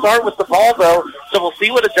will start with the ball, though, so we'll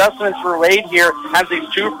see what adjustments were made here as these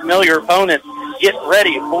two familiar opponents get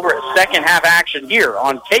ready for second half action here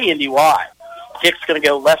on KNDY. Kick's going to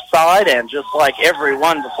go left side, and just like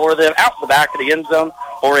everyone before them, out the back of the end zone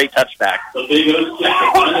for a touchback. So they go to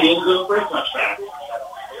the end zone for a touchback.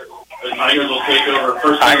 The Tigers will take over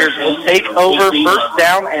first down. Tigers will take over first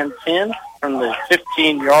down and 10 from the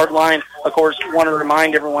 15-yard line. Of course, want to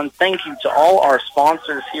remind everyone, thank you to all our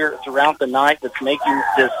sponsors here throughout the night that's making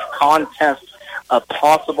this contest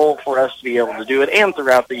possible for us to be able to do it, and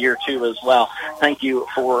throughout the year, too, as well. Thank you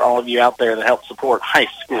for all of you out there that help support high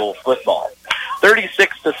school football.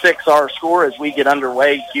 36-6 our score as we get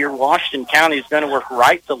underway here. Washington County is going to work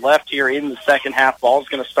right to left here in the second half. Ball's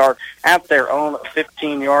going to start at their own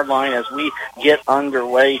 15-yard line as we get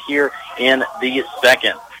underway here in the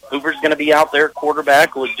second. Hoover's going to be out there,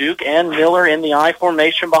 quarterback, Leduc and Miller in the I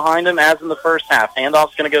formation behind him as in the first half.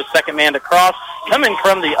 Handoff's going to go second man to cross. Coming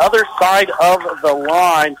from the other side of the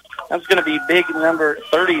line, that's going to be big number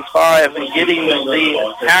 35 and getting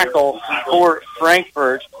the tackle for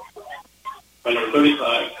Frankfort.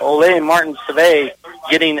 Ole Martin Savay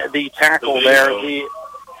getting the tackle there. The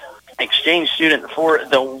exchange student for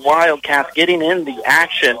the Wildcats getting in the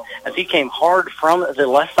action as he came hard from the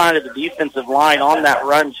left side of the defensive line on that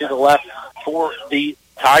run to the left for the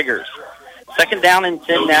Tigers. Second down and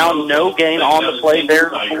 10 now. No gain on the play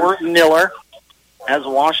there for Miller as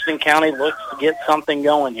Washington County looks to get something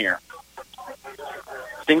going here.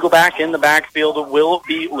 Single back in the backfield will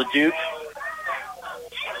be Leduc.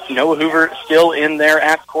 Noah Hoover still in there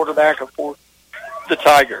at quarterback for the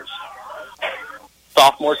Tigers.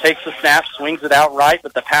 Sophomore takes the snap, swings it out right,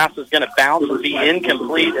 but the pass is going to bounce and be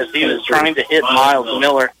incomplete as he was trying to hit Miles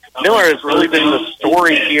Miller. Miller has really been the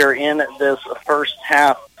story here in this first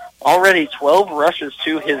half. Already 12 rushes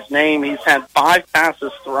to his name. He's had 5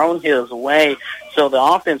 passes thrown his way. So the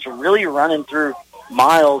offense really running through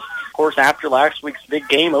Miles. Of course, after last week's big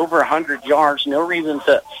game, over 100 yards. No reason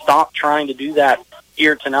to stop trying to do that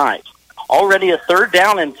here tonight. Already a third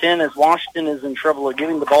down and 10 as Washington is in trouble of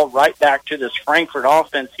giving the ball right back to this Frankfort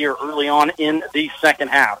offense here early on in the second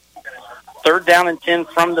half. Third down and 10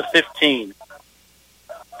 from the 15.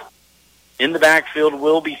 In the backfield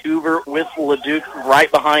will be Hoover with Leduc right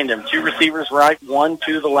behind him. 2 receivers right, 1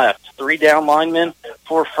 to the left. 3 down linemen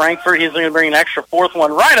for Frankfort. He's going to bring an extra 4th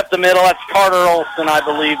one right up the middle. That's Carter Olson, I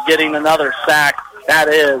believe, getting another sack. That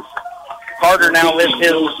is Carter now with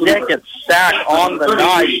his 2nd sack on the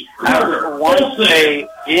night. As once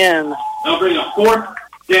in. They'll bring a 4th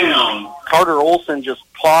down. Carter Olson just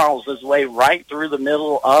plows his way right through the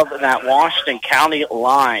middle of that Washington County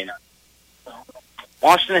line.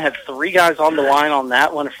 Washington had 3 guys on the line on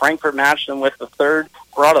that one. Frankfort matched them with the third,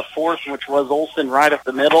 brought a fourth, which was Olson right up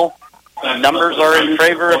the middle. The numbers are in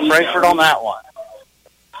favor of Frankfort on that one.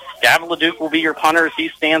 Gavin LeDuc will be your punter as he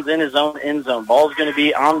stands in his own end zone. Ball's going to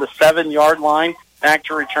be on the 7-yard line. Back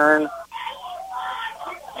to return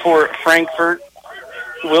for Frankfort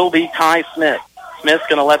will be Ty Smith. Smith's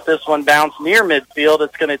going to let this one bounce near midfield.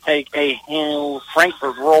 It's going to take a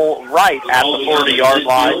Frankfort roll right at the 40-yard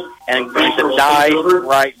line and going to die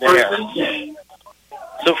right there.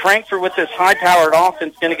 So Frankfort, with this high-powered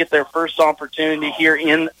offense, going to get their first opportunity here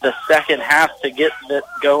in the second half to get that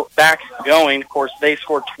back going. Of course, they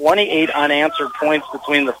scored 28 unanswered points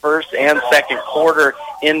between the first and second quarter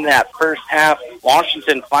in that first half.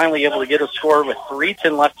 Washington finally able to get a score with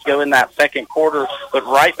 3:10 left to go in that second quarter, but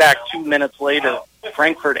right back 2 minutes later,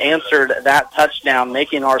 Frankfort answered that touchdown,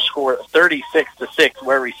 making our score 36-6,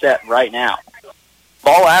 where we sit right now.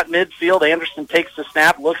 Ball at midfield. Anderson takes the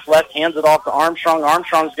snap, looks left, hands it off to Armstrong.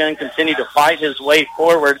 Armstrong's going to continue to fight his way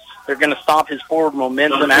forward. They're going to stop his forward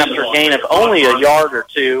momentum after a gain of only a yard or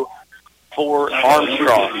two for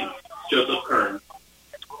Armstrong. Joseph Kern.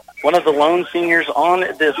 One of the lone seniors on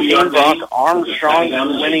this team, Brock Armstrong,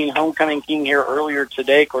 winning homecoming king here earlier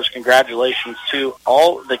today. Of course, congratulations to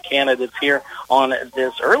all the candidates here on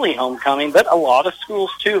this early homecoming, but a lot of schools,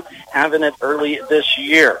 too, having it early this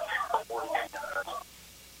year.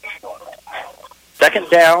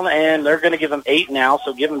 Second down, and they're going to give him 8 now,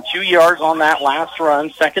 so give him 2 yards on that last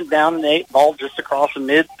run. Second down and 8, ball just across the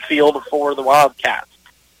midfield for the Wildcats.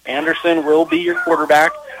 Anderson will be your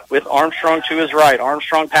quarterback with Armstrong to his right.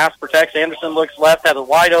 Armstrong pass protects. Anderson looks left, has a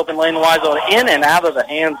wide open lane. Loiseau in and out of the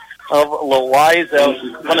hands of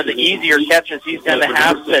Loiseau. One of the easier catches he's going to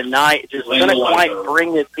have tonight. Just going to quite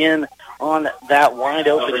bring it in on that wide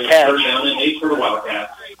open catch.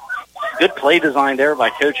 Good play design there by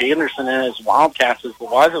Coach Anderson and his Wildcats as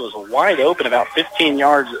Loiseau was wide open about 15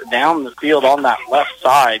 yards down the field on that left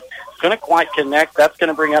side. Couldn't quite connect. That's going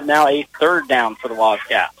to bring up now a third down for the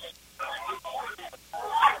Wildcats.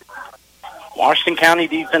 Washington County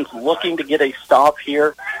defense looking to get a stop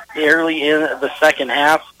here early in the second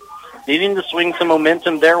half. Needing to swing some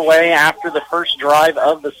momentum their way after the first drive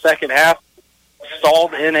of the second half.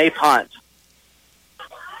 Stalled in a punt.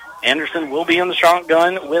 Anderson will be in the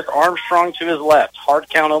shotgun with Armstrong to his left. Hard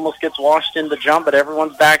count almost gets Washington to jump, but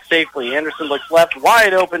everyone's back safely. Anderson looks left,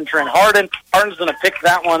 wide open, Trent Harden. Harden's going to pick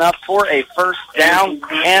that one up for a first down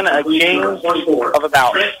and a gain of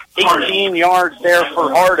about 18 yards there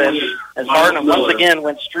for Harden, as Harden once again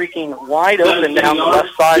went streaking wide open down the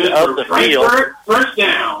left side of the field. First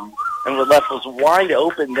down. And the left was wide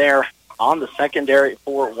open there on the secondary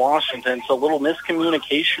for Washington. So a little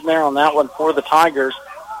miscommunication there on that one for the Tigers.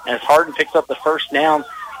 As Harden picks up the first down,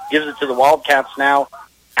 gives it to the Wildcats now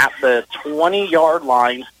at the 20-yard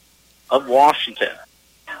line of Washington.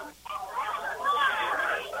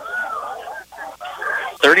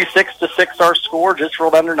 36-6 our score. Just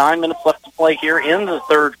rolled under 9 minutes left to play here in the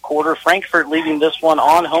third quarter. Frankfort leading this one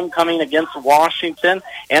on homecoming against Washington.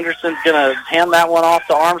 Anderson's going to hand that one off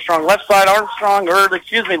to Armstrong. Left side,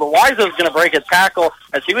 Loiseau's going to break a tackle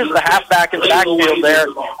as he was the halfback in the backfield there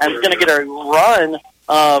and is going to get a run.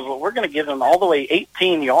 We're going to give him all the way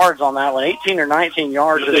 18 yards on that one, 18 or 19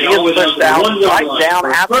 yards. As he gets pushed out right down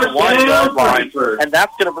at the 1 yard line. And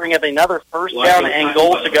that's going to bring up another first down and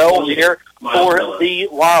goal to go here for the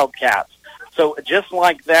Wildcats. So just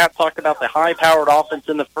like that, talked about the high-powered offense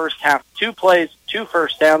in the first half. 2 plays, 2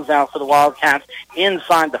 first downs now for the Wildcats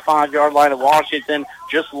inside the 5 yard line of Washington,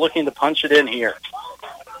 just looking to punch it in here.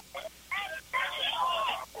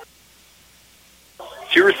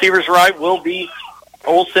 2 receivers right will be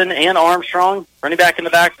Olson and Armstrong. Running back in the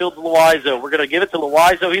backfield to Loiseau. We're going to give it to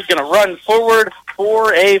Loiseau. He's going to run forward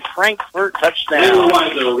for a Frankfort touchdown.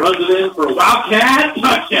 Loiseau runs it in for a Wildcat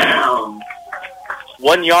touchdown.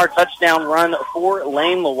 1 yard touchdown run for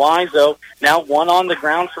Lane Loiseau. Now 1 on the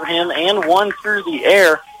ground for him and 1 through the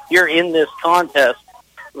air here in this contest.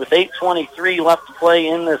 With 8:23 left to play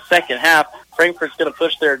in the second half, Frankfort's going to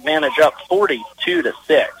push their advantage up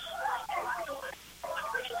 42-6.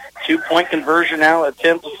 2-point conversion now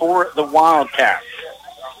attempt for the Wildcats.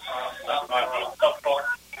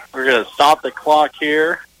 We're going to stop the clock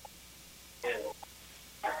here.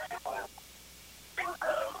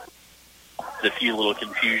 A few little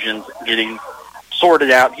confusions getting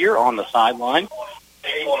sorted out here on the sideline.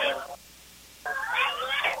 Yeah,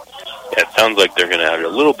 it sounds like they're going to add a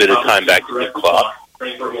little bit of time back to the clock.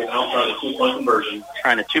 Trying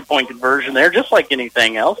a 2-point conversion there, just like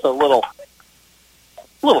anything else. A little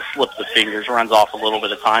little slips of fingers, runs off a little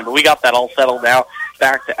bit of time. But we got that all settled now.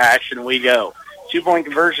 Back to action we go. 2-point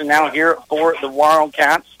conversion now here for the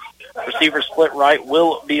Wildcats. Receiver split right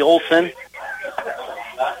will be Olsen.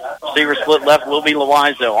 Receiver split left will be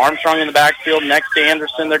Loizo. Armstrong in the backfield next to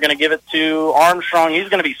Anderson. They're going to give it to Armstrong. He's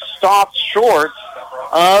going to be stopped short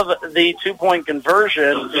of the 2-point conversion,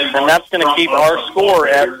 and that's going to keep our score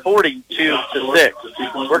at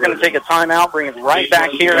 42-6. We're going to take a timeout, bring it right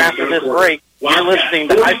back here after this break. You're listening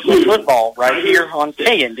to high school football right here on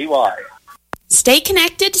KNDY. Stay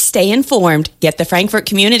connected, stay informed. Get the Frankfort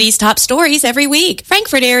community's top stories every week.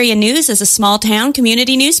 Frankfort Area News is a small-town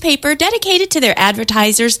community newspaper dedicated to their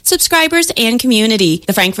advertisers, subscribers, and community.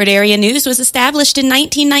 The Frankfort Area News was established in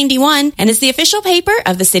 1991 and is the official paper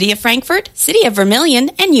of the City of Frankfort, City of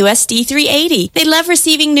Vermilion, and USD 380. They love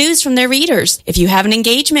receiving news from their readers. If you have an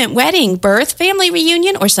engagement, wedding, birth, family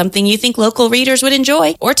reunion, or something you think local readers would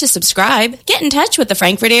enjoy, or to subscribe, get in touch with the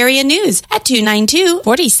Frankfort Area News at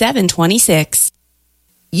 292-4726.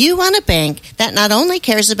 You want a bank that not only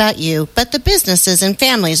cares about you, but the businesses and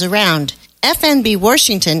families around. FNB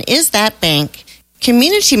Washington is that bank.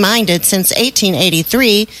 Community-minded since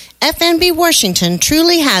 1883, FNB Washington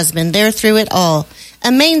truly has been there through it all. A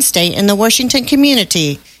mainstay in the Washington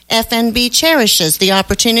community, FNB cherishes the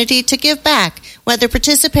opportunity to give back, whether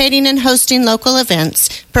participating in hosting local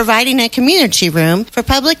events, providing a community room for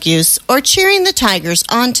public use, or cheering the Tigers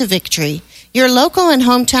on to victory. Your local and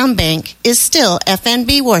hometown bank is still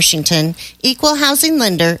FNB Washington, Equal Housing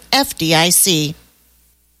Lender, FDIC.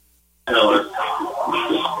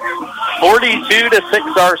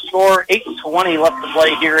 42-6 our score, 8:20 left to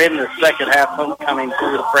play here in the second half. Homecoming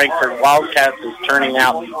through the Frankfort Wildcats is turning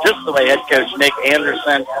out just the way head coach Nick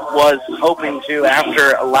Anderson was hoping to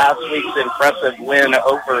after last week's impressive win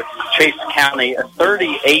over Chase County,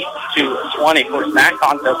 38-20. Of course, in that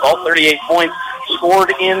contest, all 38 points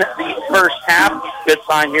scored in the first half. Good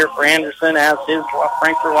sign here for Anderson as his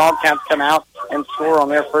Frankfort Wildcats come out and score on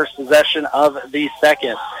their first possession of the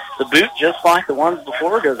second. The boot, just like the ones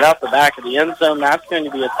before, goes out the back of the end zone. That's going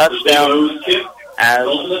to be a touchdown as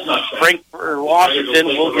Frankfort Washington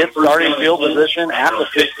will get starting field position at the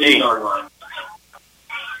 15.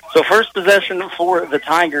 So first possession for the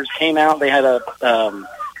Tigers came out. They had a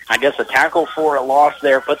tackle for a loss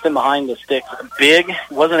there, put them behind the sticks. Big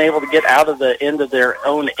wasn't able to get out of the end of their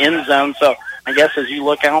own end zone. So I guess as you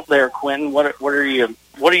look out there, Quentin, what are you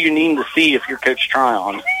needing to see if you're Coach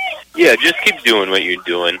Tryon? Yeah, just keep doing what you're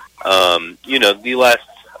doing. The last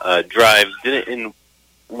drive didn't end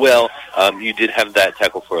well. You did have that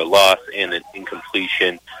tackle for a loss and an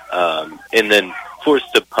incompletion, and then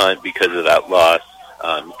forced to punt because of that loss.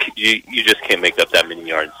 You just can't make up that many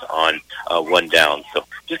yards on one down. So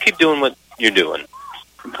just keep doing what you're doing.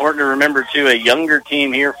 Important to remember, too, a younger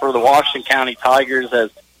team here for the Washington County Tigers as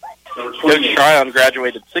Coach Tryon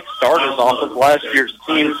graduated 6 starters off of last year's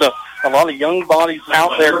team. So a lot of young bodies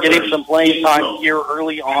out there getting some playing time here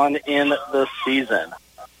early on in the season.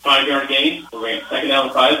 5-yard gain. We're going second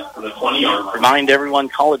down 5 from the 20-yard line. Remind everyone,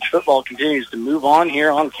 college football continues to move on here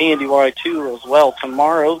on KNDY2 as well.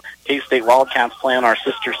 Tomorrow, K-State Wildcats play on our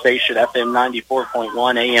sister station, FM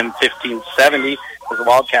 94.1, AM 1570, as the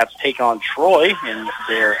Wildcats take on Troy in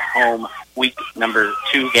their home week number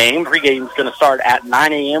 2 game. Pre-game is going to start at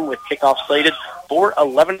 9 a.m. with kickoff slated for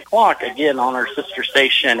 11 o'clock, again on our sister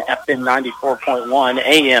station, FM 94.1,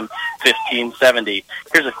 AM 1570.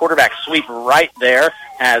 Here's a quarterback sweep right there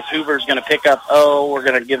as Hoover's going to pick up, we're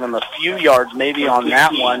going to give him a few yards maybe on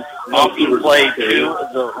that one. Monkey play to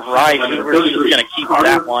the right. Hoover's just going to keep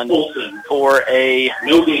that one for a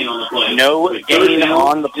no gain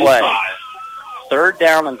on the play. 3rd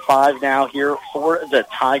down and 5 now here for the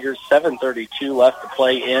Tigers. 7:32 left to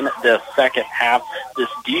play in the second half. This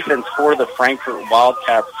defense for the Frankfort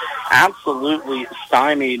Wildcats absolutely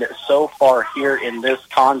stymied so far here in this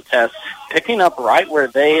contest, picking up right where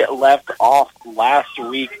they left off last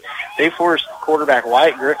week. They forced quarterback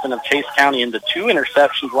Wyatt Griffin of Chase County into 2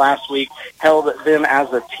 interceptions last week, held them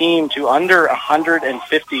as a team to under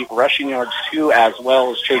 150 rushing yards too, as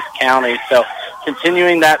well as Chase County. So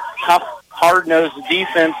continuing that tough, hard-nosed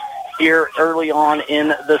defense here early on in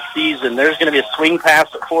the season. There's going to be a swing pass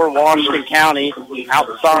for Washington County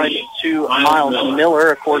outside to Miles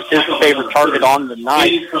Miller, of course, his favorite target on the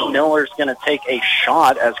night. Miller's going to take a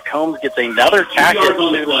shot as Combs gets another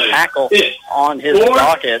tackle on his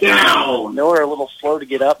docket. Miller a little slow to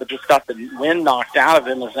get up, but just got the wind knocked out of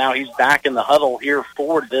him as now he's back in the huddle here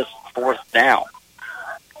for this 4th down.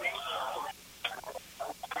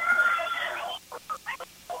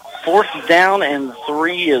 4th down and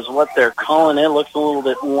 3 is what they're calling it. Looks a little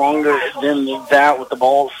bit longer than that with the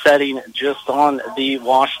ball setting just on the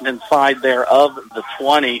Washington side there of the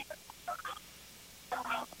 20.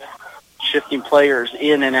 Shifting players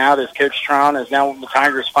in and out as Coach Tron as now the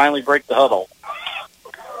Tigers finally break the huddle.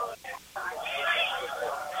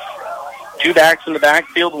 2 backs in the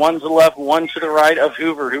backfield, 1 to the left, 1 to the right of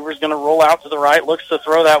Hoover. Hoover's going to roll out to the right, looks to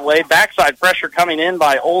throw that way. Backside pressure coming in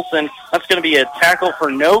by Olsen. That's going to be a tackle for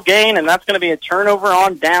no gain, and that's going to be a turnover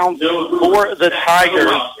on downs for the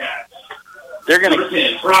Tigers. They're going to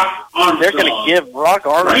give Brock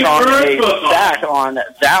Armstrong a sack on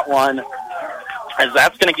that one, as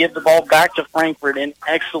that's going to give the ball back to Frankfort in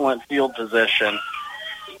excellent field position.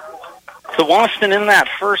 So Washington in that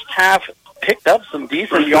first half picked up some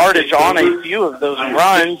decent yardage on a few of those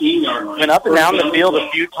runs, went up and down the field a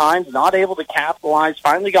few times, not able to capitalize,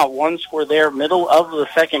 finally got 1 score there, middle of the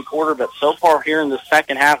second quarter, but so far here in the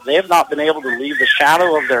second half, they have not been able to leave the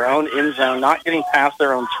shadow of their own end zone, not getting past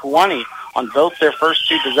their own 20 on both their first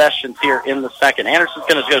 2 possessions here in the second. Anderson's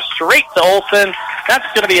going to go straight to Olsen.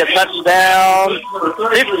 That's going to be a touchdown,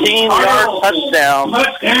 15-yard touchdown.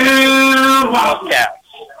 Wildcats.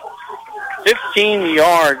 15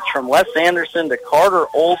 yards from Wes Anderson to Carter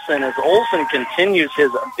Olsen as Olsen continues his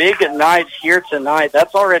big night here tonight.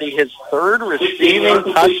 That's already his 3rd receiving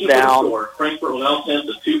touchdown. Frankfort will now send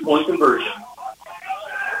the 2-point conversion.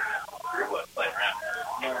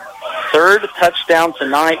 3rd touchdown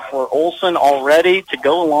tonight for Olsen already, to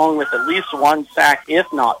go along with at least 1 sack,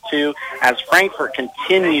 if not 2, as Frankfort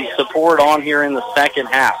continues to pour it on here in the second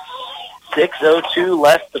half. 6:02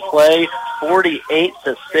 left to play.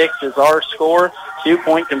 48-6 is our score.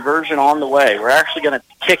 2-point conversion on the way. We're actually going to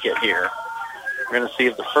kick it here. We're going to see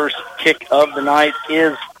if the first kick of the night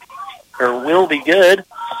is or will be good.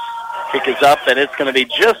 Kick is up, and it's going to be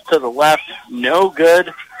just to the left. No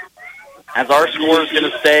good, as our score is going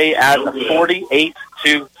to stay at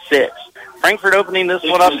 48-6. Frankfort opening this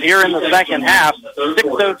one up here in the second half.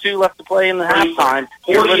 6:02 left to play in the halftime.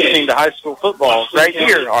 You're listening to high school football right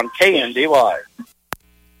here on KNDY.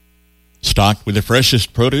 Stocked with the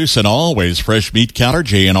freshest produce and always fresh meat counter,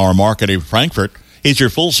 J&R Market in Frankfort is your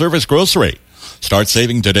full-service grocery. Start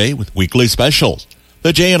saving today with weekly specials.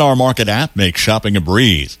 The J&R Market app makes shopping a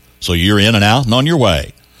breeze, so you're in and out and on your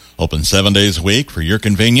way. Open 7 days a week for your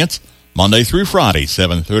convenience, Monday through Friday,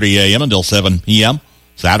 7:30 a.m. until 7 p.m.,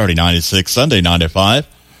 Saturday 9 to 6, Sunday 9 to 5.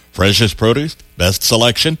 Freshest produce, best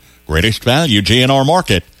selection, greatest value, J&R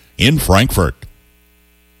Market in Frankfort.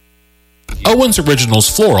 Owens Originals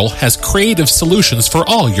Floral has creative solutions for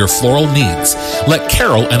all your floral needs. Let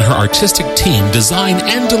Carol and her artistic team design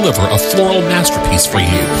and deliver a floral masterpiece for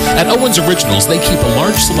you. At Owens Originals, they keep a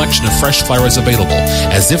large selection of fresh flowers available,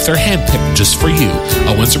 as if they're handpicked just for you.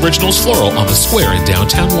 Owens Originals Floral on the Square in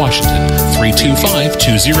downtown Washington,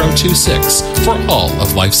 325-2026 for all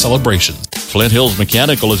of life's celebrations. Flint Hills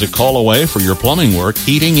Mechanical is a call away for your plumbing work,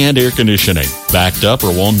 heating, and air conditioning. Backed up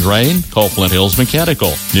or won't drain? Call Flint Hills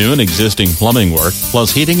Mechanical. New and existing plumbing work,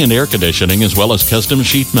 plus heating and air conditioning, as well as custom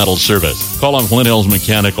sheet metal service. Call on Flint Hills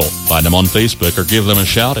Mechanical. Find them on Facebook or give them a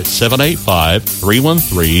shout at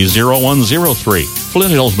 785-313-0103.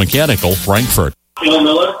 Flint Hills Mechanical, Frankfort. Miles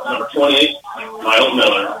Miller, number 28, Miles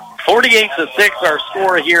Miller. 48-6, our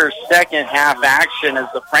score here, second half action, as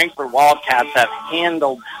the Frankfort Wildcats have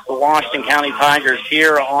handled the Washington County Tigers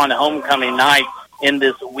here on homecoming night in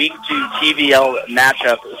this Week 2 TVL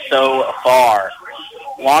matchup so far.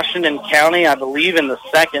 Washington County, I believe, in the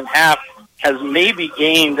second half has maybe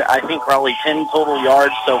gained, I think, probably 10 total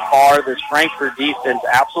yards so far. This Frankfort defense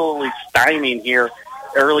absolutely stymieing here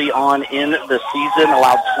early on in the season.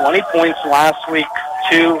 Allowed 20 points last week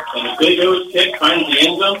to Big O's kick finds the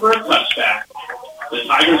end zone for a touchback. The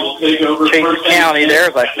Tigers will take over Chase County there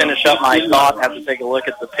as I finish up my thought. Have to take a look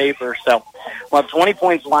at the paper. So, well, 20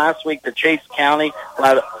 points last week to Chase County.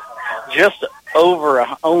 Just over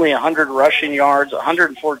only 100 rushing yards,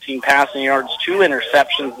 114 passing yards, 2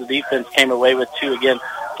 interceptions. The defense came away with 2 again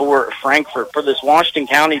for Frankfort. For this Washington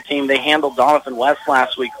County team, they handled Donovan West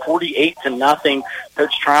last week 48-0.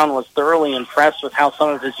 Coach Trown was thoroughly impressed with how some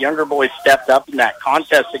of his younger boys stepped up in that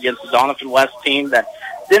contest against the Donovan West team that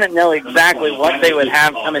didn't know exactly what they would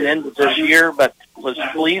have coming into this year, but was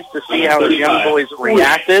pleased to see how his young boys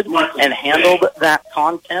reacted and handled that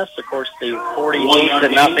contest. Of course, the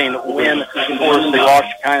 48-0 win for the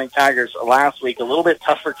Washington County Tigers last week. A little bit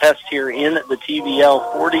tougher test here in the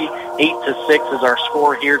TVL. 48-6 is our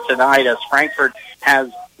score here tonight, as Frankfort has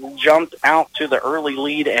jumped out to the early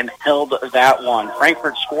lead and held that one.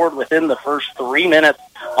 Frankfort scored within the first 3 minutes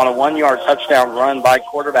on a 1-yard touchdown run by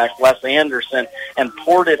quarterback Wes Anderson and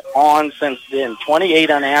poured it on since then. 28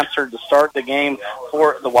 unanswered to start the game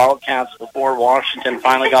for the Wildcats before Washington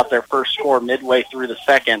finally got their first score midway through the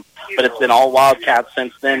second. But it's been all Wildcats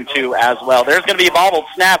since then, too, as well. There's going to be a bobbled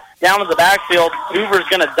snap down to the backfield. Hoover's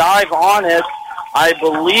going to dive on it. I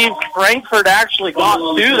believe Frankfort actually got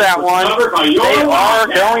to that one. They are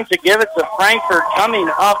going to give it to Frankfort coming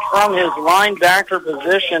up from his linebacker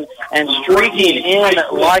position and streaking in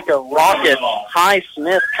like a rocket. Ty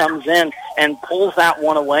Smith comes in and pulls that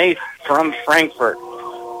one away from Frankfort.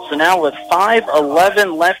 So now with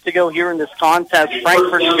 5:11 left to go here in this contest,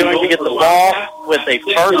 Frankfort is going to get the ball with a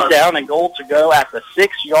first down and goal to go at the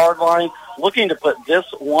 6-yard line, looking to put this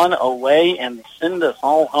one away and send us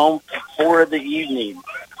all home for the evening.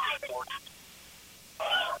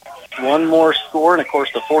 One more score, and of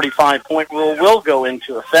course the 45-point rule will go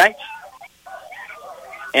into effect.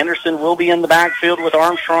 Anderson will be in the backfield with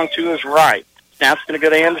Armstrong to his right. Snap's going to go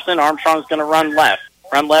to Anderson. Armstrong's going to run left.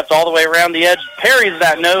 Run left all the way around the edge. Parries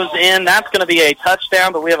that nose in. That's going to be a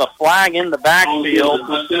touchdown, but we have a flag in the backfield.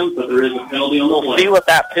 We'll see what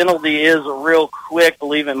that penalty is real quick. I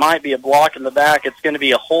believe it might be a block in the back. It's going to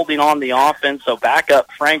be a holding on the offense, so back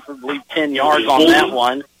up Frankfort, I believe 10 yards on that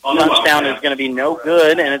one. Touchdown is going to be no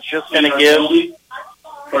good, and it's just going to give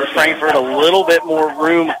Frankfort a little bit more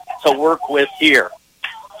room to work with here.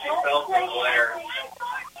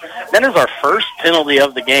 That is our first penalty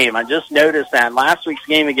of the game. I just noticed that last week's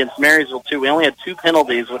game against Marysville, too, we only had 2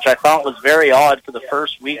 penalties, which I thought was very odd for the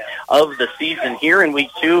first week of the season. Here in week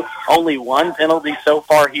 2, only 1 penalty so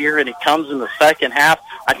far here, and it comes in the second half.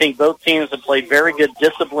 I think both teams have played very good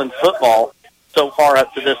disciplined football so far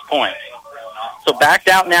up to this point. So backed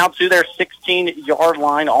out now to their 16-yard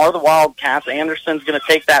line are the Wildcats. Anderson's going to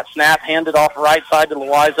take that snap, hand it off right side to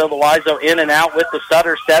Loizo. Loizo in and out with the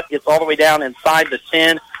stutter step, gets all the way down inside the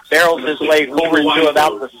 10, barrels his way forward to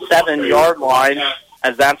about the 7-yard line,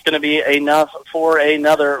 as that's going to be enough for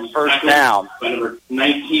another first down. Number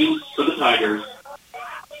 19 for the Tigers.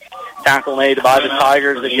 Tackle made by the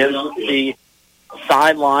Tigers against the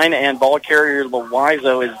sideline, and ball carrier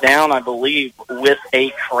Loizo is down, I believe, with a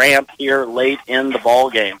cramp here late in the ball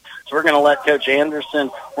game. So we're going to let Coach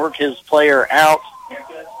Anderson work his player out.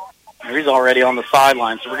 He's already on the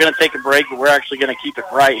sideline, so we're going to take a break, but we're actually going to keep it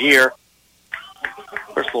right here.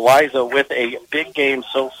 Of course, Loizo with a big game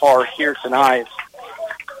so far here tonight.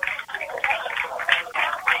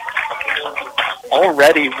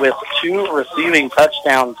 Already with 2 receiving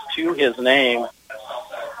touchdowns to his name.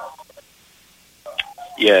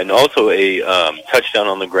 Yeah, and also a touchdown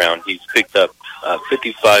on the ground. He's picked up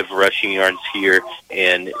 55 rushing yards here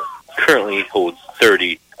and currently holds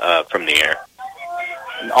 30 from the air.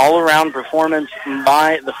 An all-around performance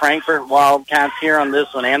by the Frankfort Wildcats here on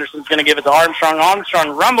this one. Anderson's going to give it to Armstrong.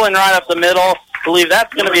 Armstrong rumbling right up the middle. I believe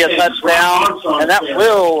that's going to be a touchdown, and that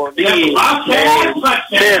will be a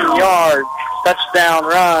 10-yard touchdown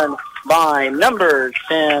run by number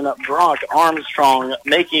 10, Brock Armstrong,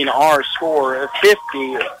 making our score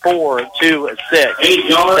 54-6.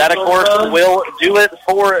 That, of course, will do it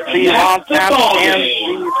for the Wildcats and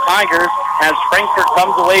the Tigers as Frankfort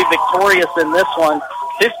comes away victorious in this one,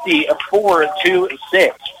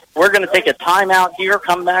 54-6. We're going to take a timeout here,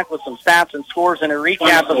 come back with some stats and scores and a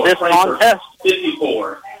recap of this contest.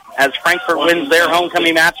 54. As Frankfort wins their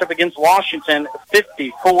homecoming matchup against Washington,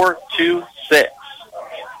 54-6.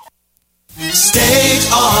 State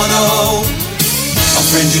Auto, a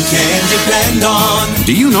friend you can depend on.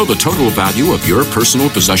 Do you know the total value of your personal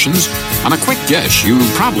possessions? On a quick guess, you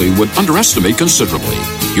probably would underestimate considerably.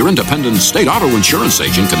 Your independent state auto insurance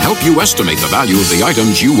agent can help you estimate the value of the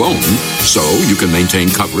items you own so you can maintain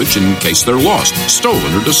coverage in case they're lost,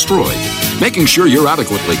 stolen, or destroyed. Making sure you're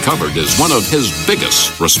adequately covered is one of his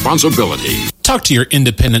biggest responsibilities. Talk to your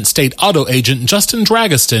independent state auto agent, Justin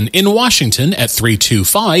Dragiston, in Washington at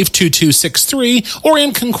 325-2263 or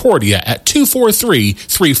in Concordia at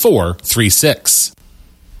 243-3436.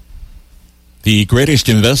 The greatest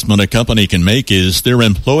investment a company can make is their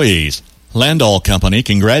employees. Landall Company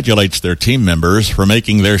congratulates their team members for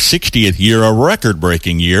making their 60th year a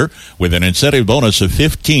record-breaking year with an incentive bonus of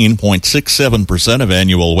 15.67% of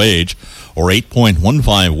annual wage or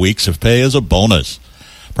 8.15 weeks of pay as a bonus.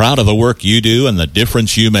 Proud of the work you do and the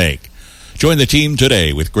difference you make. Join the team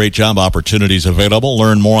today with great job opportunities available.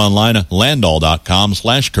 Learn more online at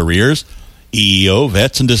landall.com/careers. EEO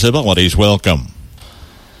Vets and Disabilities welcome.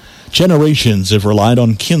 Generations have relied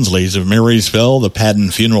on Kinsley's of Marysville, the Padden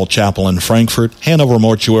Funeral Chapel in Frankfort, Hanover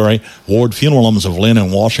Mortuary, Ward Funeral Homes of Lynn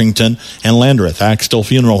and Washington, and Landreth Axtell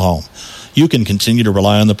Funeral Home. you can continue to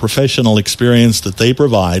rely on the professional experience that they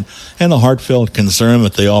provide and the heartfelt concern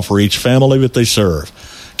that they offer each family that they serve.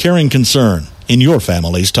 Caring concern in your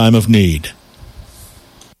family's time of need.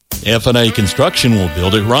 F&A Construction will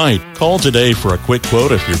build it right. Call today for a quick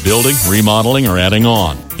quote if you're building, remodeling, or adding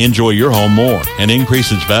on. Enjoy your home more and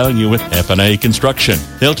increase its value with F&A Construction.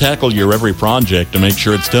 They'll tackle your every project to make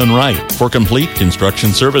sure it's done right. For complete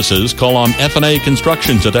construction services, call on F&A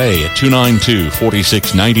Construction today at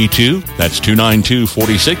 292-4692. That's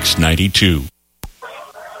 292-4692.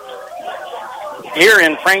 Here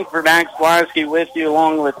in Frankfort, Max Blasky with you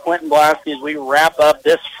along with Quentin Blasky as we wrap up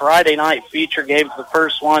this Friday night feature games, the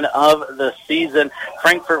first one of the season.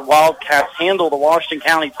 Frankfort Wildcats handle the Washington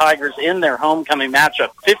County Tigers in their homecoming matchup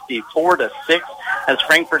 54-6 as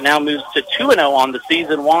Frankfort now moves to 2-0 on the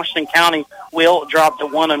season. Washington County will drop to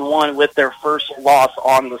 1-1 with their first loss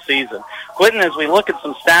on the season. Quentin, as we look at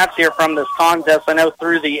some stats here from this contest, I know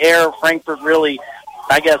through the air Frankfort really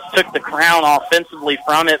took the crown offensively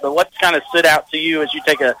from it, but what kind of stood out to you as you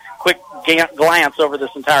take a quick glance over this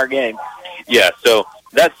entire game? Yeah, so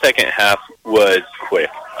that second half was quick.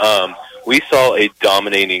 We saw a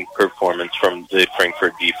dominating performance from the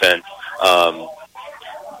Frankfort defense.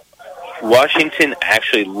 Washington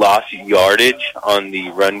actually lost yardage on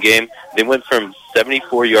the run game. They went from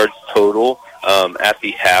 74 yards total at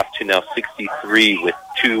the half to now 63 with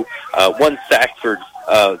one sack for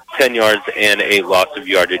 10 yards and a loss of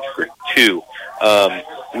yardage for 2.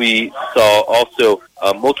 We saw also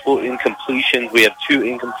multiple incompletions. We have 2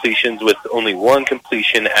 incompletions with only 1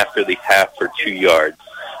 completion after the half for 2 yards.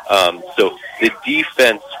 So the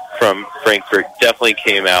defense from Frankfort definitely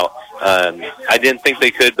came out. I didn't think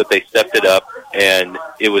they could, but they stepped it up, and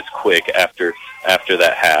it was quick after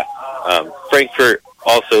that half. Frankfort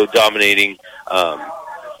also dominating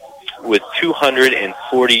with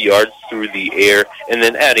 240 yards through the air, and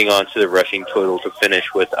then adding on to the rushing total to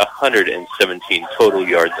finish with 117 total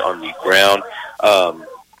yards on the ground.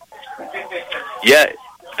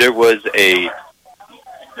 There was a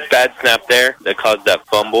bad snap there that caused that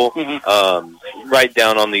fumble right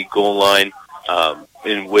down on the goal line,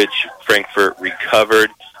 in which Frankfort recovered.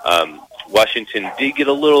 Washington did get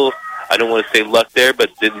a little, I don't want to say luck there, but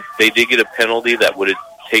they did get a penalty that would have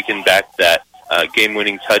taken back that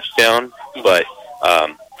game-winning touchdown, but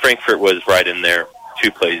Frankfort was right in there 2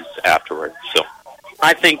 plays afterwards. So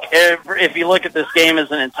I think if you look at this game as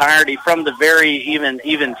an entirety, from the very even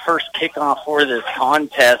first kickoff for this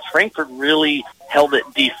contest, Frankfort really held it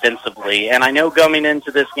defensively. And I know going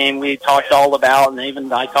into this game we talked all about, and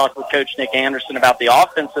even I talked with Coach Nick Anderson about the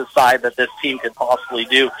offensive side that this team could possibly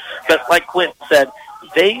do. But like Clint said,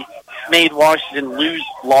 they made Washington lose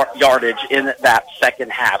yardage in that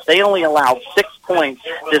second half. They only allowed 6 points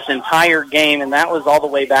this entire game, and that was all the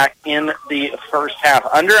way back in the first half.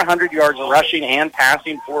 Under 100 yards rushing and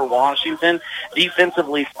passing for Washington.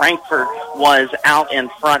 Defensively, Frankfort was out in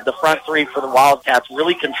front. The front 3 for the Wildcats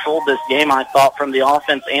really controlled this game, I thought, from the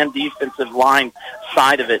offense and defensive line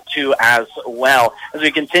side of it, too, as well. As we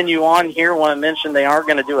continue on here, I want to mention they are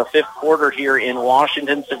going to do a 5th quarter here in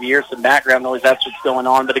Washington. So if you hear some background noise, that's what's going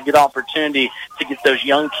on, but a good opportunity to get those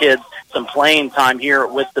young kids some playing time here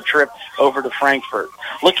with the trip over to Frankfort.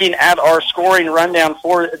 Looking at our scoring rundown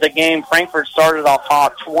for the game, Frankfort started off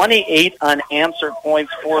hot, 28 unanswered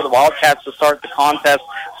points for the Wildcats to start the contest.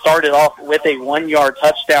 Started off with a 1-yard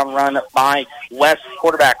touchdown run by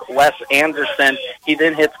quarterback Wes Anderson. He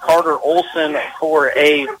then hits Carter Olson for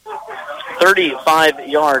a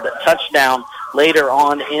 35-yard touchdown later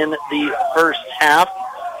on in the first half.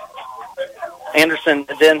 Anderson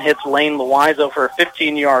then hits Lane Loizo for a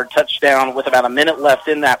 15-yard touchdown with about a minute left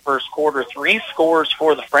in that first quarter. 3 scores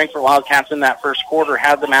for the Frankfort Wildcats in that first quarter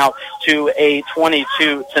had them out to a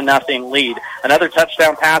 22-0 lead. Another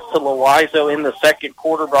touchdown pass to Loizo in the second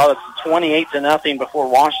quarter brought us to 28-0 before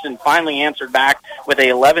Washington finally answered back with a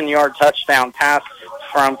 11-yard touchdown pass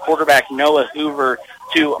from quarterback Noah Hoover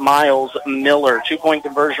to Miles Miller. 2-point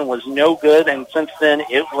conversion was no good, and since then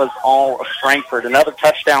it was all Frankfort. Another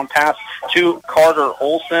touchdown pass to Carter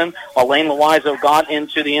Olson, while Lane Loizo got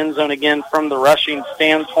into the end zone again from the rushing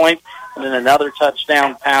standpoint, and then another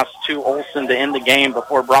touchdown pass to Olson to end the game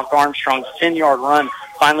before Brock Armstrong's 10-yard run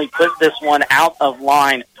finally put this one out of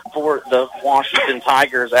line for the Washington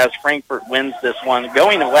Tigers as Frankfort wins this one,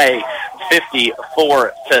 going away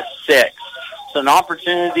 54-6. So an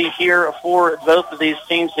opportunity here for both of these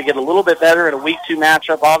teams to get a little bit better in a Week 2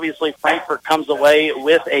 matchup. Obviously, Frankfort comes away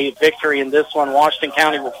with a victory in this one. Washington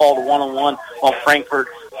County will fall to 1-1, while Frankfort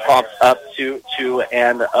pops up to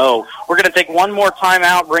 2-0. We're going to take one more time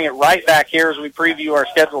out, bring it right back here as we preview our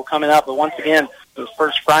schedule coming up. But once again, This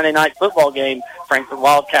first Friday night football game, Frankfort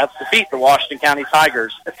Wildcats defeat the Washington County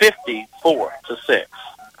Tigers 54-6.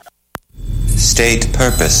 State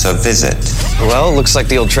purpose of visit. Well, looks like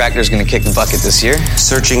the old tractor's going to kick the bucket this year.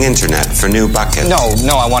 Searching internet for new bucket.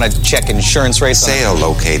 No, I want to check insurance rates. Sale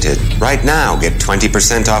located. Right now, get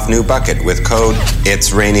 20% off new bucket with code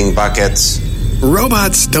It's Raining Buckets.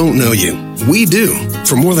 Robots don't know you. We do.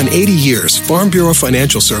 For more than 80 years, Farm Bureau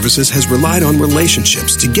Financial Services has relied on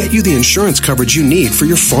relationships to get you the insurance coverage you need for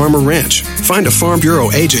your farm or ranch. Find a Farm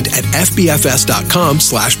Bureau agent at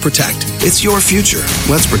fbfs.com/protect. It's your future.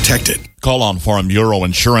 Let's protect it. Call on Farm Bureau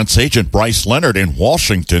Insurance Agent Bryce Leonard in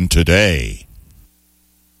Washington today.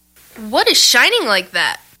 What is shining like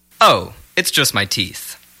that? Oh, it's just my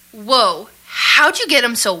teeth. Whoa, how'd you get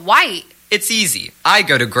them so white? It's easy. I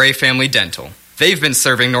go to Gray Family Dental. They've been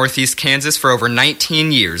serving Northeast Kansas for over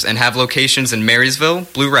 19 years and have locations in Marysville,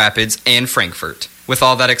 Blue Rapids, and Frankfort. With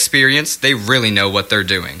all that experience, they really know what they're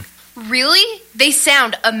doing. Really? They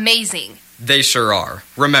sound amazing. They sure are.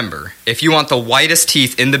 Remember, if you want the whitest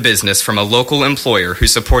teeth in the business from a local employer who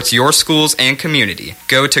supports your schools and community,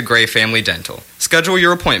 go to Gray Family Dental. Schedule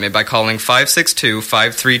your appointment by calling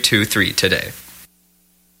 562-5323 today.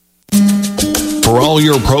 For all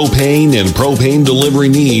your propane and propane delivery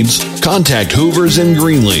needs, contact Hoovers in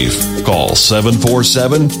Greenleaf. Call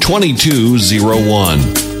 747-2201.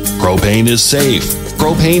 Propane is safe,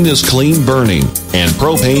 propane is clean burning, and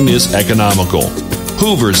propane is economical.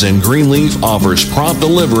 Hoovers in Greenleaf offers prompt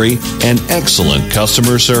delivery and excellent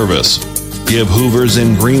customer service. Give Hoovers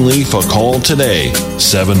in Greenleaf a call today,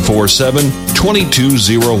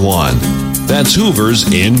 747-2201. That's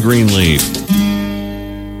Hoovers in Greenleaf.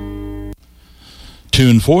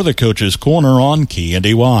 Tune for the Coach's Corner on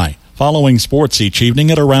KNDY, following sports each evening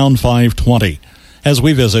at around 5:20, as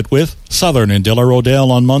we visit with Southern and Diller Odell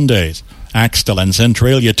on Mondays, Axtell and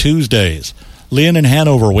Centralia Tuesdays, Lynn and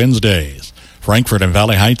Hanover Wednesdays, Frankfort and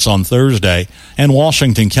Valley Heights on Thursday, and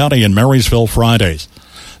Washington County and Marysville Fridays.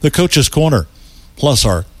 The Coach's Corner, plus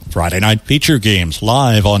our Friday night feature games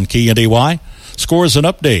live on KNDY, scores and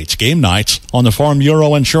updates, game nights on the Farm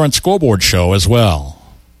Bureau Insurance Scoreboard Show as well.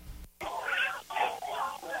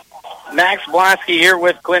 Max Blasky here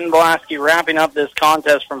with Quentin Blasky, wrapping up this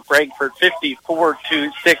contest from Frankfort.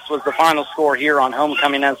 54-6 was the final score here on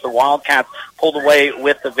homecoming as the Wildcats pulled away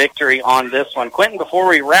with the victory on this one. Quentin, before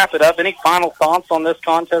we wrap it up, any final thoughts on this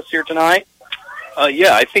contest here tonight?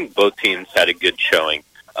 Yeah, I think both teams had a good showing.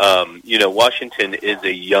 Washington is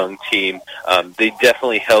a young team. They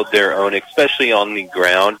definitely held their own, especially on the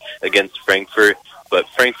ground against Frankfort, but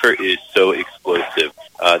Frankfort is so explosive.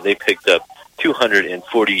 They picked up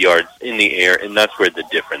 240 yards in the air, and that's where the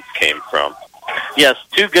difference came from. Yes,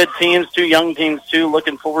 two good teams, two young teams, too.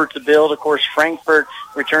 Looking forward to build. Of course, Frankfort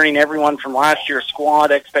returning everyone from last year's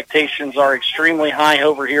squad. Expectations are extremely high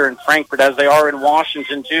over here in Frankfort, as they are in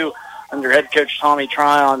Washington, too, under head coach Tommy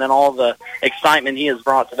Tryon and all the excitement he has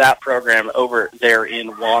brought to that program over there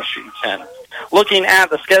in Washington. Looking at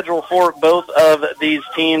the schedule for both of these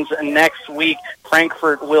teams next week,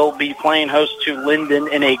 Frankfort will be playing host to Linden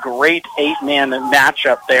in a great 8-man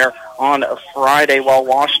matchup there on a Friday, while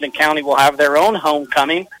Washington County will have their own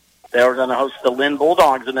homecoming. They're going to host the Lynn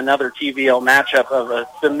Bulldogs in another TVL matchup of a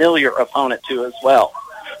familiar opponent, too, as well.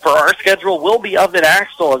 For our schedule, we'll be up at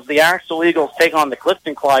Axtell as the Axtell Eagles take on the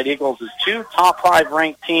Clifton Clyde Eagles as two top 5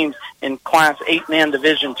 ranked teams in Class 8-man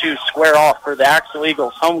Division II square off for the Axtell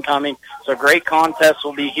Eagles homecoming. So great contest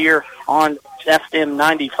will be here on FM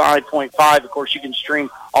 95.5. Of course, you can stream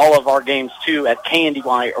all of our games, too, at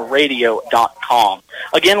KNDYradio.com.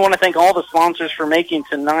 Again, want to thank all the sponsors for making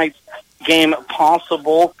tonight's game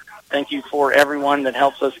possible. Thank you for everyone that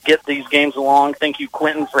helps us get these games along. Thank you,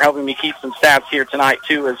 Quentin, for helping me keep some stats here tonight,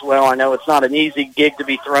 too, as well. I know it's not an easy gig to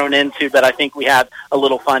be thrown into, but I think we had a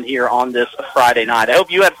little fun here on this Friday night. I hope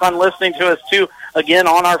you had fun listening to us, too, again,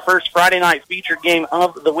 on our first Friday night featured game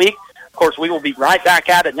of the week. Of course, we will be right back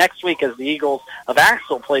at it next week as the Eagles of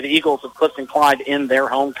Axtell play the Eagles of Clifton Clyde in their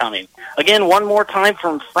homecoming. Again, one more time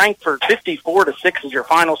from Frankfort, 54-6 is your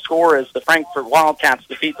final score as the Frankfort Wildcats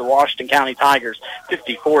defeat the Washington County Tigers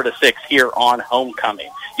 54-6 here on homecoming.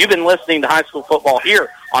 You've been listening to high school football here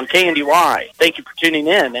on KNDY. Thank you for tuning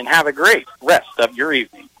in and have a great rest of your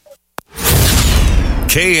evening.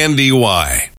 KNDY.